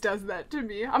 always does that to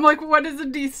me. I'm like, what is a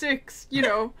D6? You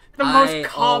know, the most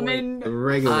common. The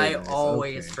regular. I dice.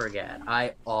 always Okay. forget.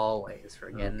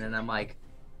 And then I'm like,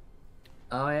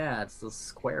 oh yeah, it's the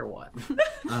square one.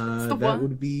 That one.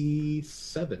 would be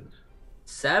 7.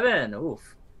 7.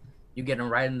 Oof. You get him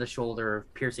right in the shoulder,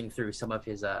 piercing through some of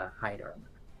his hide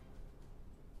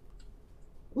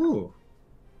Ooh.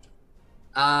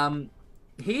 armor.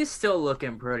 He's still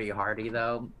looking pretty hardy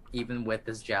though, even with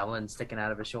this javelin sticking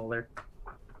out of his shoulder.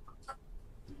 I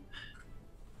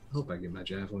hope I get my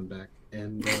javelin back.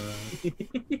 And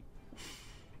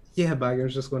yeah,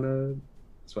 Bagger's just gonna.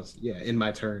 In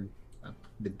my turn. I've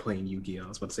been playing Yu-Gi-Oh! I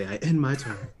was about to say I end my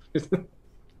turn.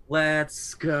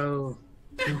 Let's go.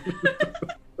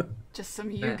 Just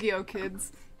some Yu-Gi-Oh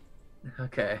kids.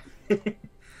 Okay. If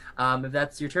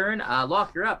that's your turn,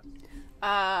 Locke, you're up.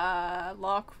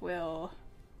 Locke will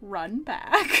run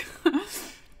back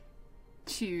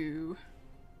to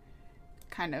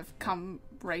kind of come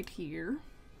right here.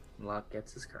 Locke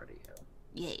gets his cardio.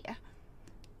 Yeah.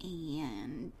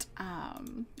 And I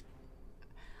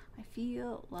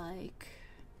feel like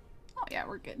oh yeah,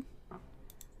 we're good.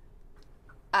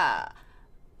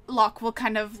 Locke will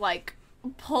kind of like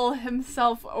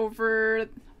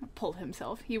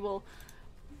he will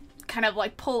kind of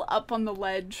like pull up on the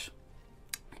ledge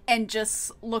and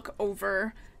just look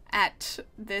over at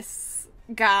this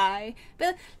guy.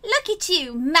 But look at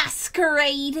you,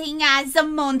 masquerading as a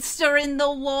monster in the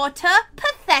water.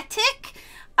 Pathetic.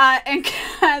 And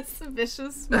cast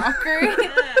Vicious Mockery.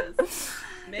 Yes.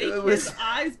 Make his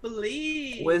eyes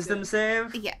believe. Wisdom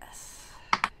save? Yes.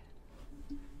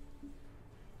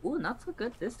 Ooh, not so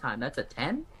good this time. That's a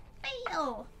 10?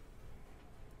 Fail.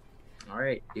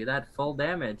 Alright, do that full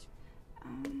damage.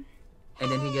 And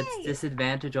then he gets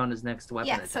disadvantage on his next weapon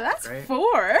Yeah, attack, so that's right?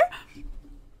 4.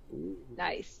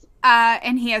 Nice.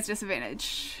 And he has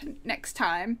disadvantage next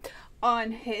time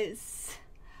on his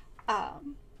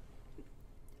on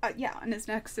his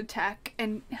next attack,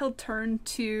 and he'll turn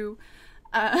to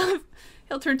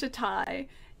Ty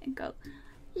and go,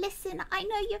 Listen, I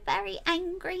know you're very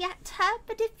angry at her,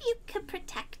 but if you could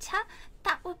protect her,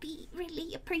 that would be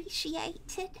really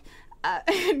appreciated.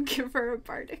 and give her a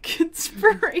bardic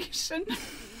inspiration.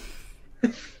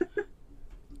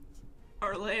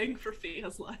 Parlaying for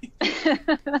Fia's life.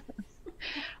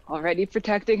 Already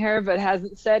protecting her, but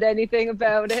hasn't said anything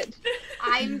about it.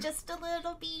 I'm just a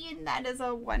little bean. That is a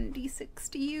 1d6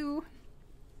 to you.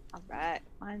 All right,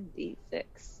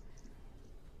 1d6.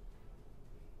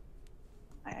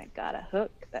 I got a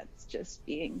hook that's just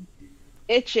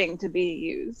itching to be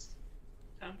used.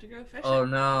 Time to go fishing. Oh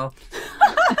no.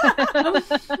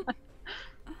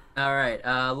 All right,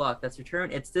 Locke, that's your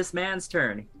turn. It's this man's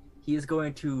turn. He is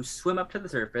going to swim up to the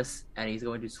surface, and he's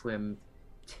going to swim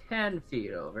 10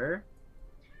 feet over.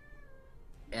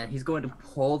 And he's going to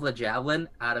pull the javelin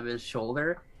out of his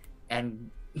shoulder, and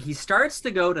he starts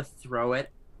to go to throw it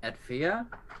at Fia.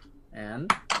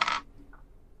 And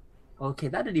okay,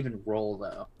 that didn't even roll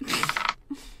though.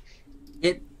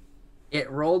 It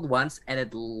rolled once and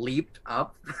it leaped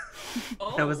up.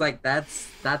 Oh. I was like, that's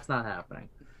not happening.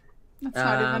 That's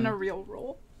not even a real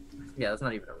roll. Yeah, that's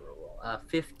not even a roll.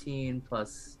 15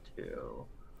 plus 2.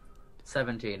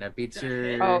 17. That beats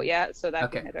your... Oh, yeah, so that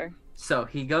Okay. can hit her. So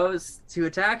he goes to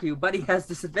attack you, but he has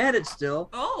disadvantage still.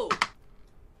 Oh.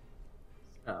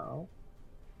 So...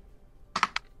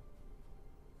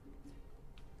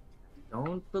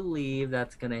 Don't believe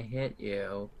that's gonna hit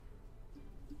you.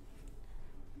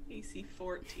 AC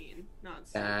 14, not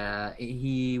 7.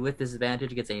 He, with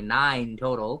disadvantage, gets a 9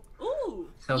 total. Ooh.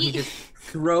 So he just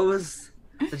throws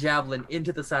the javelin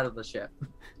into the side of the ship.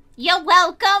 You're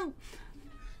welcome.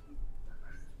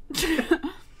 Are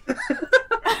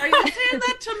you saying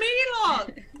that to me,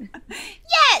 Locke?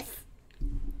 Yes.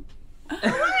 Why are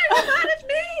you mad at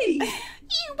me?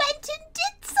 You went and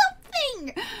did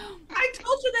something. I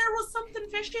told you there was something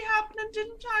fishy happening,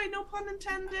 didn't I? No pun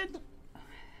intended.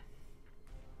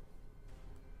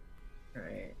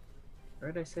 Alright.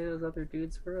 Where did I say those other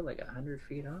dudes were? Like 100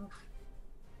 feet off?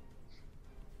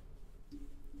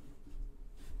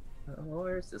 Oh,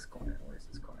 where's this corner? Where's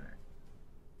this corner?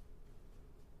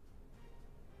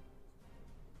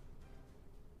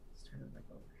 Let's turn it like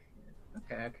over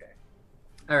here. Okay.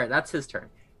 Alright, that's his turn.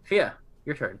 Fia,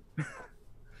 your turn.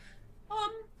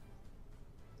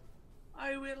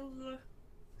 I will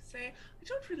say I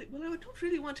don't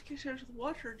really want to get out of the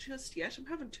water just yet. I'm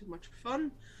having too much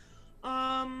fun.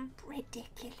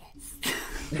 Ridiculous.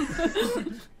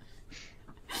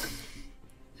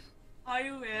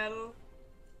 I will.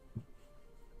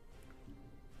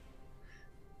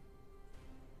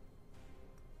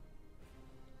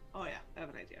 Oh yeah, I have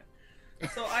an idea.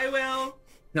 So I will.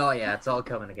 Oh yeah, it's all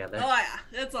coming together. Oh yeah,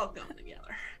 it's all coming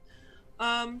together.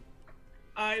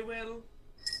 I will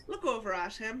look over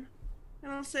at him,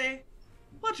 and I'll say,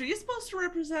 "What are you supposed to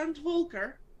represent,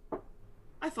 Volker?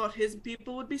 I thought his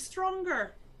people would be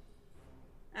stronger."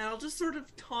 And I'll just sort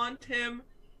of taunt him,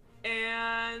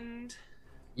 and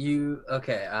You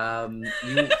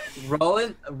you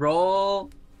roll.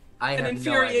 I an have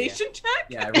infuriation no check.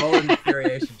 idea. Yeah, roll an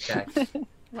infuriation check.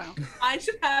 Wow. I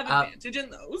should have advantage in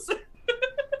those.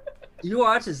 You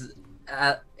watch as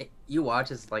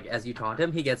like as you taunt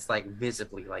him, he gets like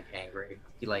visibly like angry.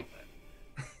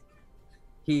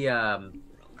 He I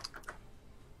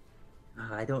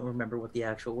don't remember what the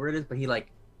actual word is, but he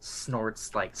like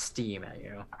snorts like steam at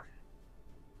you.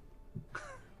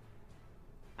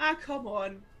 Ah, come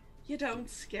on. You don't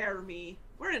scare me.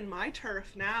 We're in my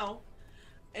turf now.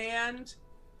 And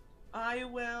I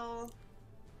will...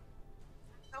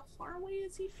 How far away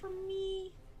is he from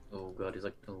me? Oh god, he's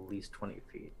like at least 20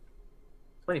 feet.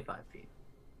 25 feet.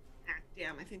 Ah,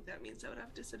 damn, I think that means I would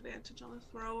have disadvantage on the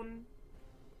thrown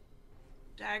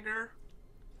dagger.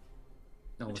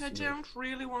 No, Which I let's move. don't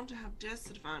really want to have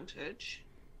disadvantage.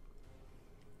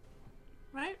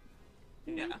 Right?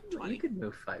 Yeah, 20. You could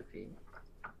move 5 feet.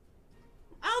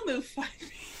 I'll move 5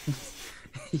 feet.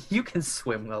 You can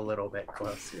swim a little bit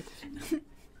closer.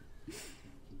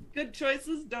 Good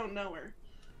choices, don't know her.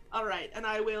 Alright, and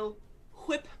I will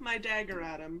whip my dagger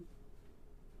at him.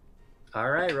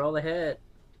 Alright, roll a hit.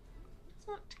 It's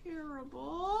not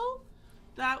terrible.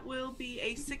 That will be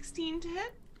a 16 to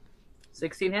hit.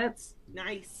 16 hits.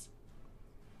 Nice.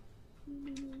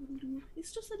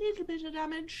 It's just a little bit of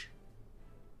damage.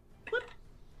 Whoop.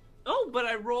 Oh, but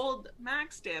I rolled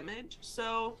max damage,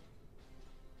 so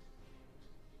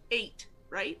 8,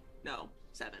 right? No,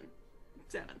 7.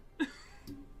 7.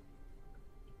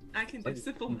 I can do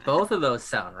simple math. Both of those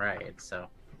sound right, so.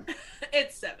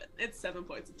 It's 7. It's 7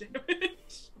 points of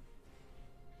damage.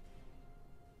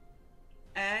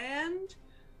 And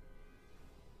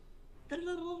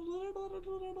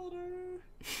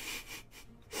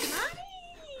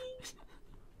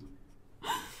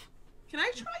Can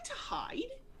I try to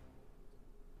hide?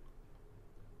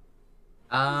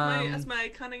 As my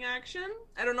cunning action?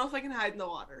 I don't know if I can hide in the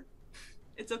water.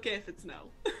 It's okay if it's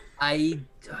no. I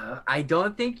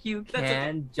don't think you That's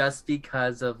can okay. just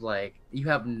because of like you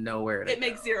have nowhere to It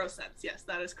makes go. 0 sense. Yes,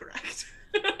 that is correct.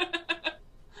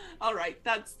 All right,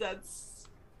 that's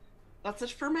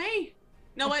it for me.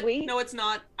 No, If what? we- No, it's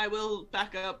not. I will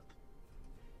back up.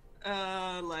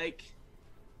 Like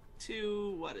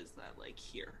to what is that? Like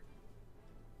here.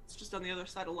 It's just on the other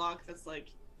side of Locke. That's like,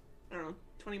 I don't know,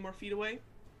 20 more feet away.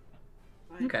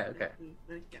 Okay. Yeah.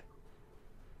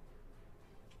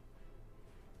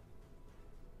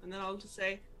 And then I'll just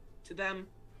say to them,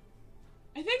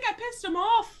 I think I pissed him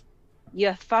off.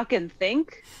 You fucking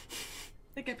think?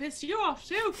 I think I pissed you off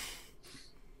too.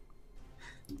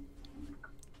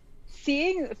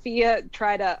 Seeing Fia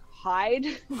try to hide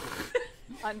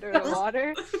under the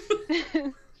water.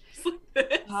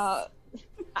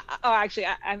 Actually,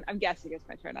 I'm guessing it's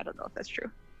my turn. I don't know if that's true.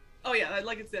 Oh yeah,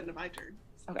 like it's the end of my turn.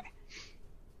 Okay.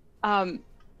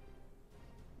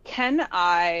 Can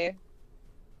I?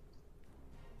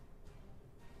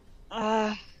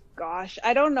 Gosh,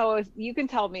 I don't know if you can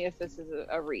tell me if this is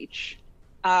a reach.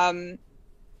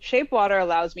 Shape water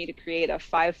allows me to create a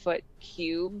 5-foot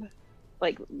cube,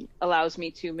 like allows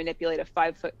me to manipulate a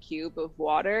 5-foot cube of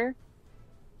water.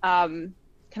 Can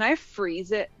I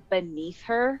freeze it beneath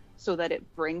her so that it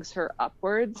brings her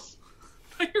upwards?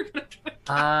 You're gonna try to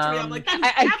capture me. I'm like,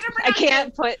 I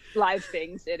can't put live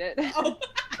things in it. Oh.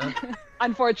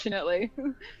 Unfortunately.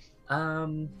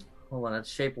 Hold on, it's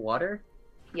shape water?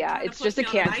 Yeah, Trying to it's put just a me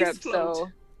on an ice cantrip, float. so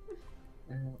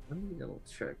Let me double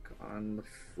check on the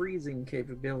freezing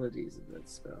capabilities of that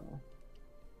spell.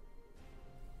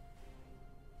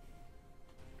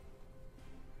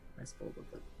 I spelled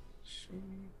with the shape.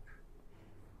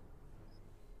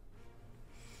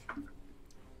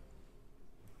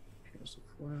 Here's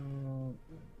a flow.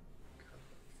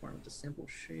 Form into simple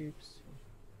shapes.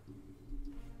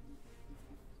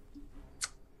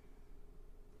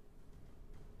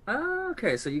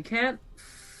 Okay, so you can't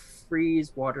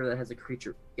freeze water that has a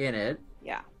creature in it,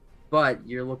 yeah, but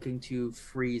you're looking to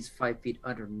freeze 5 feet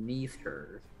underneath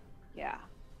her. yeah,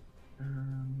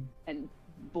 Um, and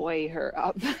buoy her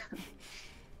up.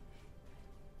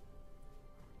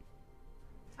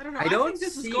 I don't know. I don't think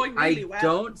this see. is going really I well.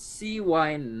 don't see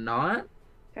why not.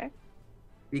 Okay.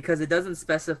 Because it doesn't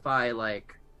specify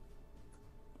like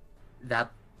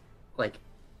that. Like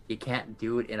you can't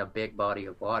do it in a big body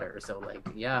of water. So like,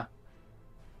 yeah,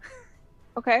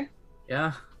 Okay,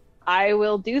 yeah. I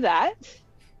will do that.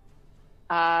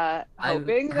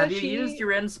 Hoping that Have you she... used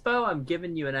your inspo? I'm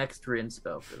giving you an extra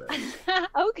inspo for this.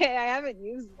 Okay, I haven't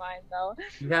used mine though.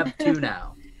 You have 2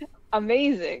 now.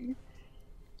 Amazing.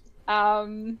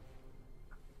 And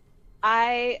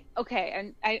I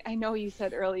know you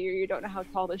said earlier you don't know how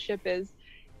tall the ship is.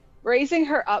 Raising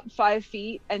her up 5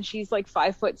 feet and she's like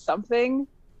 5 foot something.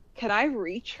 Can I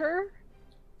reach her?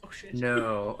 Oh shit.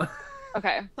 No.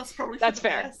 Okay, That's probably for that's the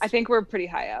fair. best. I think we're pretty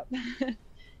high up.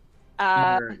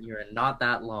 You're not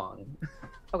that long.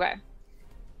 Okay.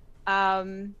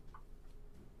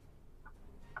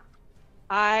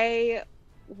 I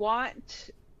want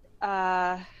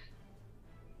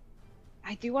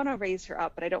I do want to raise her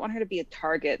up, but I don't want her to be a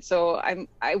target. So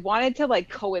I wanted to like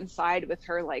coincide with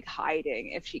her like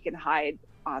hiding, if she can hide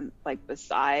on like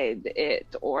beside it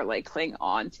or like cling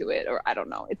on to it, or I don't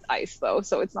know. It's ice though,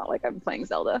 so it's not like I'm playing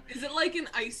Zelda. Is it like an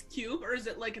ice cube or is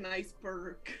it like an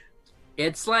iceberg?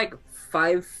 It's like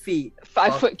 5 feet.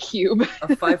 5 foot cube.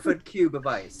 A 5 foot cube of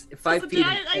ice. 5 a feet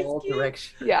giant in ice all cube?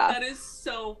 directions. Yeah. That is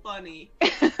so funny. Um,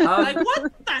 Like,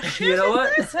 what the shit you know is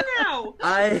what? this now?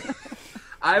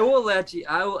 I will let you.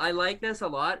 I like this a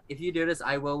lot. If you do this,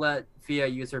 I will let Fia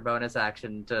use her bonus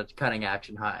action to cunning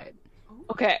action hide.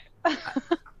 Okay.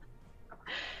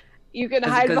 You can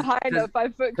 'Cause- hide 'cause- behind a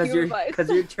 5 foot cube of ice. Because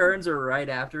your turns are right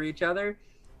after each other.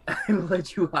 I will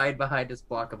let you hide behind this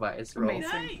block of ice. Roll.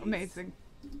 Amazing, Nice. amazing.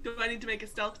 Do I need to make a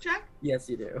stealth check? Yes,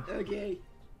 you do. Okay.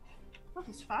 That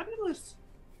was fabulous.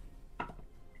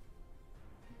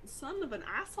 Son of an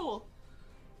asshole.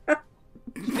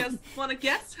 You guys want to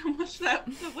guess how much that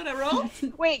would I roll?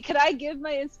 Wait, can I give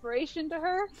my inspiration to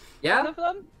her? One Yeah, of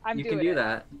them? I'm you doing can do it.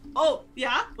 that. Oh,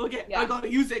 yeah? Okay, Yeah. I gotta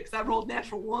use it because I rolled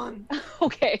natural 1.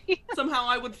 Okay. Somehow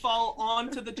I would fall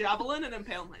onto the javelin and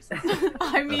impale myself.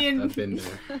 I mean, I've been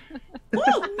there. Woo!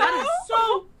 That is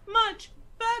so much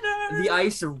better! The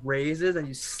ice raises and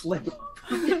you slip.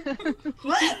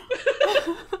 What?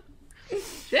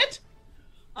 Shit!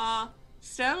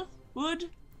 Stealth would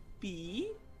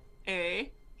be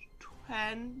a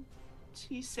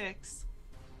 26.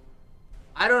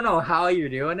 I don't know how you're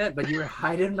doing it, but you were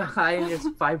hiding behind this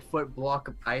 5 foot block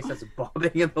of ice that's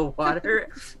bobbing in the water,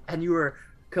 and you were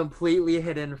completely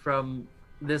hidden from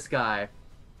this guy.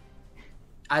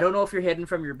 I don't know if you're hidden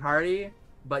from your party,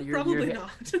 but you're Probably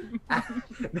not.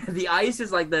 The ice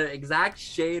is like the exact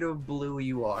shade of blue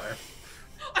you are.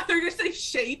 I thought you were gonna say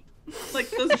shape, like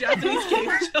those Japanese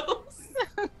cave shows.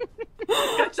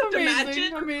 Just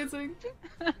amazing, imagine. amazing.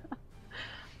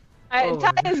 Oh.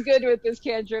 Ty is good with this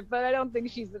cantrip, but I don't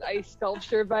think she's an ice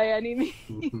sculpture by any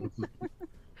means.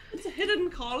 It's a hidden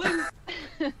calling.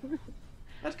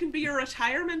 That can be your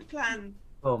retirement plan.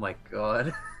 Oh my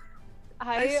god.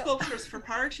 Ice sculptures for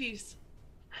parties.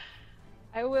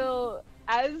 I will,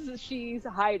 as she's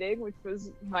hiding, which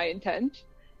was my intent,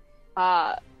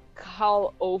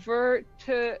 call over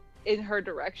in her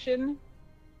direction,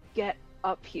 get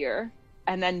up here,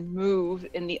 and then move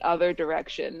in the other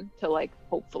direction to like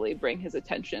hopefully bring his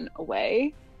attention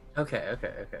away. Okay.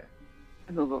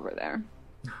 And move over there.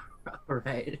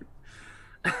 Alright.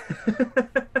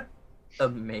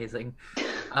 Amazing.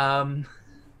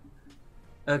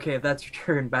 Okay, if that's your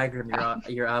turn, Bagram,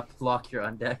 you're up. Lock, you're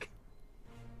on deck.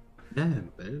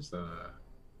 Man, there's I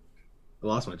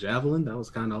lost my javelin. That was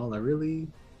kind of all I really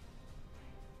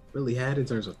had in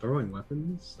terms of throwing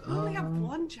weapons. You only have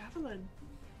one javelin.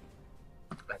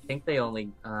 I think they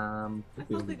only I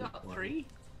thought they got one. 3.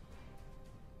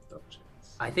 Double check.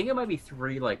 I think it might be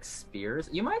 3 like spears.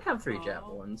 You might have 3 Oh.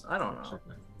 javelins. I don't know. Check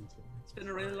that. It's been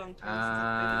a really long time since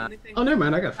I've played anything. Oh, never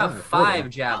mind. I got You 5. have Hold 5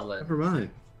 on. javelins. Never mind.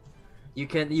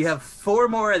 You have 4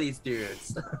 more of these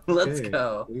dudes. Let's Okay.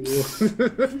 go. We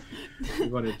will- we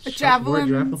want to The chuck more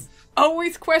javelins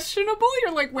always questionable.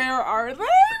 You're like, where are they?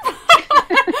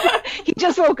 He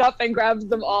just woke up and grabbed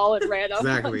them all and ran up.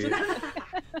 Exactly.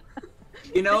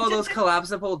 You know those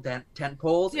collapsible tent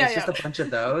poles? Yeah, It's just a bunch of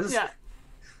those. Yeah,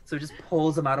 So he just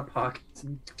pulls them out of pockets.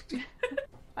 And...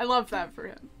 I love that for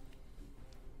him.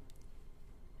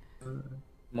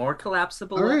 More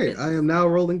collapsible All right, weapons. I am now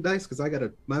rolling dice because I got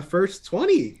my first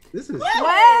 20. This is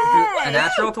A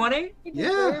natural 20? You Yeah.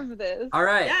 deserve this. All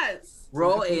right. Yes.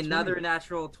 Roll Natural another 20.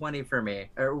 natural 20 for me.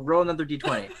 Or roll another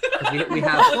d20. 'Cause we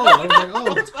have... oh, I was like,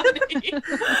 oh, That's funny. like, this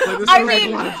I feels like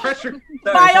mean- a lot of pressure. Sorry,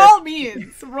 By sorry. all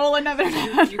means, roll another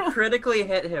You natural. critically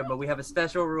hit him, but we have a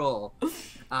special rule.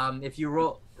 If you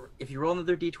roll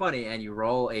another d20 and you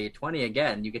roll a 20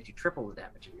 again, you get to triple the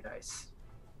damage of your dice.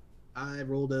 I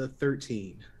rolled a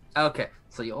 13. Okay,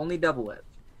 so you only double it.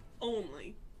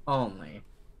 Only. Only.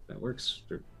 That works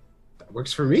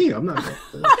for me. I'm not.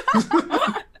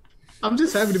 I'm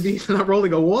just happy to be not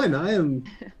rolling a 1. I am.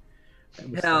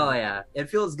 Hell yeah. It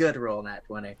feels good to roll that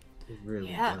 20. It really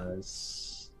Yeah.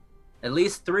 does. At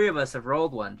least 3 of us have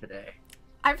rolled one today.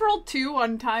 I've rolled 2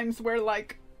 on times where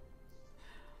like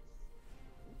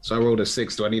So I rolled a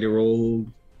 6. Do I need to roll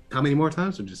how many more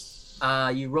times or just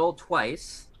You roll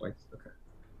twice, twice? Okay.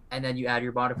 and then you add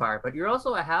your modifier. But you're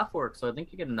also a half orc, so I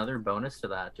think you get another bonus to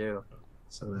that too.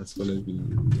 So that's gonna be.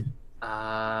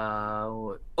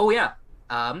 Oh yeah.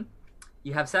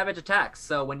 You have savage attacks,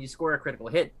 so when you score a critical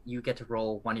hit, you get to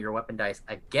roll one of your weapon dice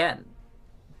again.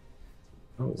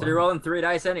 Oh, So you're rolling 3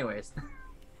 dice anyways.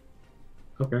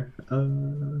 Okay.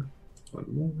 One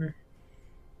more.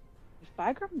 If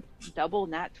Bagram double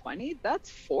nat 20,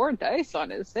 that's 4 dice on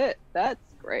his hit. That's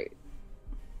great.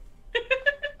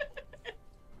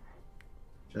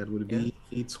 That would be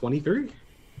 23.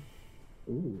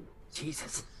 Ooh.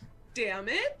 Jesus.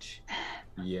 Damage?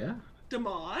 Yeah.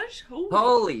 Damage?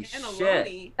 Holy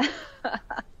cannelloni.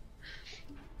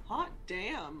 Hot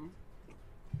damn.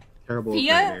 Terrible.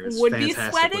 Fia nightmares. would be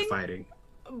Fantastic sweating. with fighting.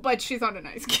 but she's on an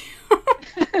ice cube.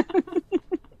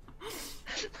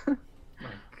 My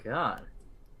God.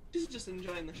 She's just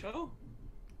enjoying the show.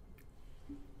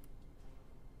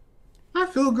 I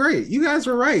feel great. You guys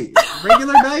were right.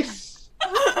 Regular dice.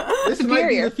 This might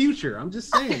be Superior. the future. I'm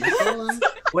just saying. That's all I'm-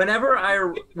 Whenever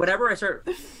I start,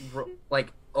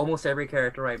 like almost every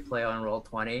character I play on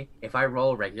Roll20, if I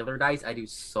roll regular dice, I do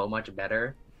so much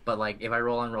better. But like if I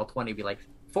roll on Roll20, it'd be like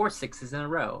 4 6s in a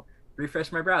row.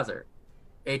 Refresh my browser.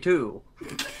 A2.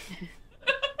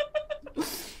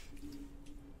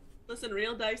 Listen,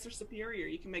 real dice are superior.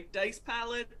 You can make dice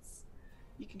palettes.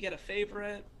 You can get a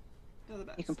favorite. They're the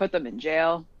best. You can put them in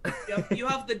jail. Yep, you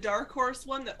have the dark horse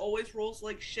one that always rolls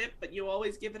like shit, but you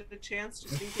always give it a chance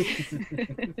just in case.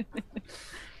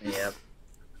 Yep.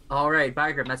 All right,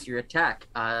 Bygram, that's your attack.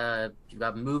 You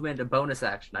got movement and bonus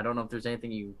action. I don't know if there's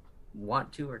anything you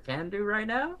want to or can do right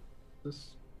now. I'll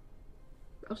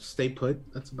just stay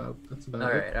put. That's about All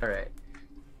it. right.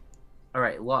 All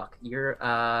right, Locke, you're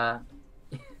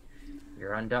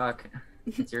you're on dock.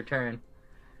 It's your turn.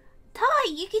 Ty,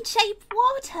 you can shape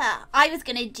water. I was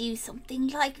gonna do something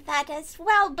like that as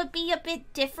well, but be a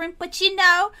bit different, but you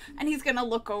know. And he's gonna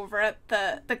look over at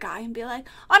the guy and be like,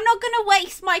 I'm not gonna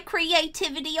waste my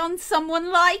creativity on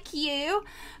someone like you.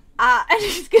 And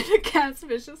he's gonna cast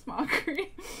Vicious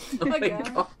Mockery. Oh my Again.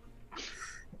 God.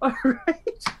 All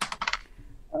right.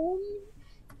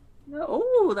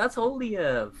 Oh, that's only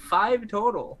a 5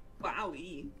 total.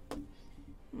 Wowie.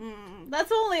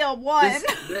 That's only a 1.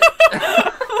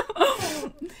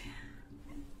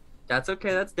 That's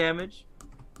okay. That's damage.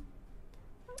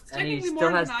 It's And he technically still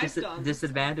more has than I've done.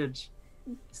 disadvantage.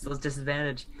 Still has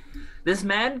disadvantage. This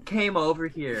man came over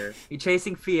here. He's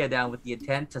chasing Fia down with the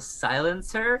intent to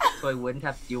silence her, so he wouldn't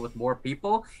have to deal with more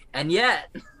people. And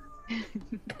yet,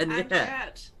 And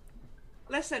yet,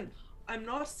 listen, I'm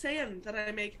not saying that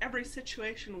I make every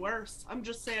situation worse. I'm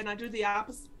just saying I do the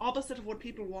opposite of what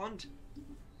people want.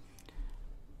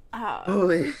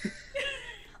 Holy.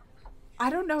 I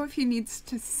don't know if he needs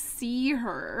to see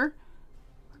her.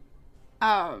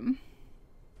 How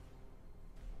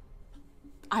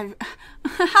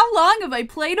long have I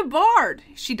played a bard?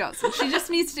 She doesn't. She just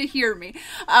needs to hear me.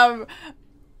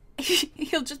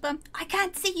 He'll just I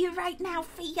can't see you right now,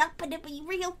 Fia, but it'd be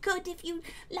real good if you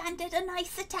landed a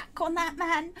nice attack on that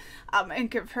man.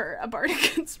 and give her a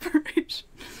bardic inspiration.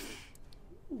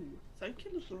 Ooh, thank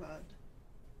you, little lad.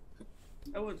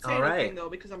 I won't say All anything right. though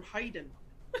because I'm hiding.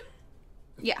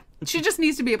 Yeah, she just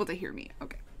needs to be able to hear me.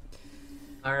 Okay.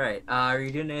 all right. Are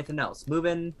you doing anything else?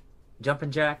 Moving,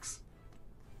 jumping jacks.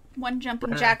 One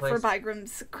jumping Running jack in for place.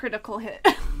 Bygram's critical hit.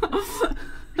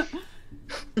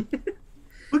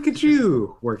 Look at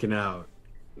you working out.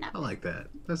 No, I like that.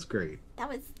 That's great. that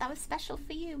was special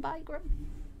for you, Bygram.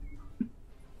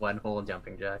 One whole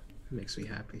jumping jack. It makes me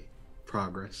happy.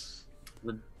 Progress.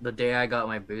 The day I got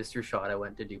my booster shot, I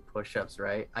went to do push-ups.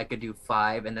 Right, I could do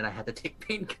 5, and then I had to take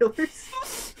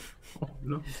painkillers. Oh,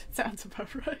 no. Sounds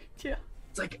about right. Yeah.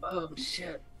 It's like, oh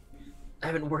shit. I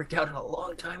haven't worked out in a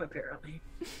long time, apparently.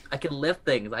 I can lift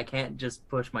things. I can't just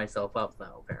push myself up,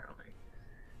 though, apparently.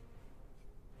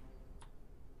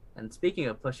 And speaking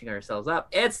of pushing ourselves up,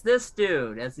 it's this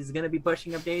dude, as he's going to be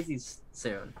pushing up daisies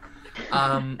soon.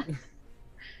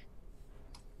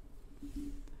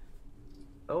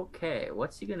 Okay,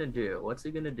 what's he going to do? What's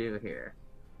he going to do here?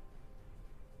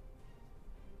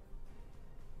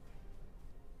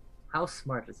 How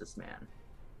smart is this man?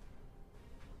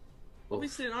 Oof.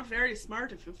 Obviously not very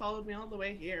smart if you followed me all the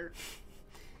way here.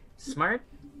 Smart?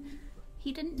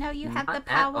 He didn't know you had Not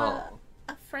the at power all.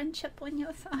 of friendship on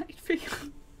your side, Fia.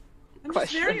 I'm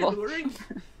just very Questionable. alluring.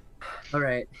 All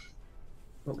right.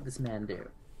 What would this man do?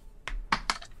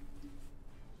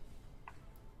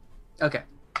 Okay.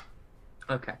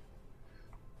 Okay.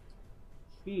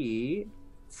 He,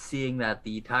 seeing that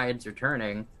the tides are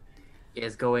turning,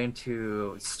 is going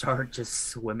to start just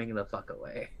swimming the fuck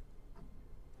away.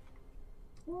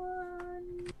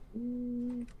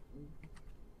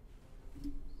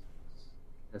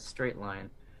 A straight line.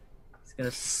 He's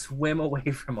gonna swim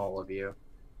away from all of you.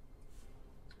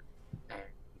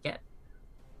 Yeah.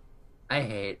 I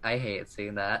hate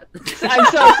seeing that. I'm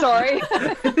so sorry.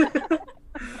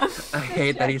 I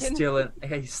hate that he's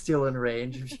checking. still in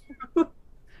range.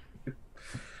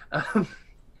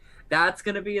 That's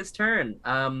gonna be his turn.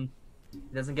 He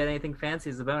doesn't get anything fancy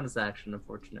as a bonus action,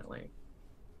 unfortunately.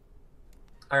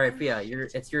 All right, Fia,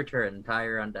 it's your turn. Tie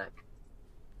her on deck.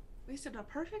 Wasted a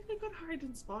perfectly good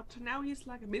hiding spot, and now he's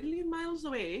like a million miles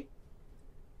away.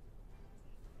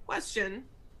 Question.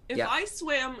 If Yeah. I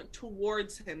swam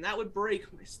towards him, that would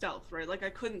break my stealth, right? Like I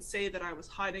couldn't say that I was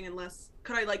hiding unless...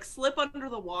 Could I like slip under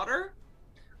the water?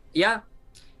 Yeah,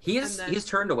 And then- he's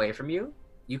turned away from you.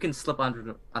 You can slip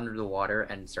under the water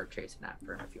and start chasing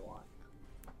after him if you want.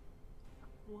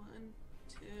 1,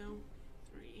 2,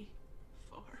 3,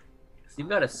 4. So you've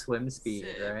got a swim speed,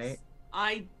 6. right?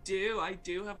 I do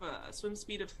have a swim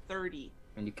speed of 30.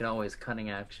 And you can always cunning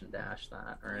action dash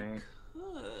that, right?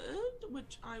 Could,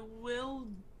 which I will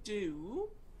do,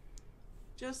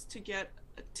 just to get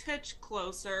a titch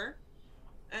closer,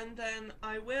 and then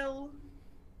I will...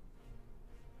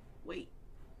 Wait.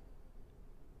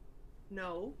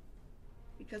 No.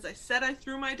 Because I said I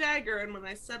threw my dagger, and when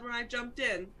I jumped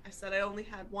in, I said I only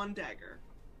had one dagger.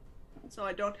 So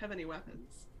I don't have any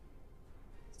weapons.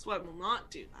 So I will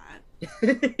not do that,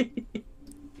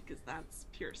 because that's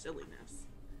pure silliness.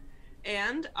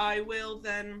 And I will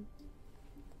then...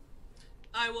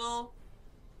 what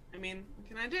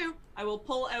can I do? I will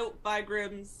pull out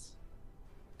Bygrim's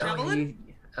javelin.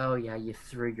 Oh yeah, you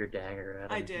threw your dagger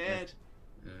at him. I did.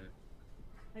 Mm.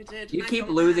 I did. You and I keep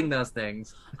don't losing have- those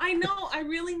things. I know. I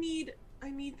really need. I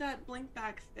need that blink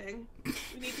back thing.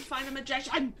 We need to find a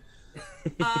magician.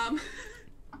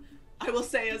 I will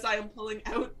say as I am pulling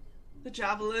out the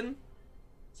javelin,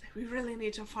 say we really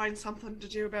need to find something to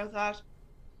do about that.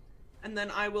 And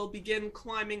then I will begin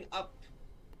climbing up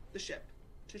the ship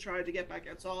to try to get back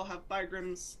out. So I'll have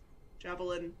Bygrim's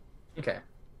javelin Okay.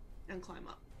 and climb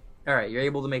up. All right, you're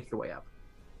able to make your way up.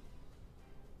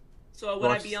 So would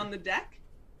I Well, be on the deck?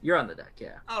 You're on the deck,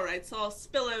 yeah. Alright, so I'll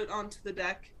spill out onto the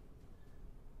deck.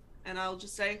 And I'll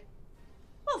just say,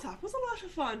 well, that was a lot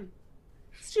of fun.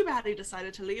 It's too bad he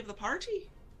decided to leave the party.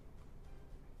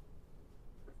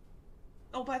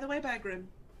 Oh, by the way, Bagrim,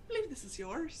 I believe this is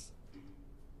yours.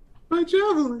 My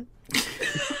javelin.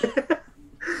 I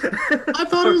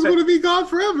thought it was going to be gone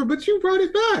forever, but you brought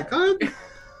it back.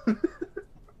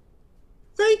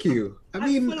 Thank you. I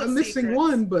mean, full of I'm missing secrets.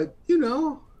 one, but you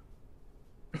know.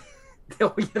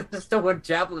 Oh, yeah, there's still one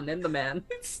javelin in the man.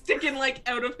 It's sticking, like,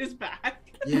 out of his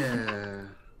back. Yeah.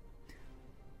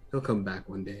 He'll come back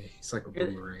one day. He's like a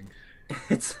boomerang.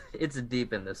 It's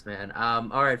deep in this, man.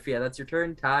 All right, Fia, that's your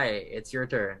turn. Ty, it's your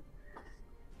turn.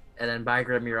 And then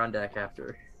Bygrim, you're on deck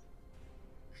after.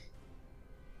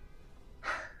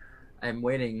 I'm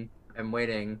waiting,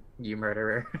 you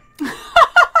murderer.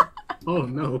 Oh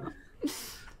no.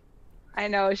 I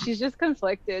know, she's just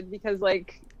conflicted because,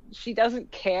 like, she doesn't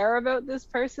care about this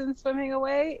person swimming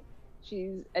away.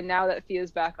 And now that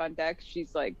Fia's back on deck,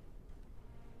 she's, like,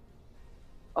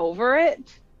 over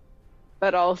it.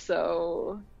 But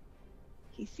also,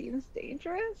 he seems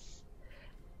dangerous.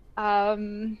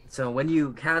 So when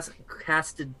you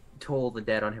casted Toll the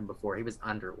Dead on him before, he was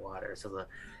underwater, so the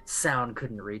sound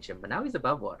couldn't reach him. But now he's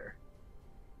above water.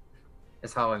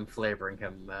 That's how I'm flavoring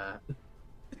him.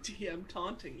 DM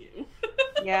taunting you.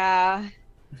 Yeah.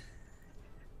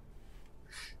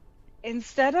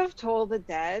 Instead of Toll the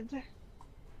Dead,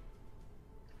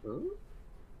 Ooh.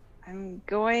 I'm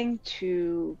going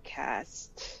to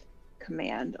cast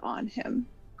Command on him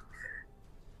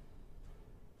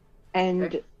and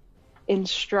Okay.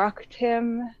 instruct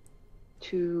him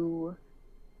to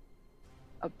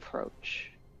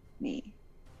approach me.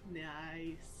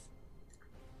 Nice.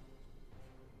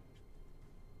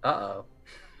 Uh-oh.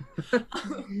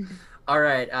 All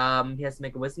right, he has to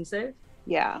make a wisdom save.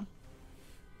 Yeah.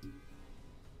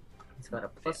 He's got a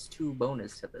 +2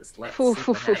 bonus to this. Let's Foo, see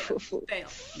foo, what foo, happens. foo, foo. Fail.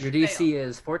 Your DC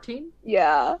is 14?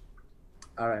 Yeah.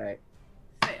 All right.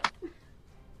 Fail.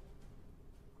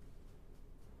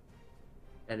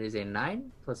 That is a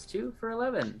 9 + 2 for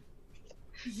 11.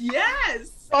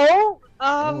 Yes! Oh,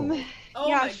 Oh. Oh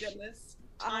Yeah, my goodness.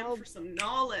 Time I'll- for some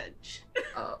knowledge.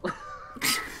 Oh.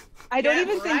 I don't Get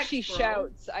even think wrecked, she bro.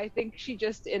 shouts. I think she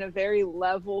just, in a very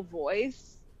level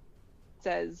voice,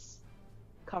 says,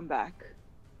 "Come back."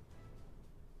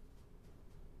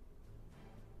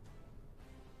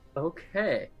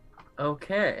 Okay.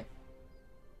 Okay.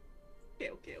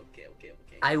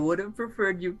 I would have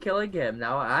preferred you killing him.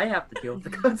 Now I have to deal with the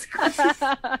consequences.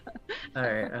 All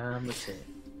right. Let's see.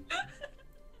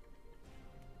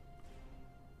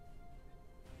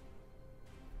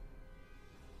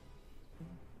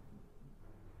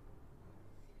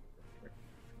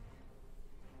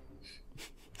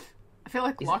 I feel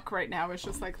like Locke right now is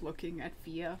just like looking at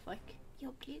Fia like,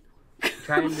 you'll do.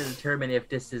 Trying to determine if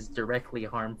this is directly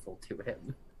harmful to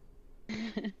him.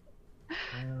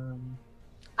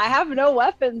 I have no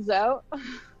weapons out.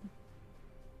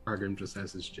 Argrim just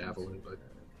has his javelin, but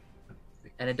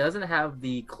And it doesn't have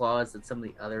the clause that some of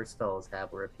the other spells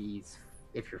have, where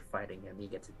if you're fighting him, he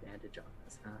gets advantage on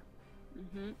this, huh?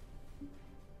 Mm-hmm.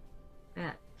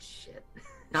 Ah, shit.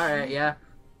 All right, yeah.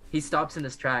 He stops in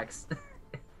his tracks.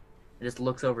 And just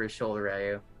looks over his shoulder at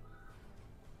you.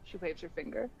 She waves her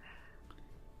finger.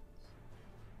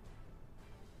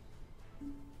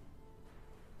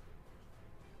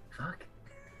 Fuck.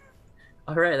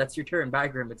 All right, that's your turn. Bye,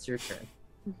 Grim. It's your turn.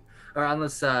 Or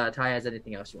unless Ty has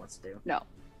anything else she wants to do. No.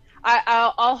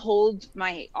 I'll hold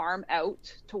my arm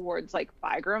out towards like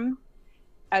Bygram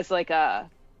as like a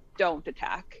don't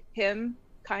attack him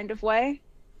kind of way.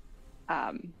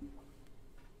 And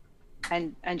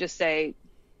just say,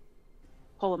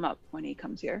 pull him up when he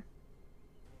comes here.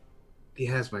 he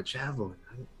has my javelin.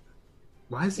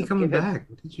 Why is he Give coming it- back?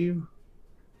 What did you?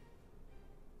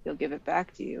 He'll give it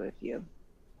back to you if you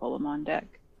pull him on deck.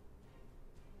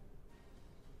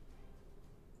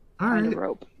 All Find right. a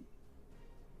rope.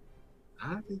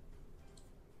 I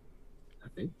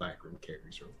think Bygram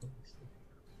carries rope.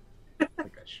 I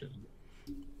think I should.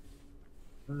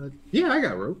 Yeah, I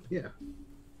got rope. Yeah.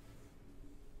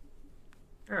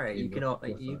 All right, you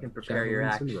can prepare your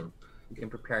javelins and action. rope. You can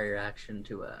prepare your action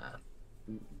to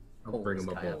I'll bring him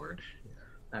hold this guy up. aboard.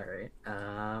 Yeah. All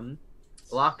right.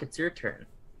 Locke, it's your turn.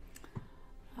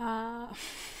 I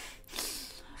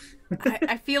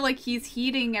feel like he's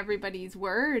heeding everybody's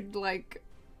word, like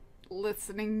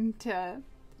listening to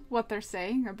what they're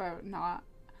saying about not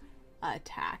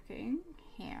attacking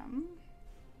him.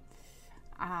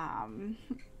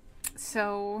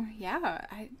 So yeah,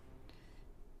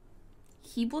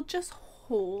 he will just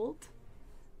hold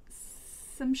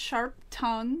some sharp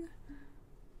tongue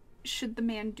should the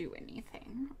man do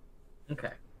anything.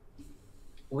 Okay.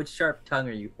 Which sharp tongue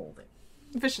are you holding?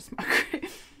 Vicious mockery.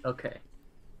 Okay.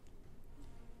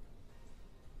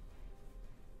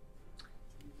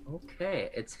 Okay,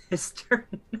 it's his turn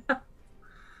now.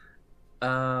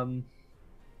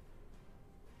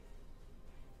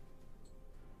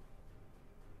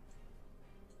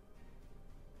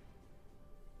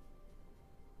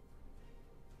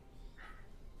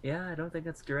 Yeah, I don't think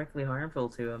that's directly harmful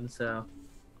to him, so.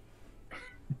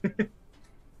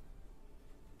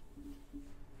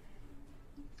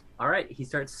 Alright, he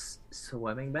starts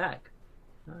swimming back.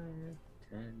 5,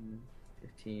 10,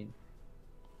 15.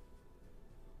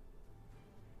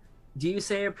 Do you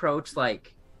say approach,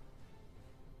 like...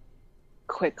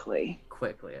 Quickly.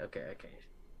 Quickly, okay.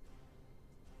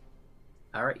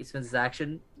 Alright, he spends his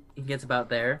action. He gets about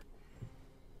there.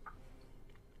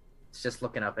 It's just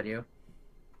looking up at you.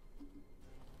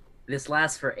 This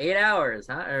lasts for 8 hours,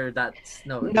 huh? Or that's...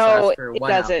 No, this lasts for it 1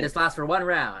 doesn't. hour. This lasts for 1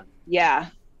 round. Yeah,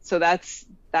 so that's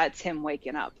him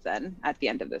waking up then at the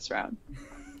end of this round.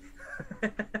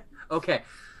 Okay.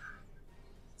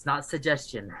 It's not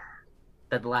suggestion.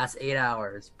 That the last 8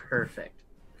 hours, perfect.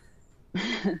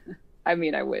 I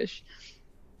mean, I wish.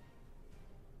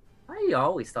 I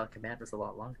always thought command was a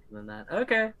lot longer than that.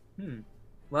 Okay.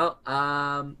 Well,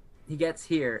 he gets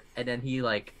here and then he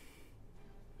like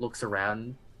looks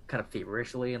around kind of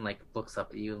feverishly and like looks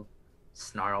up at you,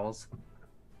 snarls.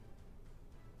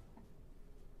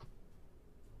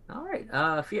 All right,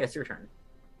 Fia, it's your turn.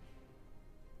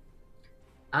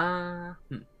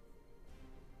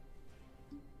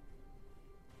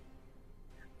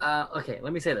 Okay,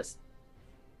 let me say this.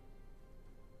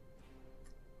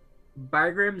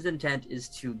 Bargrim's intent is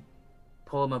to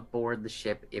pull him aboard the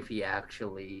ship if he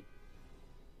actually,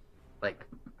 like,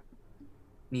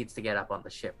 needs to get up on the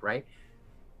ship, right?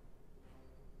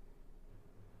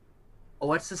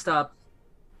 What's to stop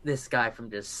this guy from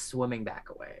just swimming back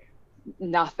away?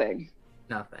 Nothing.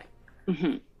 Nothing.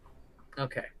 Mm-hmm.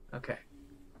 Okay.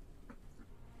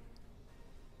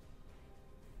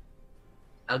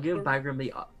 I'll give Bygrim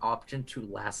the option to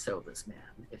lasso this man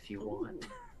if you want.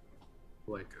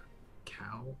 Like a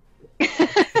cow?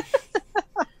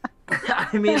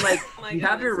 I mean, like, you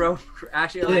have your rope.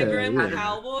 Actually, Bygrim,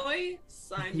 cowboy.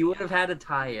 You would have had to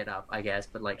tie it up, I guess,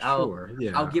 but like,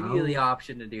 I'll give you the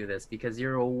option to do this because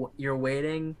you're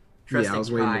waiting, trusting I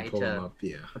was waiting Kai to pull him up.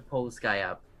 Yeah. to pull this guy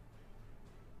up.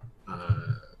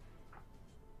 I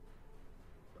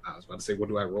was about to say, what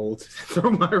do I roll to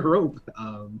throw my rope?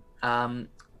 I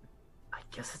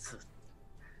guess it's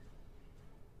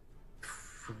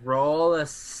roll a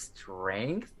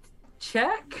strength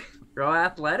check. Roll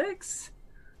athletics.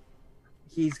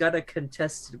 He's got to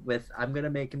contest with. I'm gonna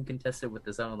make him contest it with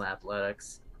his own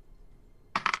athletics.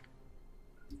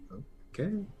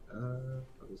 Okay.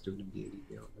 I was doing a D&D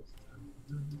deal this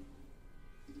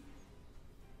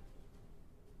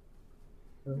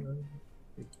time.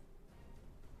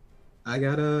 I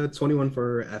got a 21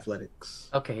 for athletics.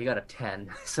 Okay, he got a 10.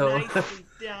 So Nicely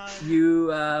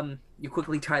done. you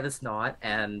quickly tie this knot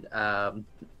and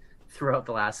throw out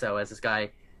the lasso as this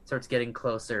guy starts getting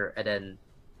closer and then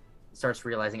starts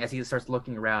realizing as he starts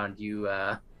looking around, you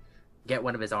get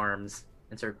one of his arms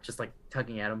and start just like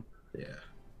tugging at him. Yeah.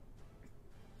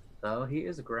 So he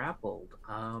is grappled.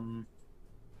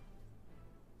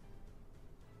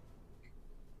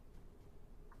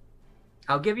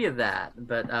 I'll give you that,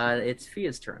 but it's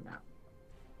Fia's turn now.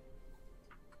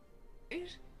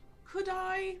 Could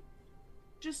I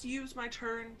just use my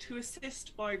turn to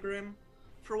assist Bygrim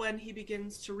for when he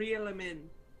begins to reel him in?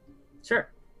 Sure.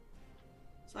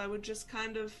 So I would just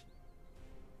kind of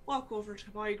walk over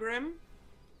to Bygrim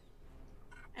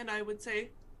and I would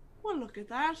say, well, look at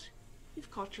that. You've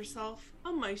caught yourself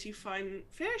a mighty fine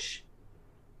fish.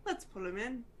 Let's pull him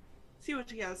in. See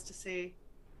what he has to say.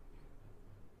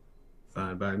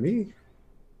 Fine by me.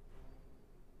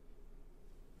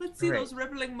 Let's see Great. those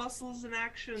rippling muscles in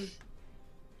action.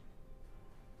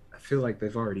 I feel like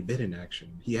they've already been in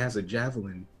action. He has a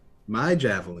javelin, my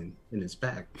javelin, in his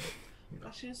back. You know.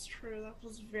 That is true. That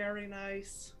was very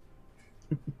nice.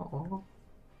 Aww.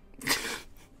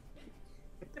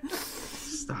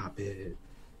 Stop it.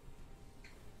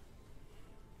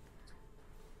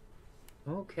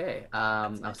 Okay.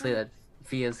 I'll say that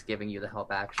Fia's giving you the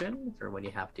help action for when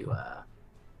you have to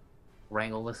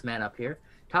wrangle this man up here.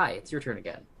 Ty, it's your turn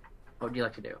again. What would you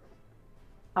like to do?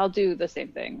 I'll do the same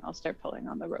thing. I'll start pulling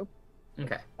on the rope.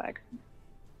 Okay. Back.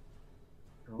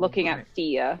 Looking at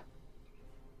Fia.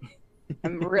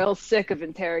 I'm real sick of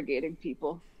interrogating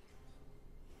people.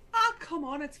 Ah, come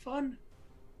on, it's fun.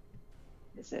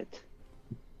 Is it?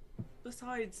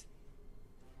 Besides,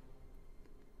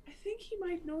 I think he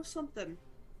might know something.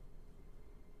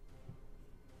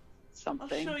 I'll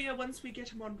Something. show you once we get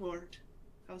him on board.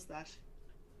 How's that?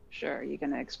 Sure, you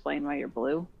gonna explain why you're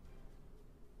blue?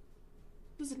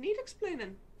 Does it need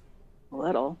explaining? A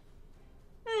little.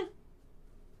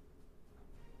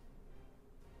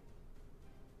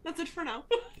 That's it for now.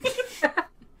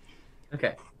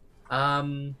 Okay.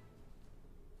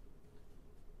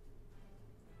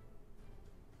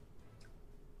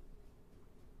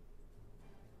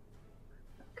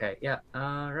 Okay, yeah.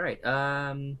 All right.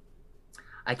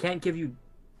 I can't give you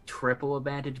triple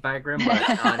advantage, Bagram, but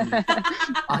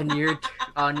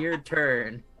on your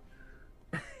turn,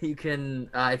 you can,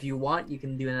 if you want, you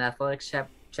can do an athletics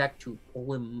check to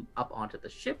pull him up onto the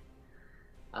ship.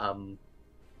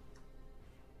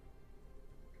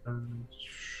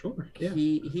 Sure. Yeah.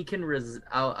 He can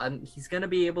he's gonna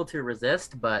be able to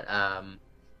resist, but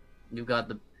you've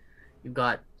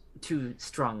got two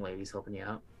strong ladies helping you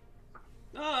out,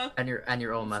 and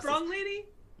your own muscles. Strong lady?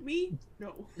 Me?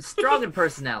 No. Strong in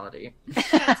personality. That's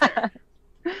fair.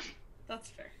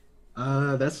 That's fair.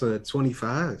 That's a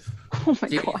 25. Oh my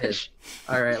Jesus. gosh.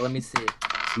 All right, let me see.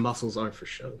 Muscles aren't for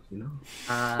show, you know.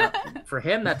 For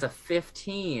him, that's a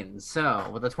 15.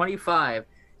 So with a 25,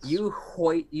 you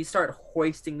start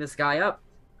hoisting this guy up.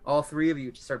 All three of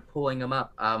you just start pulling him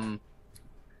up.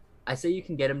 I say you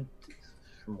can get him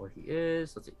from where he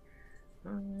is. Let's see.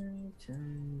 5,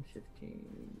 10,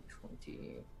 15,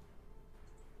 20.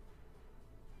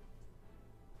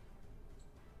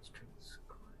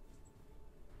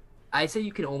 I say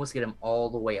you can almost get him all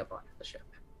the way up onto the ship.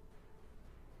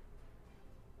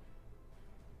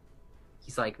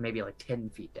 He's like maybe like 10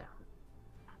 feet down.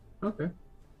 Okay.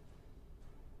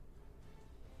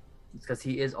 It's because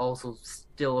he is also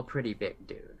still a pretty big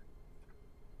dude.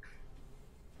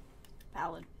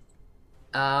 Valid.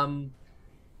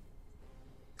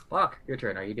 Locke, your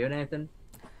turn. Are you doing anything?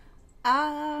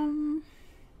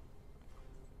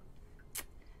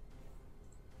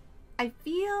 I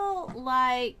feel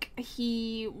like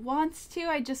he wants to.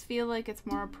 I just feel like it's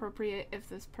more appropriate if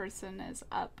this person is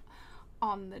up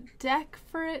on the deck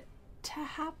for it to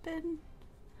happen.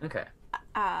 Okay.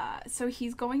 So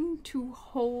he's going to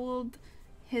hold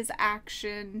his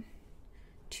action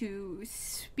to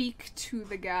speak to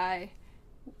the guy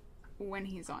when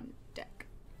he's on deck.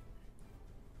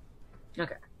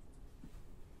 Okay.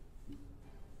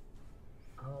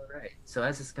 All right. So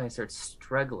as this guy starts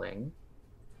struggling,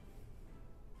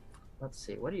 let's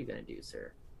see. What are you gonna do,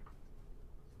 sir?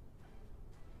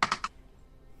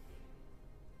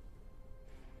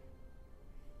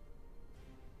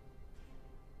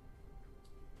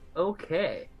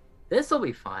 Okay, this will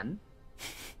be fun.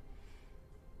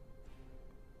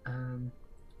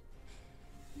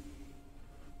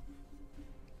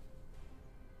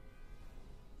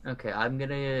 Okay, I'm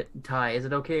gonna Ty. Is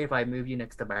it okay if I move you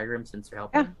next to Bagram since you're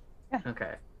helping? Yeah.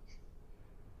 Okay.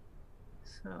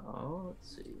 So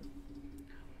let's see.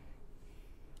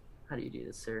 How do you do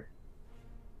this, sir?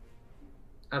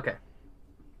 Okay.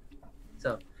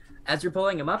 So, as you're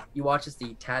pulling him up, you watch as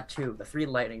the tattoo, the 3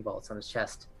 lightning bolts on his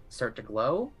chest, start to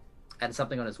glow, and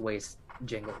something on his waist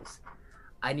jingles.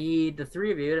 I need the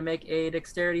 3 of you to make a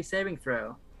dexterity saving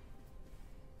throw.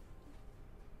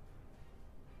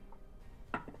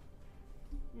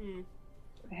 Do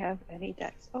I have any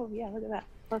decks? Oh yeah, look at that.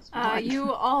 +1.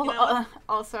 You all You know what?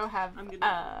 also have I'm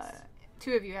gonna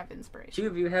 2 of you have inspiration. 2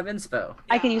 of you have inspo.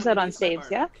 I can use that on use my saves,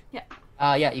 yeah?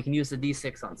 bardic. Yeah, you can use the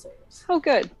d6 on saves. Oh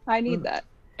good. I need that.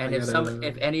 And I if gotta-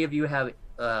 if any of you have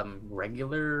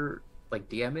regular like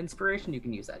DM inspiration, you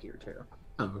can use that here too.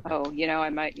 Oh, okay. Oh, you know,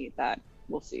 I might need that.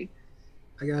 We'll see.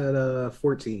 I got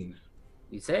 14.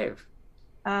 You save.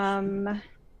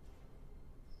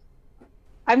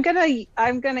 I'm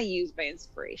gonna use my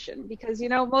inspiration because you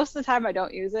know most of the time I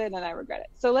don't use it and I regret it.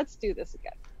 So let's do this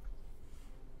again.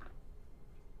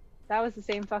 That was the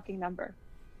same fucking number.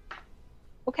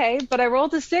 Okay, but I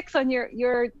rolled a 6 on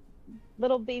your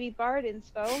little baby bard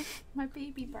inspo. My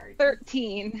baby bard.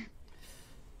 13.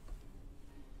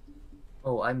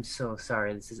 Oh, I'm so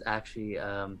sorry. This is actually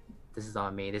this is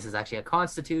on me. This is actually a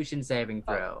Constitution saving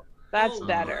throw. That's Oh,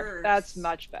 better. worse. That's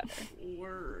much better.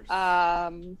 Worse.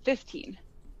 15.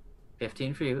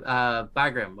 15 for you.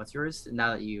 Bagram, what's yours?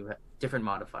 Now that you different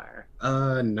modifier.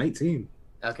 19.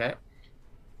 Okay.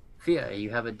 Fia, you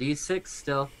have a D6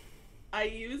 still. I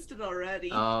used it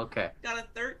already. Okay. Got a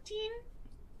 13?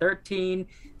 13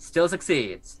 still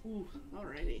succeeds. Ooh,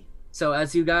 alrighty. So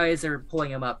as you guys are pulling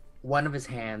him up, one of his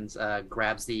hands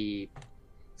grabs the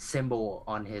symbol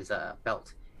on his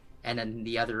belt, and then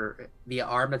the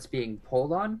arm that's being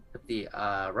pulled on with the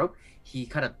rope, he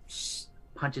kind of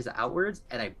punches outwards,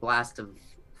 and a blast of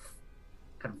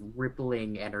kind of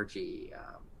rippling energy.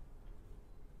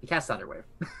 He casts Thunderwave.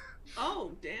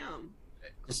 Oh, damn.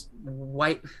 Just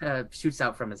white shoots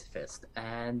out from his fist,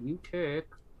 and you take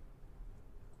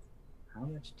how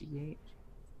much D8?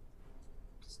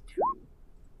 Just 2.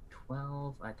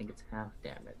 12. I think it's half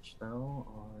damage though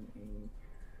on a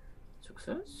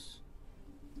success.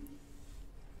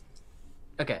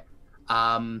 Okay.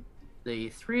 The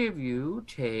 3 of you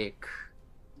take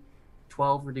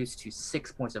 12 reduced to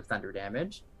 6 points of thunder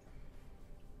damage.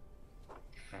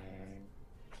 And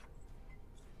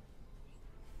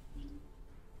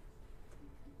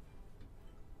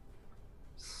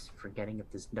forgetting if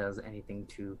this does anything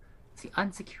to the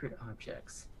unsecured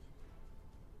objects.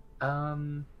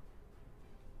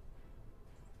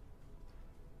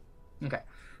 Okay,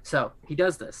 so he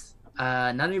does this.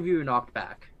 None of you are knocked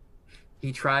back.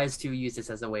 He tries to use this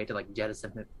as a way to like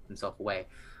jettison himself away.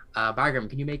 Bargrim,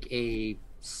 can you make a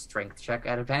strength check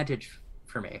at advantage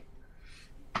for me?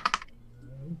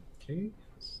 Okay.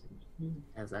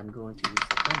 As I'm going to use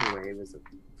the Thunder Wave as a...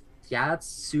 Yeah, that's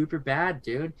super bad,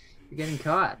 dude. You're getting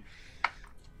caught.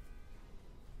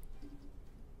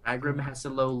 Bargrim has to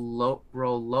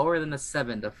roll lower than a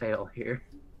 7 to fail here.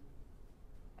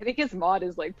 I think his mod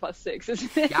is like +6,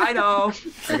 isn't it? Yeah, I know.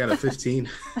 I got a 15.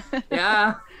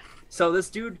 Yeah. So this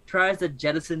dude tries to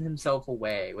jettison himself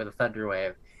away with a Thunder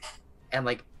Wave, and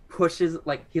pushes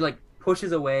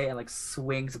away and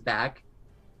swings back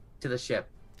to the ship,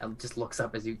 and just looks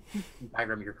up as you,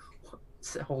 Bargrim, you're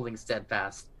holding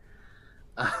steadfast.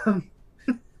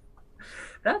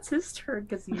 That's his turn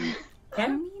because he I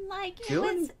can't mean, like, do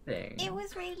anything. it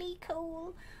was really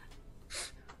cool.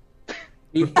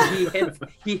 He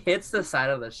hits the side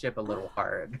of the ship a little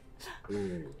hard.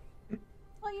 Ooh.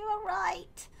 Oh, you were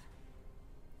right.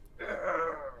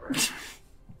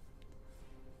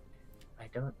 I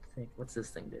don't think. What's this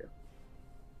thing do?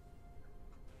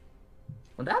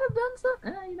 Would that have done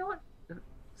something? You know what?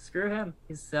 Screw him.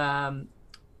 He's all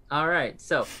right.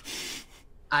 So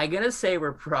I'm gonna say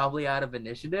we're probably out of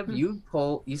initiative. You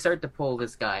start to pull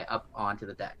this guy up onto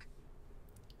the deck,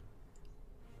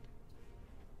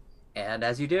 and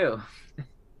as you do,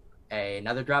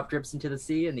 another drop drips into the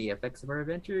sea, and the effects of our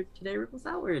adventure today ripples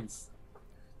outwards.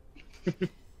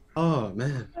 Oh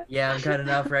man. Yeah, I'm cutting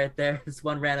off right there. This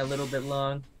one ran a little bit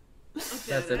long. That's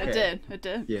okay. It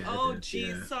did. Yeah. Oh, I did, geez,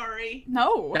 yeah. sorry.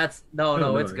 No. That's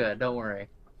No, it's no. good. Don't worry.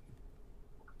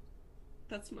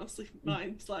 That's mostly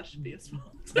mine / Via's fault.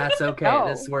 That's okay. No,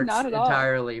 This works not at all.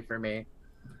 entirely for me.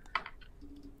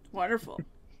 Wonderful.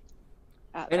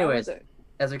 That Anyways, was it.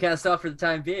 as we cast off for the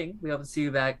time being, we hope to see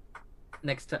you back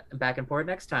in port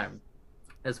next time,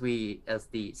 as the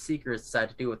Seekers decide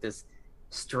to do with this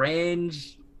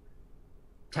strange,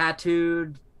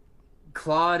 tattooed,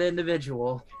 clawed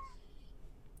individual.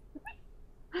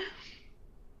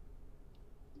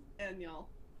 And y'all.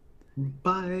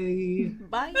 Bye.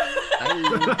 Bye. Bye.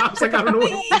 I was like, I don't know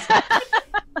what else to say.